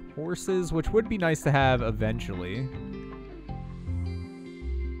 Horses, which would be nice to have eventually.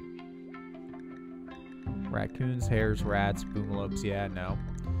 Raccoons, hares, rats, boomalopes. Yeah, no.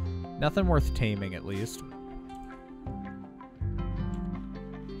 Nothing worth taming, at least.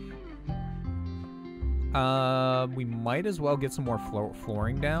 We might as well get some more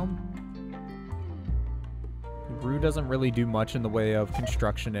flooring down. Rue doesn't really do much in the way of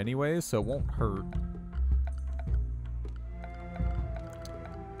construction anyway, so it won't hurt.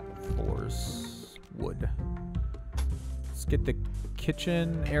 Floors. Wood. Let's get the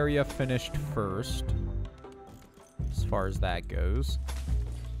kitchen area finished first, as far as that goes.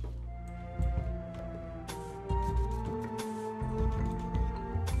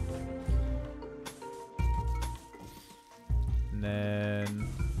 And then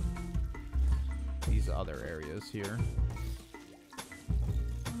these other areas here.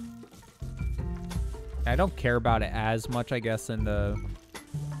 I don't care about it as much, I guess, in the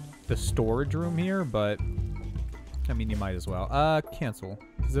storage room here, but I mean, you might as well. Cancel,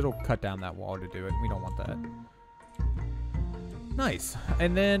 because it'll cut down that wall to do it. We don't want that. Nice.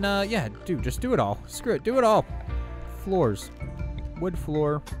 And then, yeah, dude, just do it all. Screw it, do it all. Floors. Wood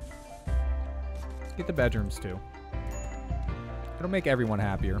floor. Get the bedrooms, too. It'll make everyone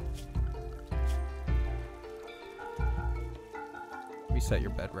happier. Reset your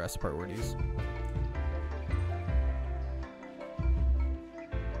bed rest priorities.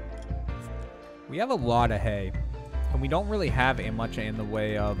 We have a lot of hay, and we don't really have much in the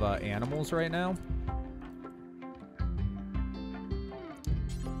way of animals right now.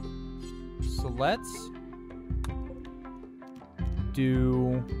 So let's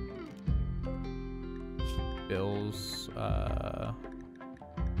do Bill's.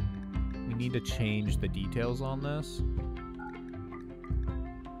 We need to change the details on this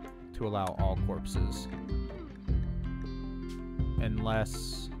to allow all corpses.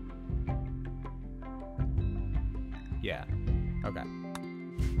 Unless... yeah. Okay.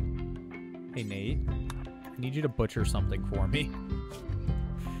 Hey, Nate. I need you to butcher something for me.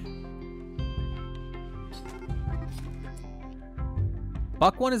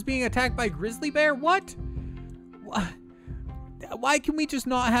 Buck 1 is being attacked by grizzly bear? What? Why can we just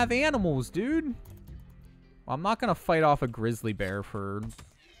not have animals, dude? Well, I'm not gonna fight off a grizzly bear for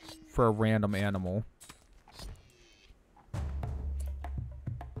a random animal.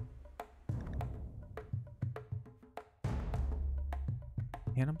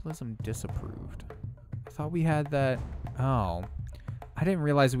 Cannibalism disapproved. I thought we had that. Oh. I didn't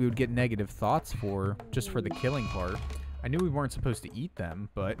realize we would get negative thoughts just for the killing part. I knew we weren't supposed to eat them,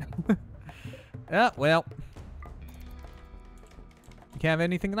 but... well. You can't have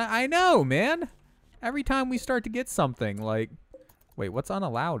anything that I know, man! Every time we start to get something, like... Wait, what's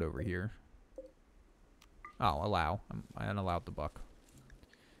unallowed over here? Oh, allow. I unallowed the buck.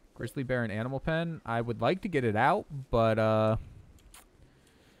 Grizzly bear and animal pen. I would like to get it out, but,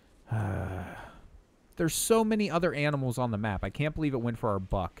 there's so many other animals on the map. I can't believe it went for our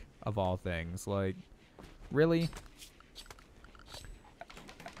buck, of all things. Like, really?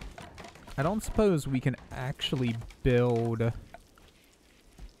 I don't suppose we can actually build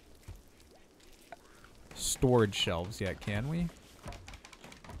storage shelves yet, can we?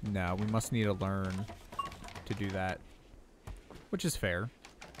 No, we must need to learn to do that. Which is fair.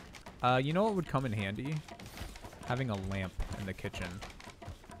 You know what would come in handy? Having a lamp in the kitchen.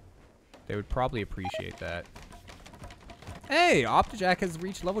 They would probably appreciate that. Hey, Optijack has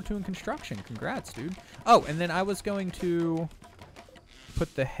reached level 2 in construction. Congrats, dude. Oh, and then I was going to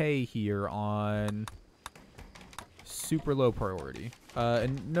put the hay here on super low priority.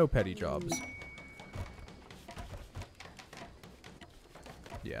 And no petty jobs.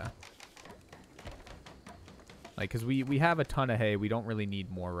 Yeah. Like, because we have a ton of hay. We don't really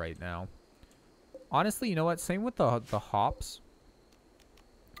need more right now. Honestly, you know what? Same with the hops.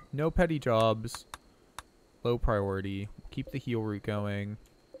 No petty jobs. Low priority. Keep the heal route going.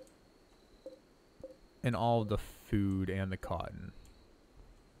 And all of the food and the cotton.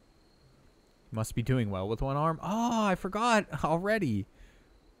 Must be doing well with one arm. Oh, I forgot already.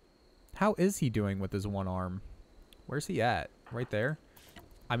 How is he doing with his one arm? Where's he at? Right there?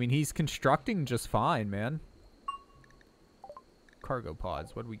 I mean, he's constructing just fine, man. Cargo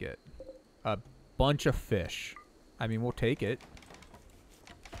pods. What do we get? A bunch of fish. I mean, we'll take it.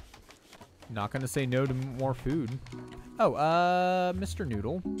 Not gonna say no to more food. Oh, Mr.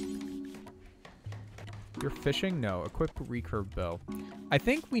 Noodle. You're fishing? No. Equip recurve bow. I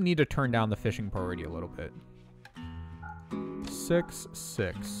think we need to turn down the fishing priority a little bit. 6,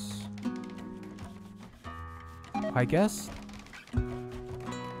 6. I guess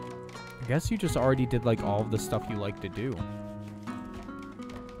you just already did, like, all of the stuff you like to do.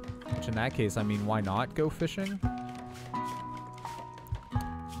 Which in that case, I mean, why not go fishing?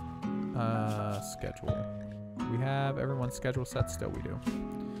 Schedule. We have everyone's schedule set still, we do.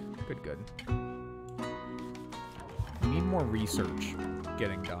 Good, good. We need more research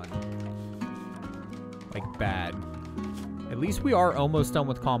getting done. Like, bad. At least we are almost done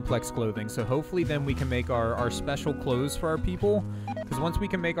with complex clothing, so hopefully then we can make our special clothes for our people. Because once we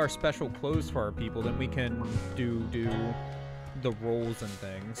can make our special clothes for our people, then we can do the roles and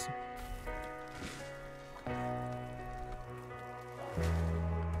things.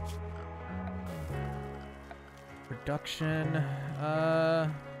 Production.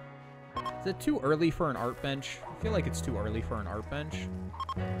 Is it too early for an art bench? I feel like it's too early for an art bench.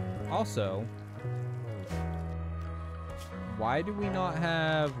 Also, why do we not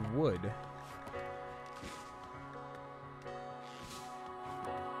have wood?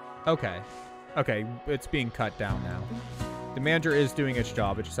 Okay. Okay, it's being cut down now. The manager is doing its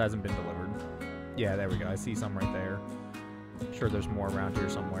job, it just hasn't been delivered. Yeah, there we go. I see some right there. I'm sure there's more around here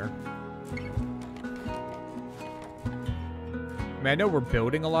somewhere. I mean, I know we're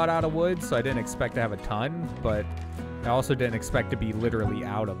building a lot out of wood, so I didn't expect to have a ton, but I also didn't expect to be literally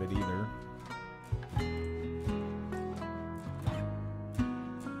out of it either.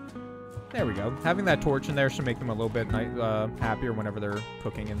 There we go. Having that torch in there should make them a little bit happier whenever they're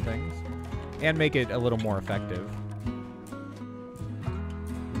cooking and things. And make it a little more effective.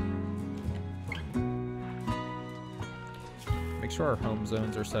 Make sure our home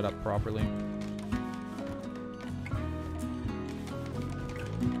zones are set up properly.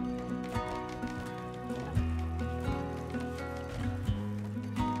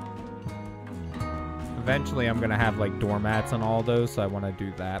 Eventually, I'm going to have, like, doormats on all those, so I want to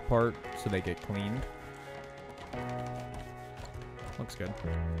do that part so they get cleaned. Looks good.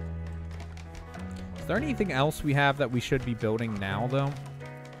 Is there anything else we have that we should be building now, though?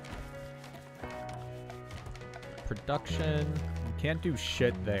 Production. Can't do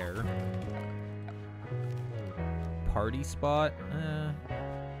shit there. Party spot?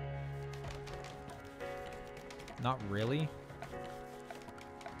 Not really.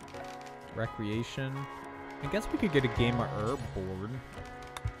 Recreation. I guess we could get a game of herb board.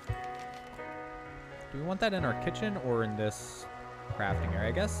 Do we want that in our kitchen or in this crafting area?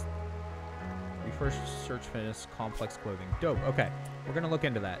 I guess we first search finish complex clothing. Dope. Okay. We're going to look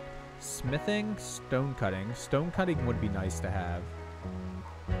into that. Smithing, stone cutting. Stone cutting would be nice to have.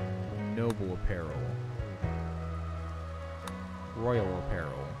 Noble apparel. Royal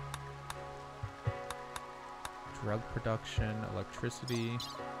apparel. Drug production, electricity.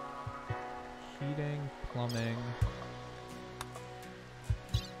 Heating, plumbing.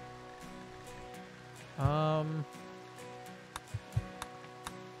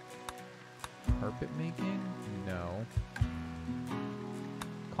 Carpet making? No.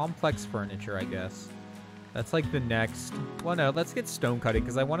 Complex furniture, I guess. That's like the next... Well, no, let's get stone cutting,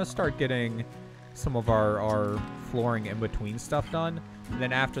 because I want to start getting some of our flooring in between stuff done. And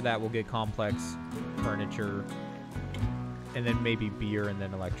then after that, we'll get complex furniture. And then maybe beer and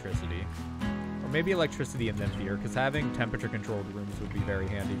then electricity. Maybe electricity and then beer, because having temperature-controlled rooms would be very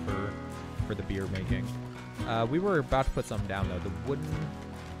handy for the beer making. We were about to put something down, though. The wooden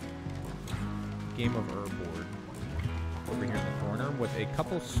game of herb board over here in the corner with a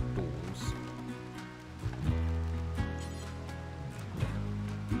couple stools.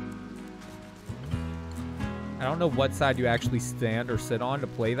 I don't know what side you actually stand or sit on to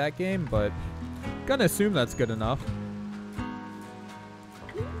play that game, but gonna assume that's good enough.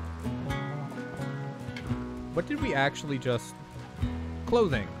 What did we actually just...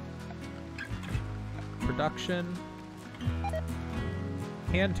 Clothing. Production.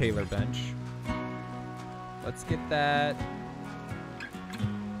 Hand tailor bench. Let's get that.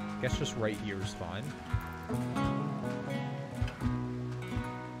 I guess just right here is fine.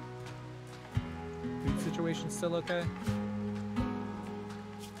 Food situation still okay?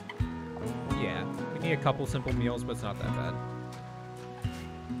 Yeah, we need a couple simple meals, but it's not that bad.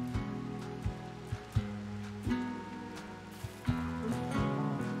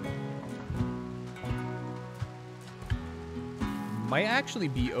 Might actually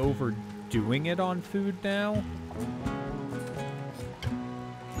be overdoing it on food now.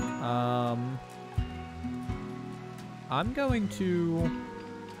 I'm going to...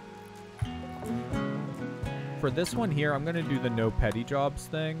 For this one here, I'm going to do the no petty jobs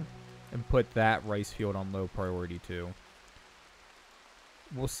thing and put that rice field on low priority too.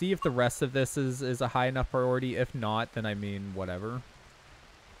 We'll see if the rest of this is a high enough priority. If not, then I mean, whatever.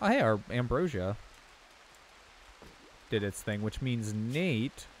 Oh, hey, our ambrosia did its thing, which means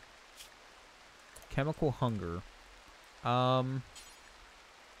Nate, chemical hunger.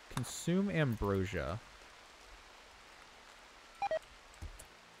 Consume ambrosia.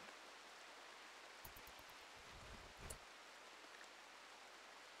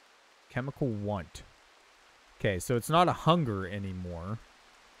 Chemical want. Okay, so it's not a hunger anymore.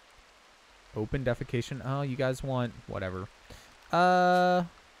 Open defecation. Oh, you guys want whatever. The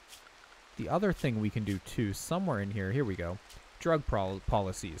other thing we can do too, somewhere in here. Here we go. Drug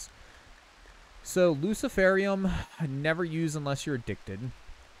policies. So luciferium, never use unless you're addicted.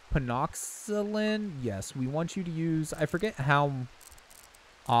 Penoxylin, yes, we want you to use. I forget how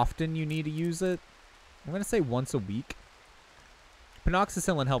often you need to use it. I'm gonna say once a week.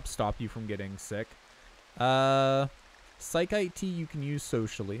 Penoxycillin helps stop you from getting sick. Psychite tea you can use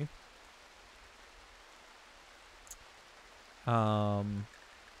socially.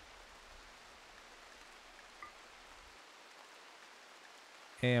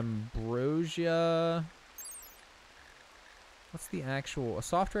 Ambrosia. What's the actual... A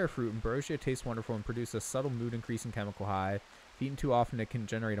soft rare fruit. Ambrosia tastes wonderful and produces a subtle mood increasing chemical high. If eaten too often, it can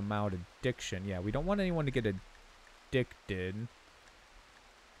generate a mild addiction. Yeah, we don't want anyone to get addicted.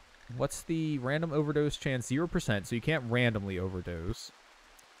 What's the random overdose chance? 0%, so you can't randomly overdose.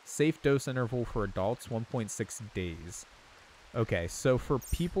 Safe dose interval for adults, 1.6 days. Okay, so for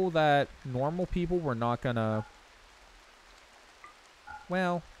people that... Normal people, we're not gonna...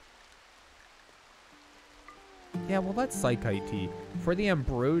 Well... Yeah, well, that's Psychite tea. For the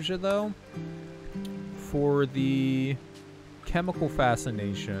ambrosia, though, for the chemical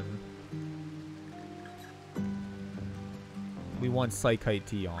fascination, we want Psychite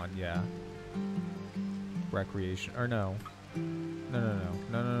tea on, yeah. Recreation, or no.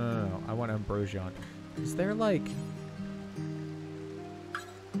 No. I want ambrosia on. Is there, like...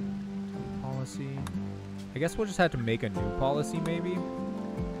 Policy? I guess we'll just have to make a new policy, maybe?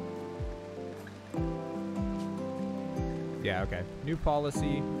 Yeah, okay. New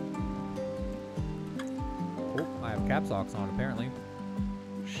policy. Oh, I have caps locks on, apparently.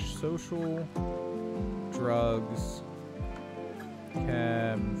 Social, drugs,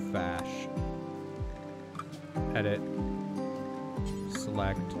 chem, fash. Edit.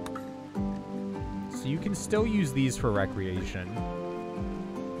 Select. So you can still use these for recreation.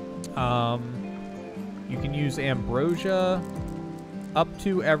 You can use ambrosia up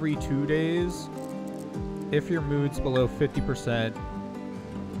to every 2 days. If your mood's below 50%,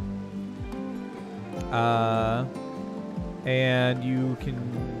 and you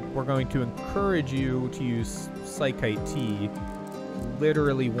can, we're going to encourage you to use Psychite tea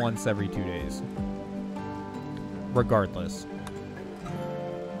literally once every 2 days, regardless.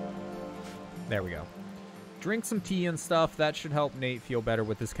 There we go. Drink some tea and stuff. That should help Nate feel better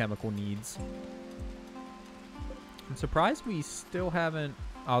with his chemical needs. I'm surprised we still haven't...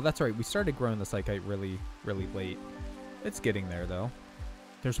 Oh, that's right. We started growing the Psychite really, really late. It's getting there, though.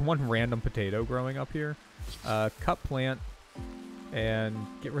 There's one random potato growing up here. Cut plant and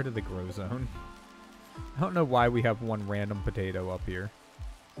get rid of the grow zone. I don't know why we have one random potato up here.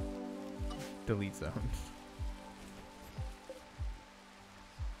 Delete zone.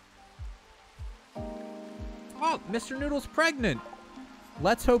 Oh, Mr. Noodle's pregnant.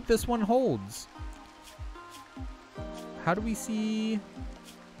 Let's hope this one holds. How do we see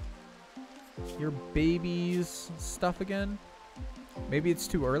your baby's stuff again? Maybe it's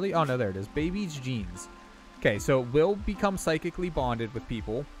too early. Oh, no, there it is. Baby's genes. Okay, so it will become psychically bonded with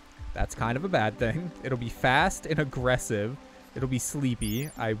people. That's kind of a bad thing. It'll be fast and aggressive. It'll be sleepy.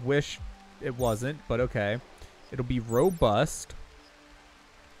 I wish it wasn't, but okay. It'll be robust.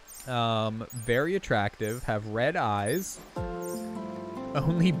 Very attractive. Have red eyes.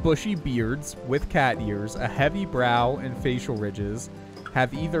 Only bushy beards with cat ears. A heavy brow and facial ridges.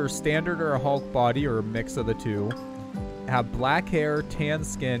 Have either standard or a Hulk body or a mix of the two. Have black hair, tan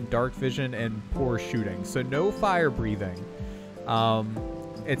skin, dark vision, and poor shooting. So no fire breathing.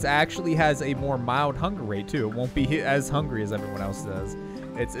 It actually has a more mild hunger rate too. It won't be as hungry as everyone else does.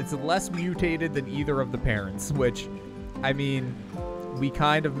 It's less mutated than either of the parents, which, I mean, we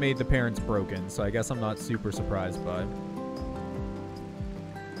kind of made the parents broken, so I guess I'm not super surprised by.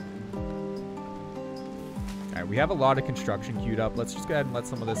 Alright, we have a lot of construction queued up. Let's just go ahead and let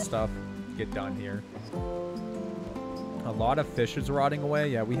some of this stuff get done here. A lot of fish is rotting away.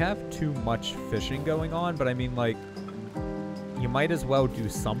 Yeah, we have too much fishing going on, but I mean, like, you might as well do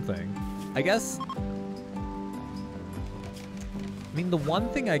something. I guess... I mean, the one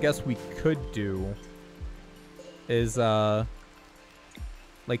thing I guess we could do is,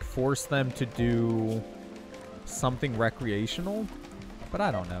 like, force them to do something recreational. But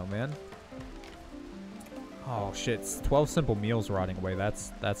I don't know, man. Oh, shit. 12 simple meals rotting away.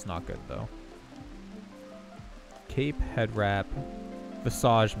 That's not good, though. Cape, head wrap,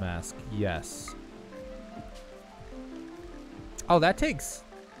 visage mask. Yes. Oh, that takes,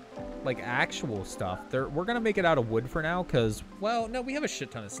 like, actual stuff. We're going to make it out of wood for now because, well, no, we have a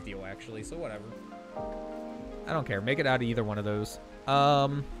shit ton of steel, actually, so whatever. I don't care. Make it out of either one of those.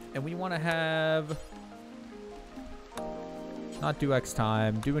 And we want to have... Not do X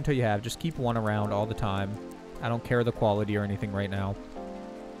time. Do until you have. Just keep one around all the time. I don't care the quality or anything right now.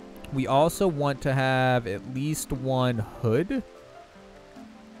 We also want to have at least one hood.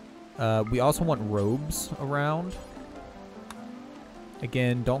 We also want robes around.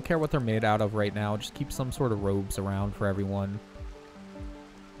 Again, don't care what they're made out of right now. Just keep some sort of robes around for everyone.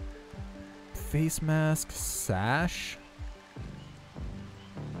 Face mask, sash.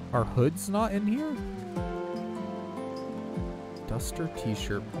 Are hoods not in here? Duster,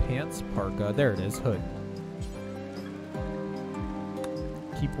 t-shirt, pants, parka. There it is, hood.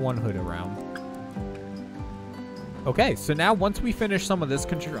 Keep one hood around. Okay, so now once we finish some of this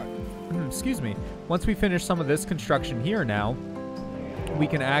excuse me. Once we finish some of this construction here now, we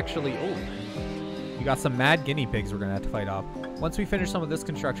can actually... Oh, we got some mad guinea pigs we're going to have to fight off. Once we finish some of this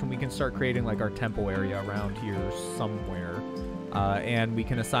construction, we can start creating, like, our temple area around here somewhere. And we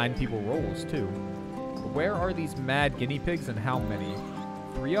can assign people roles, too. Where are these mad guinea pigs and how many?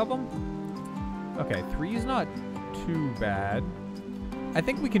 3 of them? Okay, 3 is not too bad. I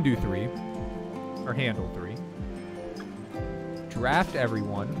think we can do 3. Or handle 3. Draft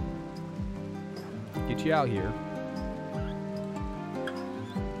everyone. Get you out here.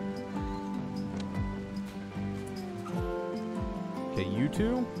 Okay, you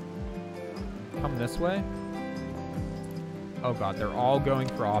two. Come this way. Oh god, they're all going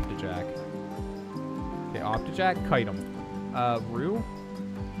for Optijack. Okay, Optijack, kite them. Rue?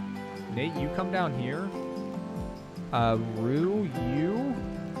 Nate, you come down here. Rue, you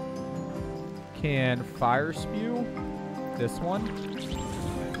can fire spew this one.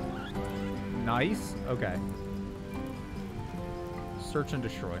 Nice. Okay. Search and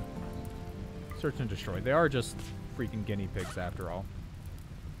destroy. Search and destroy. They are just freaking guinea pigs after all.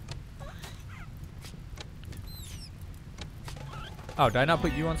 Oh, did I not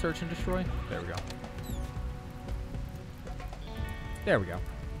put you on search and destroy? There we go. There we go.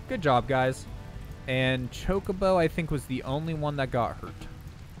 Good job, guys. And Chocobo, I think, was the only one that got hurt.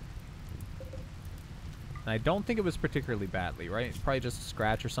 And I don't think it was particularly badly, right? Probably just a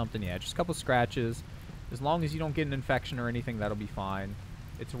scratch or something. Yeah, just a couple scratches. As long as you don't get an infection or anything, that'll be fine.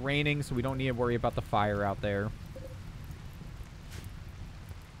 It's raining, so we don't need to worry about the fire out there.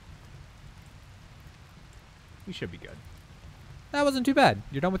 We should be good. That wasn't too bad.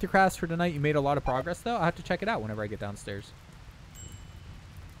 You're done with your crafts for tonight. You made a lot of progress, though. I'll have to check it out whenever I get downstairs.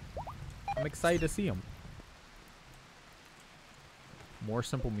 I'm excited to see them. More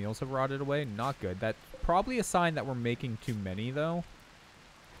simple meals have rotted away. Not good. That's probably a sign that we're making too many, though.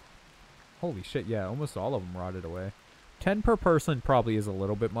 Holy shit, yeah. Almost all of them rotted away. 10 per person probably is a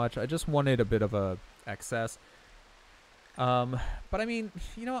little bit much. I just wanted a bit of a excess. But I mean,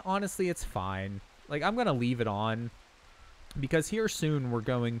 you know what? Honestly, it's fine. Like, I'm going to leave it on. Because here soon we're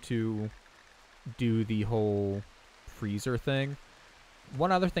going to do the whole freezer thing.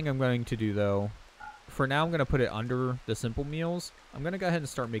 One other thing I'm going to do, though, for now, I'm going to put it under the simple meals. I'm going to go ahead and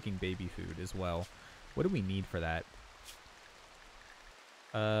start making baby food as well. What do we need for that?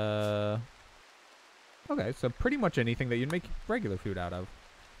 Okay, so pretty much anything that you'd make regular food out of.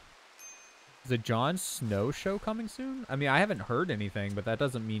 Is the Jon Snow show coming soon? I mean, I haven't heard anything, but that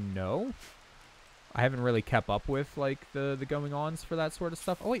doesn't mean no. I haven't really kept up with, like, the going-ons for that sort of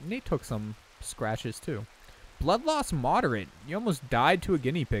stuff. Oh, wait, Nate took some scratches, too. Blood loss moderate. You almost died to a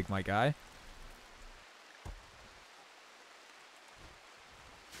guinea pig, my guy.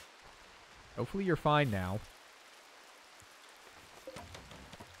 Hopefully you're fine now.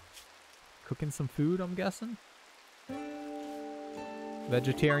 Cooking some food, I'm guessing?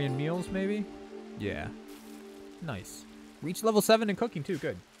 Vegetarian meals, maybe? Yeah. Nice. Reach level 7 in cooking, too.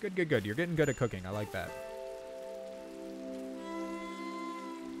 Good. Good, good, good. You're getting good at cooking. I like that.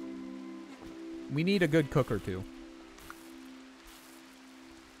 We need a good cook or two.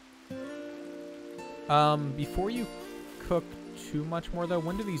 Before you cook too much more, though,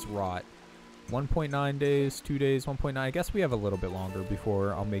 when do these rot? 1.9 days, 2 days, 1.9. I guess we have a little bit longer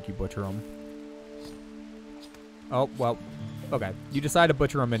before I'll make you butcher them. Oh, well, okay. You decide to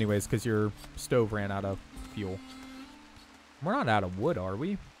butcher them anyways because your stove ran out of fuel. We're not out of wood, are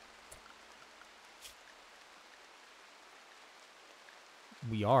we?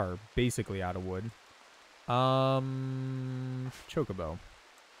 We are basically out of wood. Chocobo.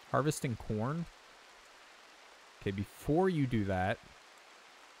 Harvesting corn. Okay, before you do that.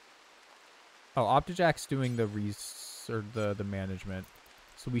 Oh, Optijack's doing the the management.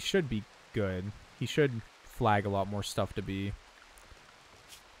 So we should be good. He should flag a lot more stuff to be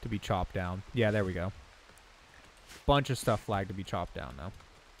chopped down. Yeah, there we go. Bunch of stuff flagged to be chopped down now.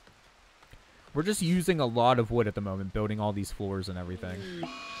 We're just using a lot of wood at the moment, building all these floors and everything.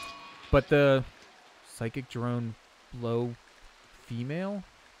 But the psychic drone blow female?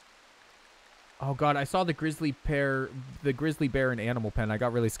 Oh god, I saw the grizzly bear in Animal Pen. I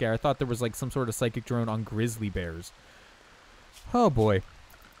got really scared. I thought there was like some sort of psychic drone on grizzly bears. Oh boy.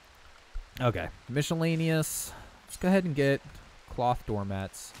 Okay, miscellaneous. Let's go ahead and get cloth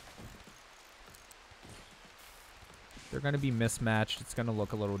doormats. They're going to be mismatched. It's going to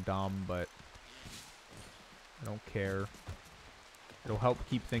look a little dumb, but I don't care. It'll help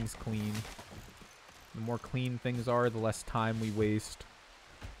keep things clean. The more clean things are, the less time we waste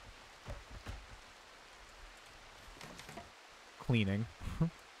cleaning.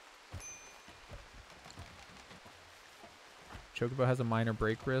 Chocobo has a minor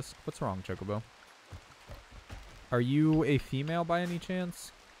break risk. What's wrong, Chocobo? Are you a female by any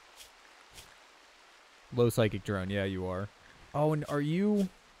chance? Low psychic drone. Yeah, you are. Oh, and are you...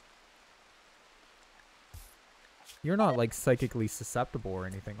 You're not, like, psychically susceptible or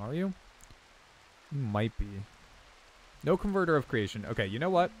anything, are you? You might be. No converter of creation. Okay, you know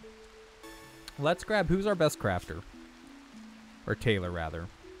what? Let's grab... Who's our best crafter? Or tailor, rather.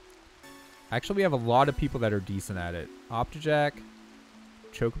 Actually, we have a lot of people that are decent at it. Optijack.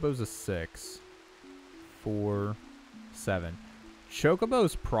 Chocobo's a 6. 4. 7.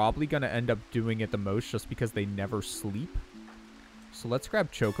 Chocobo's probably going to end up doing it the most just because they never sleep. So let's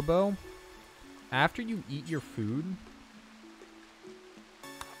grab Chocobo. After you eat your food,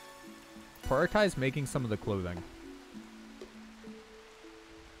 prioritize making some of the clothing.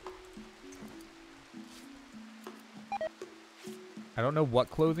 I don't know what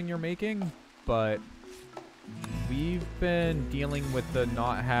clothing you're making, but we've been dealing with the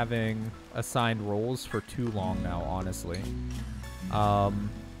not having assigned roles for too long now, honestly. So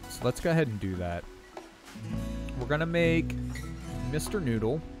let's go ahead and do that. We're going to make Mr.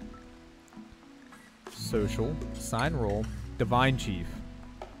 Noodle, Social, Sign Role, Divine Chief.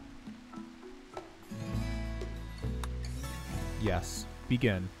 Yes.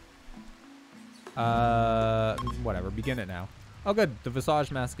 Begin. Whatever. Begin it now. Oh, good. The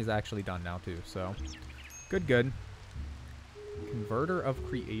Visage Mask is actually done now, too, so. Good, good. Converter of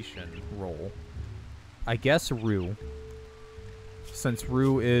Creation role. I guess Rue. Since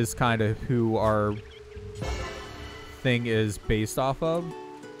Rue is kind of who our thing is based off of.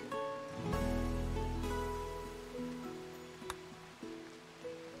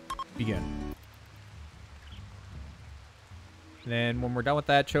 Begin. And then when we're done with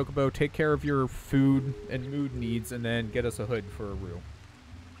that, Chocobo, take care of your food and mood needs and then get us a hood for a Rue.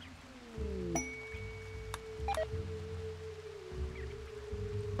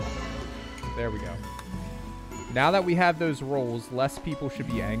 There we go. Now that we have those roles, less people should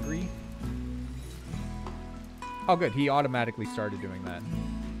be angry. Oh, good. He automatically started doing that.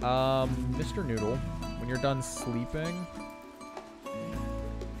 Mr. Noodle, when you're done sleeping,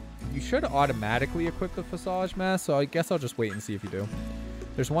 you should automatically equip the Visage Mask, so I guess I'll just wait and see if you do.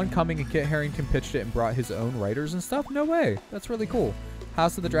 There's one coming, and Kit Harington pitched it and brought his own writers and stuff? No way. That's really cool.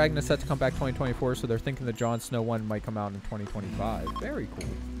 House of the Dragon is set to come back 2024, so they're thinking the Jon Snow one might come out in 2025. Very cool.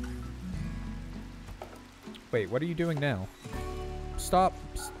 Wait, what are you doing now? Stop.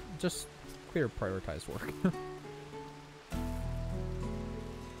 Just clear prioritized work.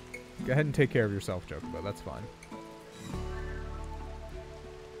 Go ahead and take care of yourself, Chocobo. That's fine.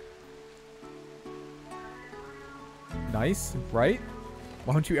 Nice, right?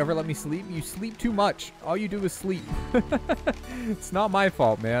 Why don't you ever let me sleep? You sleep too much. All you do is sleep. It's not my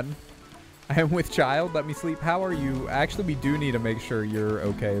fault, man. I am with child. Let me sleep. How are you? Actually, we do need to make sure you're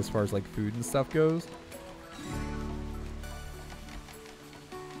okay as far as like food and stuff goes.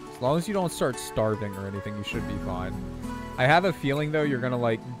 As long as you don't start starving or anything, you should be fine. I have a feeling, though, you're going to,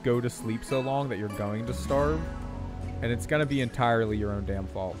 like, go to sleep so long that you're going to starve. And it's going to be entirely your own damn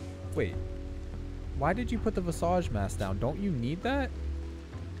fault. Wait. Why did you put the Visage mask down? Don't you need that?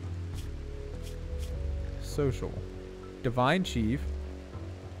 Social. Divine Chief.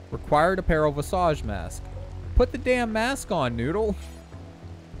 Required apparel Visage mask. Put the damn mask on, Noodle.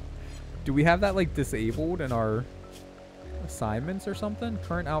 Do we have that, like, disabled in our assignments or something?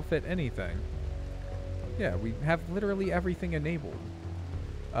 Current outfit, anything. Yeah, we have literally everything enabled.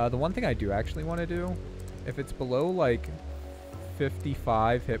 The one thing I do actually want to do, if it's below, like,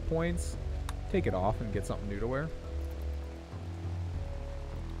 55 hit points, take it off and get something new to wear.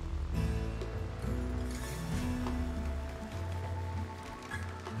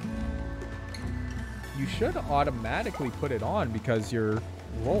 You should automatically put it on because your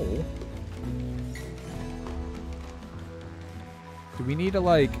roll. Do we need to,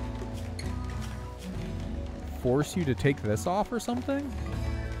 like, force you to take this off or something?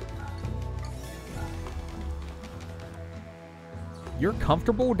 You're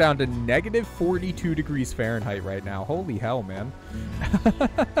comfortable down to negative 42 degrees Fahrenheit right now. Holy hell, man.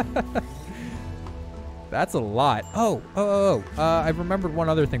 That's a lot. I've remembered one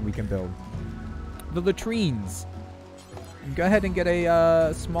other thing we can build. The latrines. Go ahead and get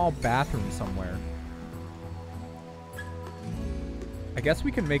a small bathroom somewhere. I guess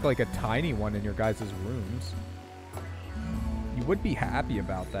we can make like a tiny one in your guys' rooms. You would be happy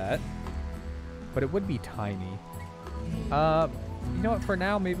about that. But it would be tiny. You know what? For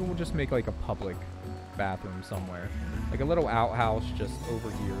now, maybe we'll just make like a public bathroom somewhere. Like a little outhouse just over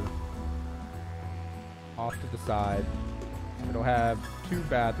here. Off to the side. It'll have 2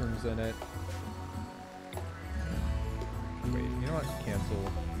 bathrooms in it. Wait, you know what?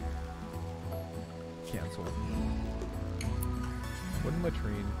 Cancel. Cancel. Wooden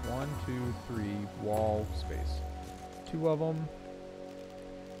latrine. 1, 2, 3. Wall space. 2 of them.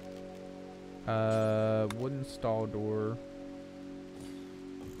 Wooden stall door.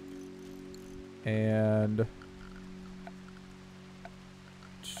 And...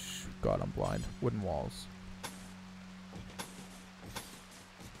 God, I'm blind. Wooden walls.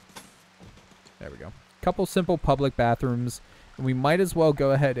 There we go. Couple simple public bathrooms. And we might as well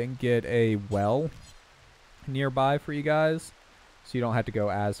go ahead and get a well nearby for you guys. So you don't have to go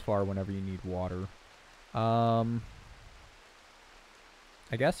as far whenever you need water. I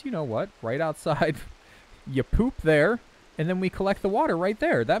guess, you know what? Right outside, you poop there, and then we collect the water right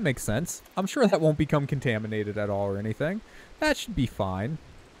there. That makes sense. I'm sure that won't become contaminated at all or anything. That should be fine.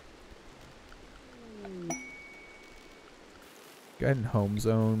 Go ahead and home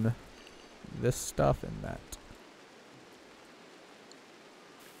zone this stuff and that.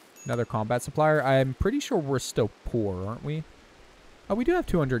 Another combat supplier. I'm pretty sure we're still poor, aren't we? Oh, we do have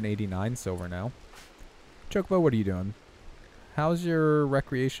 289 silver now. Chocobo, what are you doing? How's your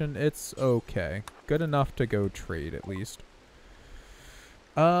recreation? It's okay. Good enough to go trade, at least.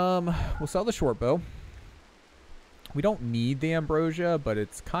 We'll sell the short bow. We don't need the ambrosia, but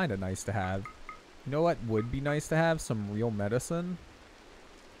it's kind of nice to have. You know what would be nice to have? Some real medicine.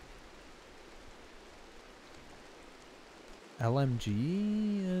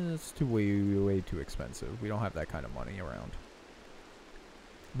 LMG? It's way too expensive. We don't have that kind of money around.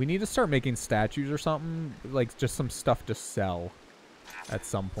 We need to start making statues or something. Like, just some stuff to sell at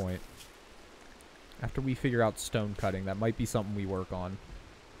some point. After we figure out stone cutting, that might be something we work on.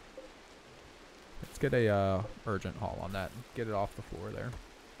 Let's get a urgent haul on that. Get it off the floor there.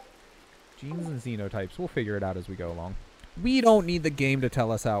 Genes and xenotypes. We'll figure it out as we go along. We don't need the game to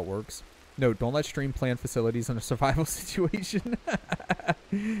tell us how it works. No, don't let stream plan facilities in a survival situation.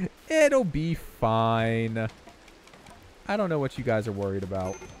 It'll be fine. I don't know what you guys are worried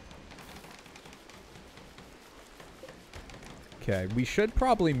about. Okay, we should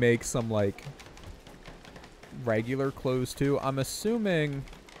probably make some, like, regular clothes, too. I'm assuming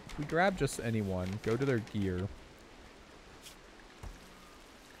if we grab just anyone, go to their gear.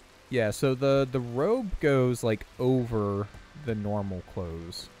 Yeah, so the robe goes, like, over the normal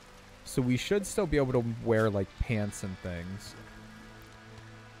clothes. So we should still be able to wear, like, pants and things.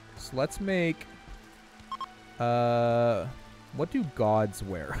 So let's make... what do gods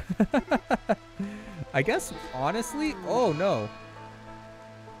wear? I guess, honestly... Oh, no.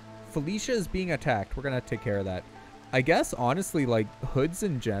 Felicia is being attacked. We're gonna take care of that. I guess, honestly, like, hoods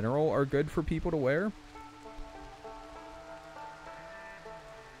in general are good for people to wear.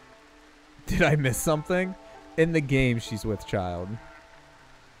 Did I miss something? In the game, she's with child.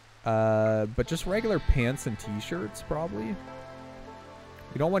 But just regular pants and t-shirts, probably.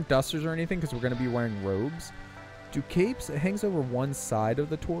 We don't want dusters or anything because we're going to be wearing robes. Do capes? It hangs over one side of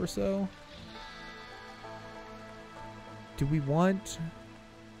the torso. Do we want...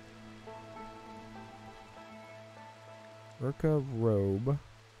 Urka robe.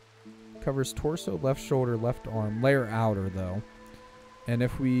 Covers torso, left shoulder, left arm. Layer outer, though. And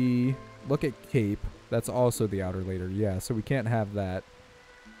if we look at cape, that's also the outer layer. Yeah, so we can't have that.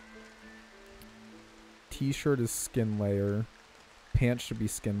 T-shirt is skin layer. Pants should be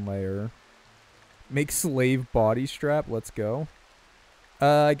skin layer. Make slave body strap. Let's go.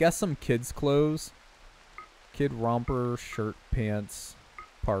 I guess some kids' clothes. Kid romper, shirt, pants,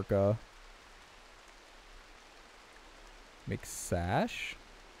 parka. Make sash.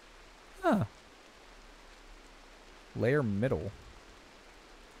 Huh. Layer middle.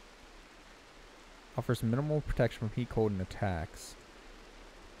 Offers minimal protection from heat, cold, and attacks.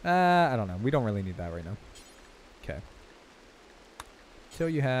 I don't know. We don't really need that right now. Okay. Until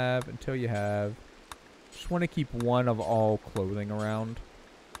you have. Just want to keep one of all clothing around.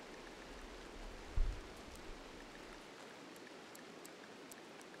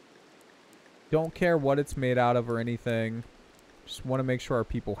 Don't care what it's made out of or anything. Just want to make sure our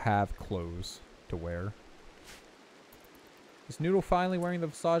people have clothes to wear. Is Noodle finally wearing the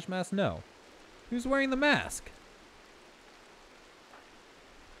visage mask? No. Who's wearing the mask?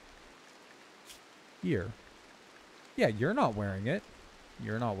 Here. Yeah, you're not wearing it.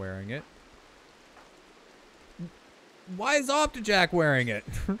 You're not wearing it. Why is Optijack wearing it?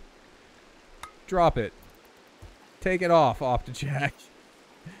 Drop it. Take it off, Optijack.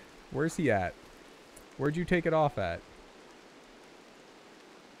 Where's he at? Where'd you take it off at?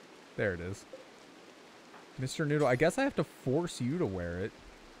 There it is. Mr. Noodle, I guess I have to force you to wear it.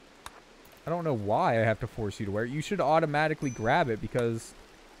 I don't know why I have to force you to wear it. You should automatically grab it because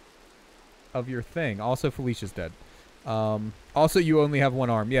of your thing. Also, Felicia's dead. Also, you only have one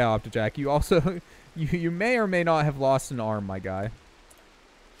arm. Yeah, Optijack. You also... you may or may not have lost an arm, my guy.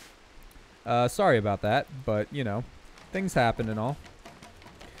 Sorry about that, but, you know, things happen and all.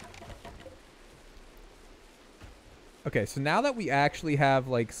 Okay, so now that we actually have,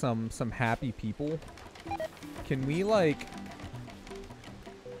 like, some happy people, can we, like...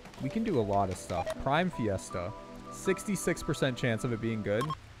 We can do a lot of stuff. Prime Fiesta. 66% chance of it being good.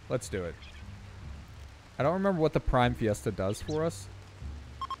 Let's do it. I don't remember what the Prime Fiesta does for us.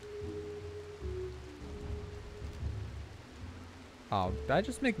 Oh, did I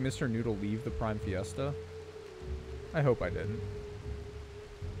just make Mr. Noodle leave the Prime Fiesta? I hope I didn't.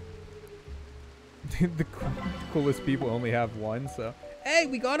 The coolest people only have one, so... Hey,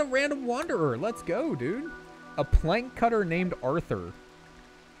 we got a random wanderer! Let's go, dude! A plank cutter named Arthur.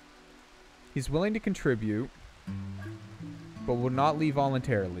 He's willing to contribute, but will not leave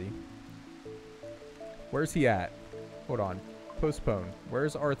voluntarily. Where's he at? Hold on. Postpone.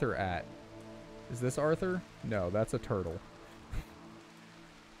 Where's Arthur at? Is this Arthur? No, that's a turtle.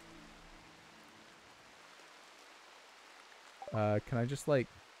 Can I just, like...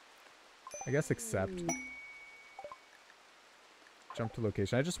 I guess accept. Jump to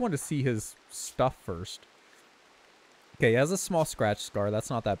location. I just wanted to see his stuff first. Okay, he has a small scratch scar. That's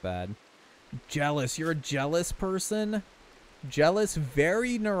not that bad. Jealous. You're a jealous person? Jealous,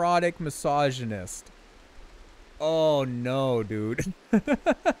 very neurotic misogynist. Oh, no, dude.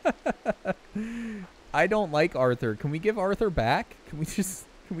 I don't like Arthur. Can we give Arthur back? Can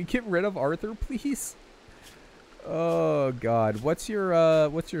we get rid of Arthur, please? Oh, God. What's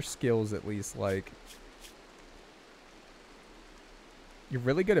your skills, at least, like? You're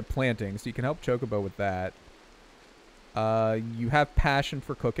really good at planting, so you can help Chocobo with that. You have passion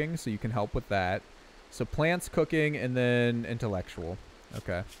for cooking, so you can help with that. So plants, cooking, and then intellectual.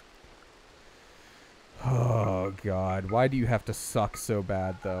 Okay. Oh, God. Why do you have to suck so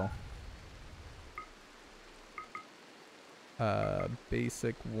bad, though?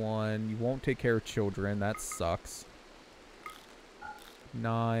 Basic 1. You won't take care of children. That sucks.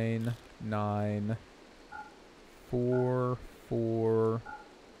 9, 9. 4, 4.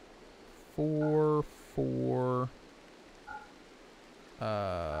 4, 4.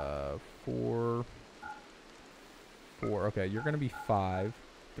 4. Okay, you're gonna be 5.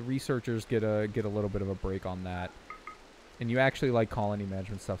 The researchers get a little bit of a break on that. And you actually like colony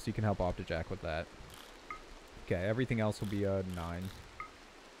management stuff, so you can help Optijack with that. Okay, everything else will be a 9.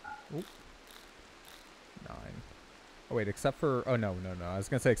 Oop. 9. Oh wait, except for... Oh, no. I was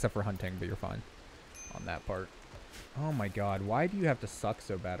gonna say except for hunting, but you're fine on that part. Oh my god, why do you have to suck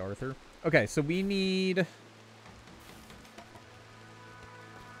so bad, Arthur? Okay, so we need...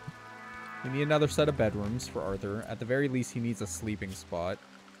 We need another set of bedrooms for Arthur. At the very least, he needs a sleeping spot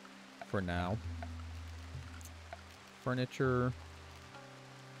for now. Furniture.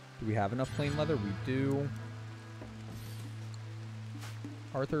 Do we have enough plain leather? We do.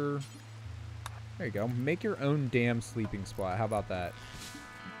 Arthur. There you go. Make your own damn sleeping spot. How about that?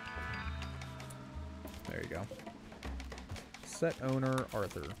 There you go. Set owner,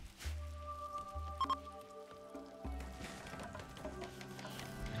 Arthur.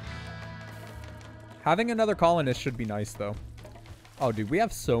 Having another colonist should be nice, though. Oh, dude, we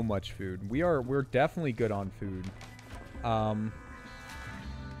have so much food. We're definitely good on food.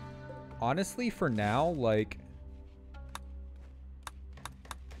 Honestly, for now, like...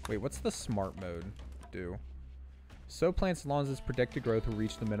 Wait, what's the smart mode do? Sow plants as long as its predicted growth will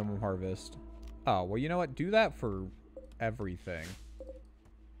reach the minimum harvest. Oh, well, you know what? Do that for everything.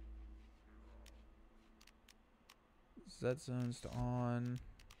 Set zones to on...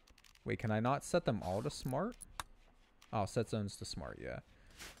 Wait, can I not set them all to smart? Oh, set zones to smart, yeah.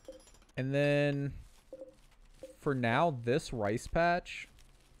 And then, for now, this rice patch,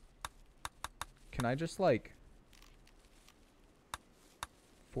 can I just, like,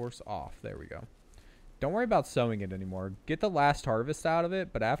 force off? There we go. Don't worry about sowing it anymore. Get the last harvest out of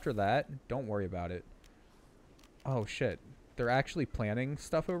it, but after that, don't worry about it. Oh, shit. They're actually planting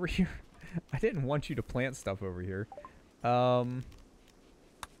stuff over here? I didn't want you to plant stuff over here.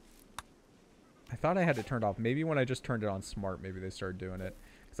 I thought I had it turned off. Maybe when I just turned it on smart, maybe they started doing it.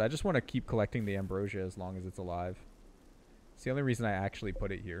 Because I just want to keep collecting the ambrosia as long as it's alive. It's the only reason I actually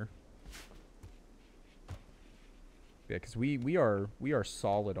put it here. Yeah, because we are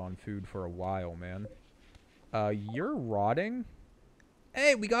solid on food for a while, man. You're rotting?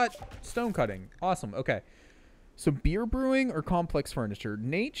 Hey, we got stone cutting. Awesome. Okay. So beer brewing or complex furniture?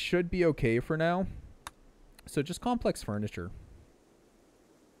 Nate should be okay for now. So just complex furniture.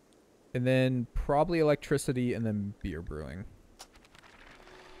 And then probably electricity and then beer brewing.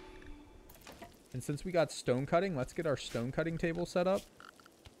 And since we got stone cutting, let's get our stone cutting table set up.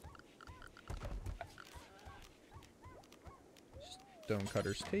 Stone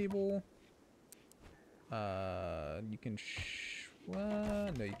cutter's table. You can...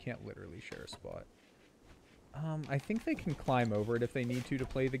 no, you can't literally share a spot. I think they can climb over it if they need to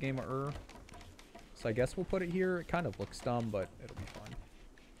play the game of Ur. So I guess we'll put it here. It kind of looks dumb, but it'll be fun.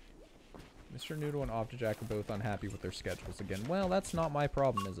 Mr. Noodle and Optijack are both unhappy with their schedules again. Well, that's not my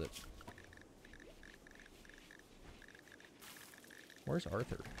problem, is it? Where's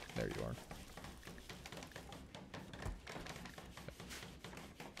Arthur? There you are.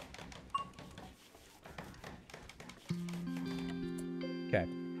 Okay.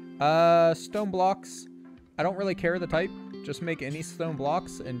 Stone blocks. I don't really care the type. Just make any stone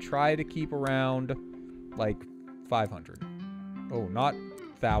blocks and try to keep around, like, 500. Oh, not...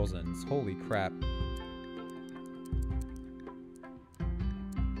 thousands. Holy crap.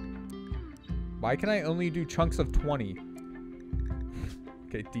 Why can I only do chunks of 20?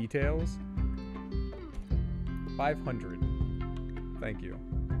 Okay, details. 500. Thank you.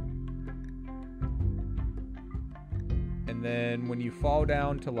 And then when you fall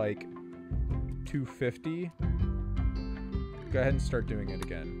down to like 250, go ahead and start doing it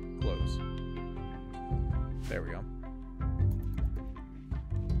again. Close. There we go.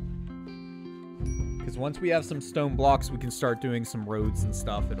 Because once we have some stone blocks, we can start doing some roads and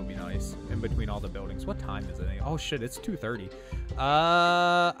stuff. It'll be nice in between all the buildings. What time is it? Oh, shit. It's 2:30.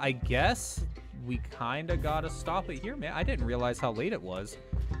 I guess we kind of got to stop it here, man. I didn't realize how late it was.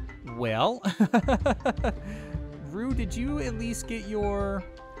 Well, Rue, did you at least get your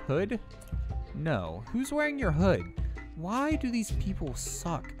hood? No. Who's wearing your hood? Why do these people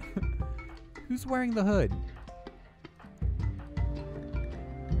suck? Who's wearing the hood?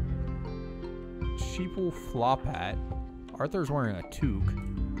 Sheeple flop hat. Arthur's wearing a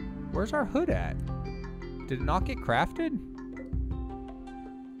toque. Where's our hood at? Did it not get crafted?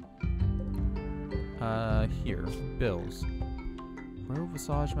 Here. Bills. Royal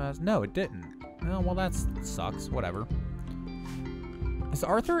Visage Mask. No, it didn't. Oh, well, that sucks. Whatever. Is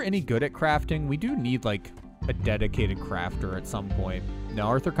Arthur any good at crafting? We do need, like, a dedicated crafter at some point. No,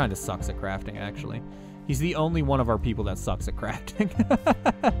 Arthur kind of sucks at crafting, actually. He's the only one of our people that sucks at crafting.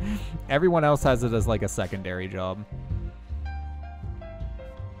 Everyone else has it as like a secondary job.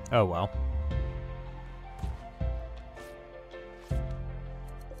 Oh well.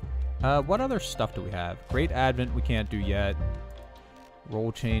 What other stuff do we have? Great Advent we can't do yet.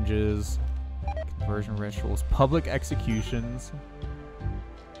 Roll changes. Conversion rituals. Public executions.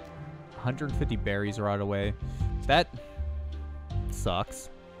 150 berries right away. That sucks.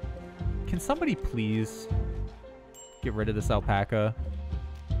 Can somebody please get rid of this alpaca?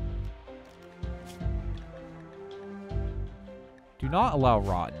 Do not allow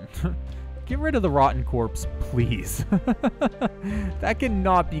rotten. Get rid of the rotten corpse, please. That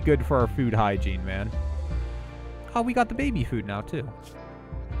cannot be good for our food hygiene, man. Oh, we got the baby food now, too.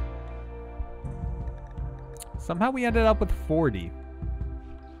 Somehow we ended up with 40.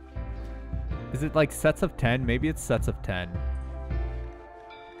 Is it like sets of 10? Maybe it's sets of 10.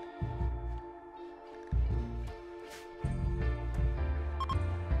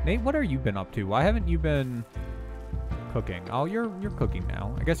 Nate, what have you been up to? Why haven't you been cooking? Oh, you're cooking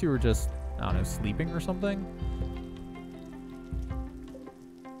now. I guess you were just, I don't know, sleeping or something?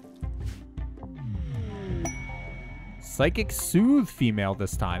 Psychic Soothe female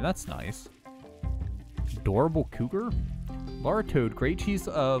this time. That's nice. Adorable cougar? Laura Toad, Great Chief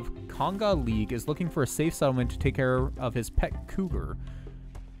of Conga League, is looking for a safe settlement to take care of his pet cougar.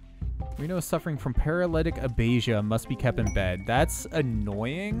 Reno is suffering from paralytic abasia, must be kept in bed. That's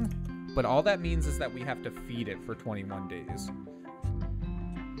annoying, but all that means is that we have to feed it for 21 days.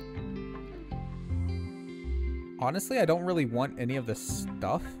 Honestly, I don't really want any of this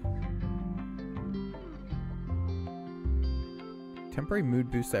stuff. Temporary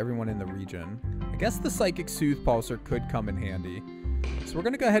mood boost to everyone in the region. I guess the Psychic Soothe Pulsar could come in handy. So we're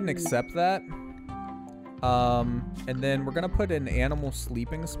going to go ahead and accept that. And then we're going to put an animal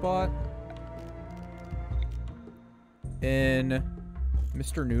sleeping spot in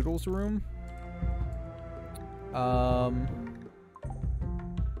Mr. Noodle's room.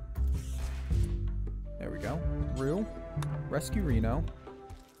 There we go. Rue. Rescue Reno.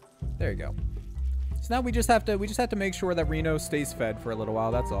 There you go. So now we just have to make sure that Reno stays fed for a little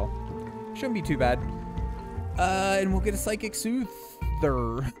while, that's all. Shouldn't be too bad. And we'll get a Psychic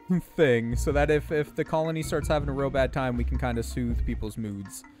Soother thing, so that if the colony starts having a real bad time, we can kind of soothe people's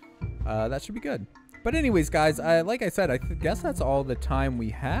moods. That should be good. But anyways, guys, like I said, I guess that's all the time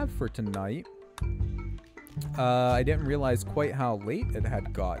we have for tonight. I didn't realize quite how late it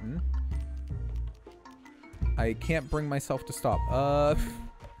had gotten. I can't bring myself to stop.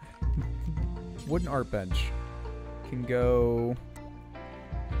 Wooden art bench can go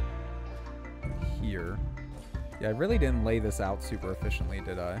here. Yeah, I really didn't lay this out super efficiently,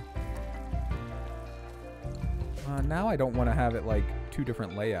 did I? Now I don't want to have it like 2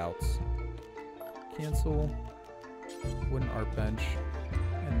 different layouts. Cancel. Wooden art bench.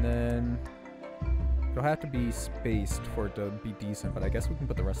 And then it'll have to be spaced for it to be decent, but I guess we can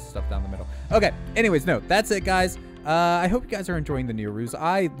put the rest of the stuff down the middle. Okay, anyways, no, that's it, guys. I hope you guys are enjoying the NeoRoos.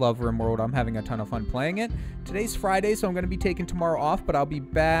 I love RimWorld. I'm having a ton of fun playing it. Today's Friday, so I'm going to be taking tomorrow off, but I'll be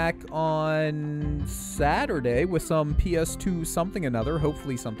back on Saturday with some PS2 something another.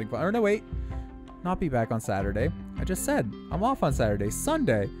 Hopefully something fun. Or no, wait. Not be back on Saturday. I just said I'm off on Saturday.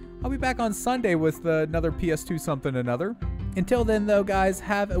 Sunday. I'll be back on Sunday with another PS2 something another. Until then, though, guys,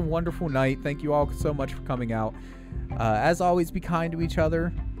 have a wonderful night. Thank you all so much for coming out. As always, be kind to each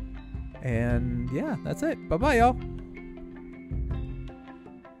other. And yeah, that's it. Bye-bye, y'all.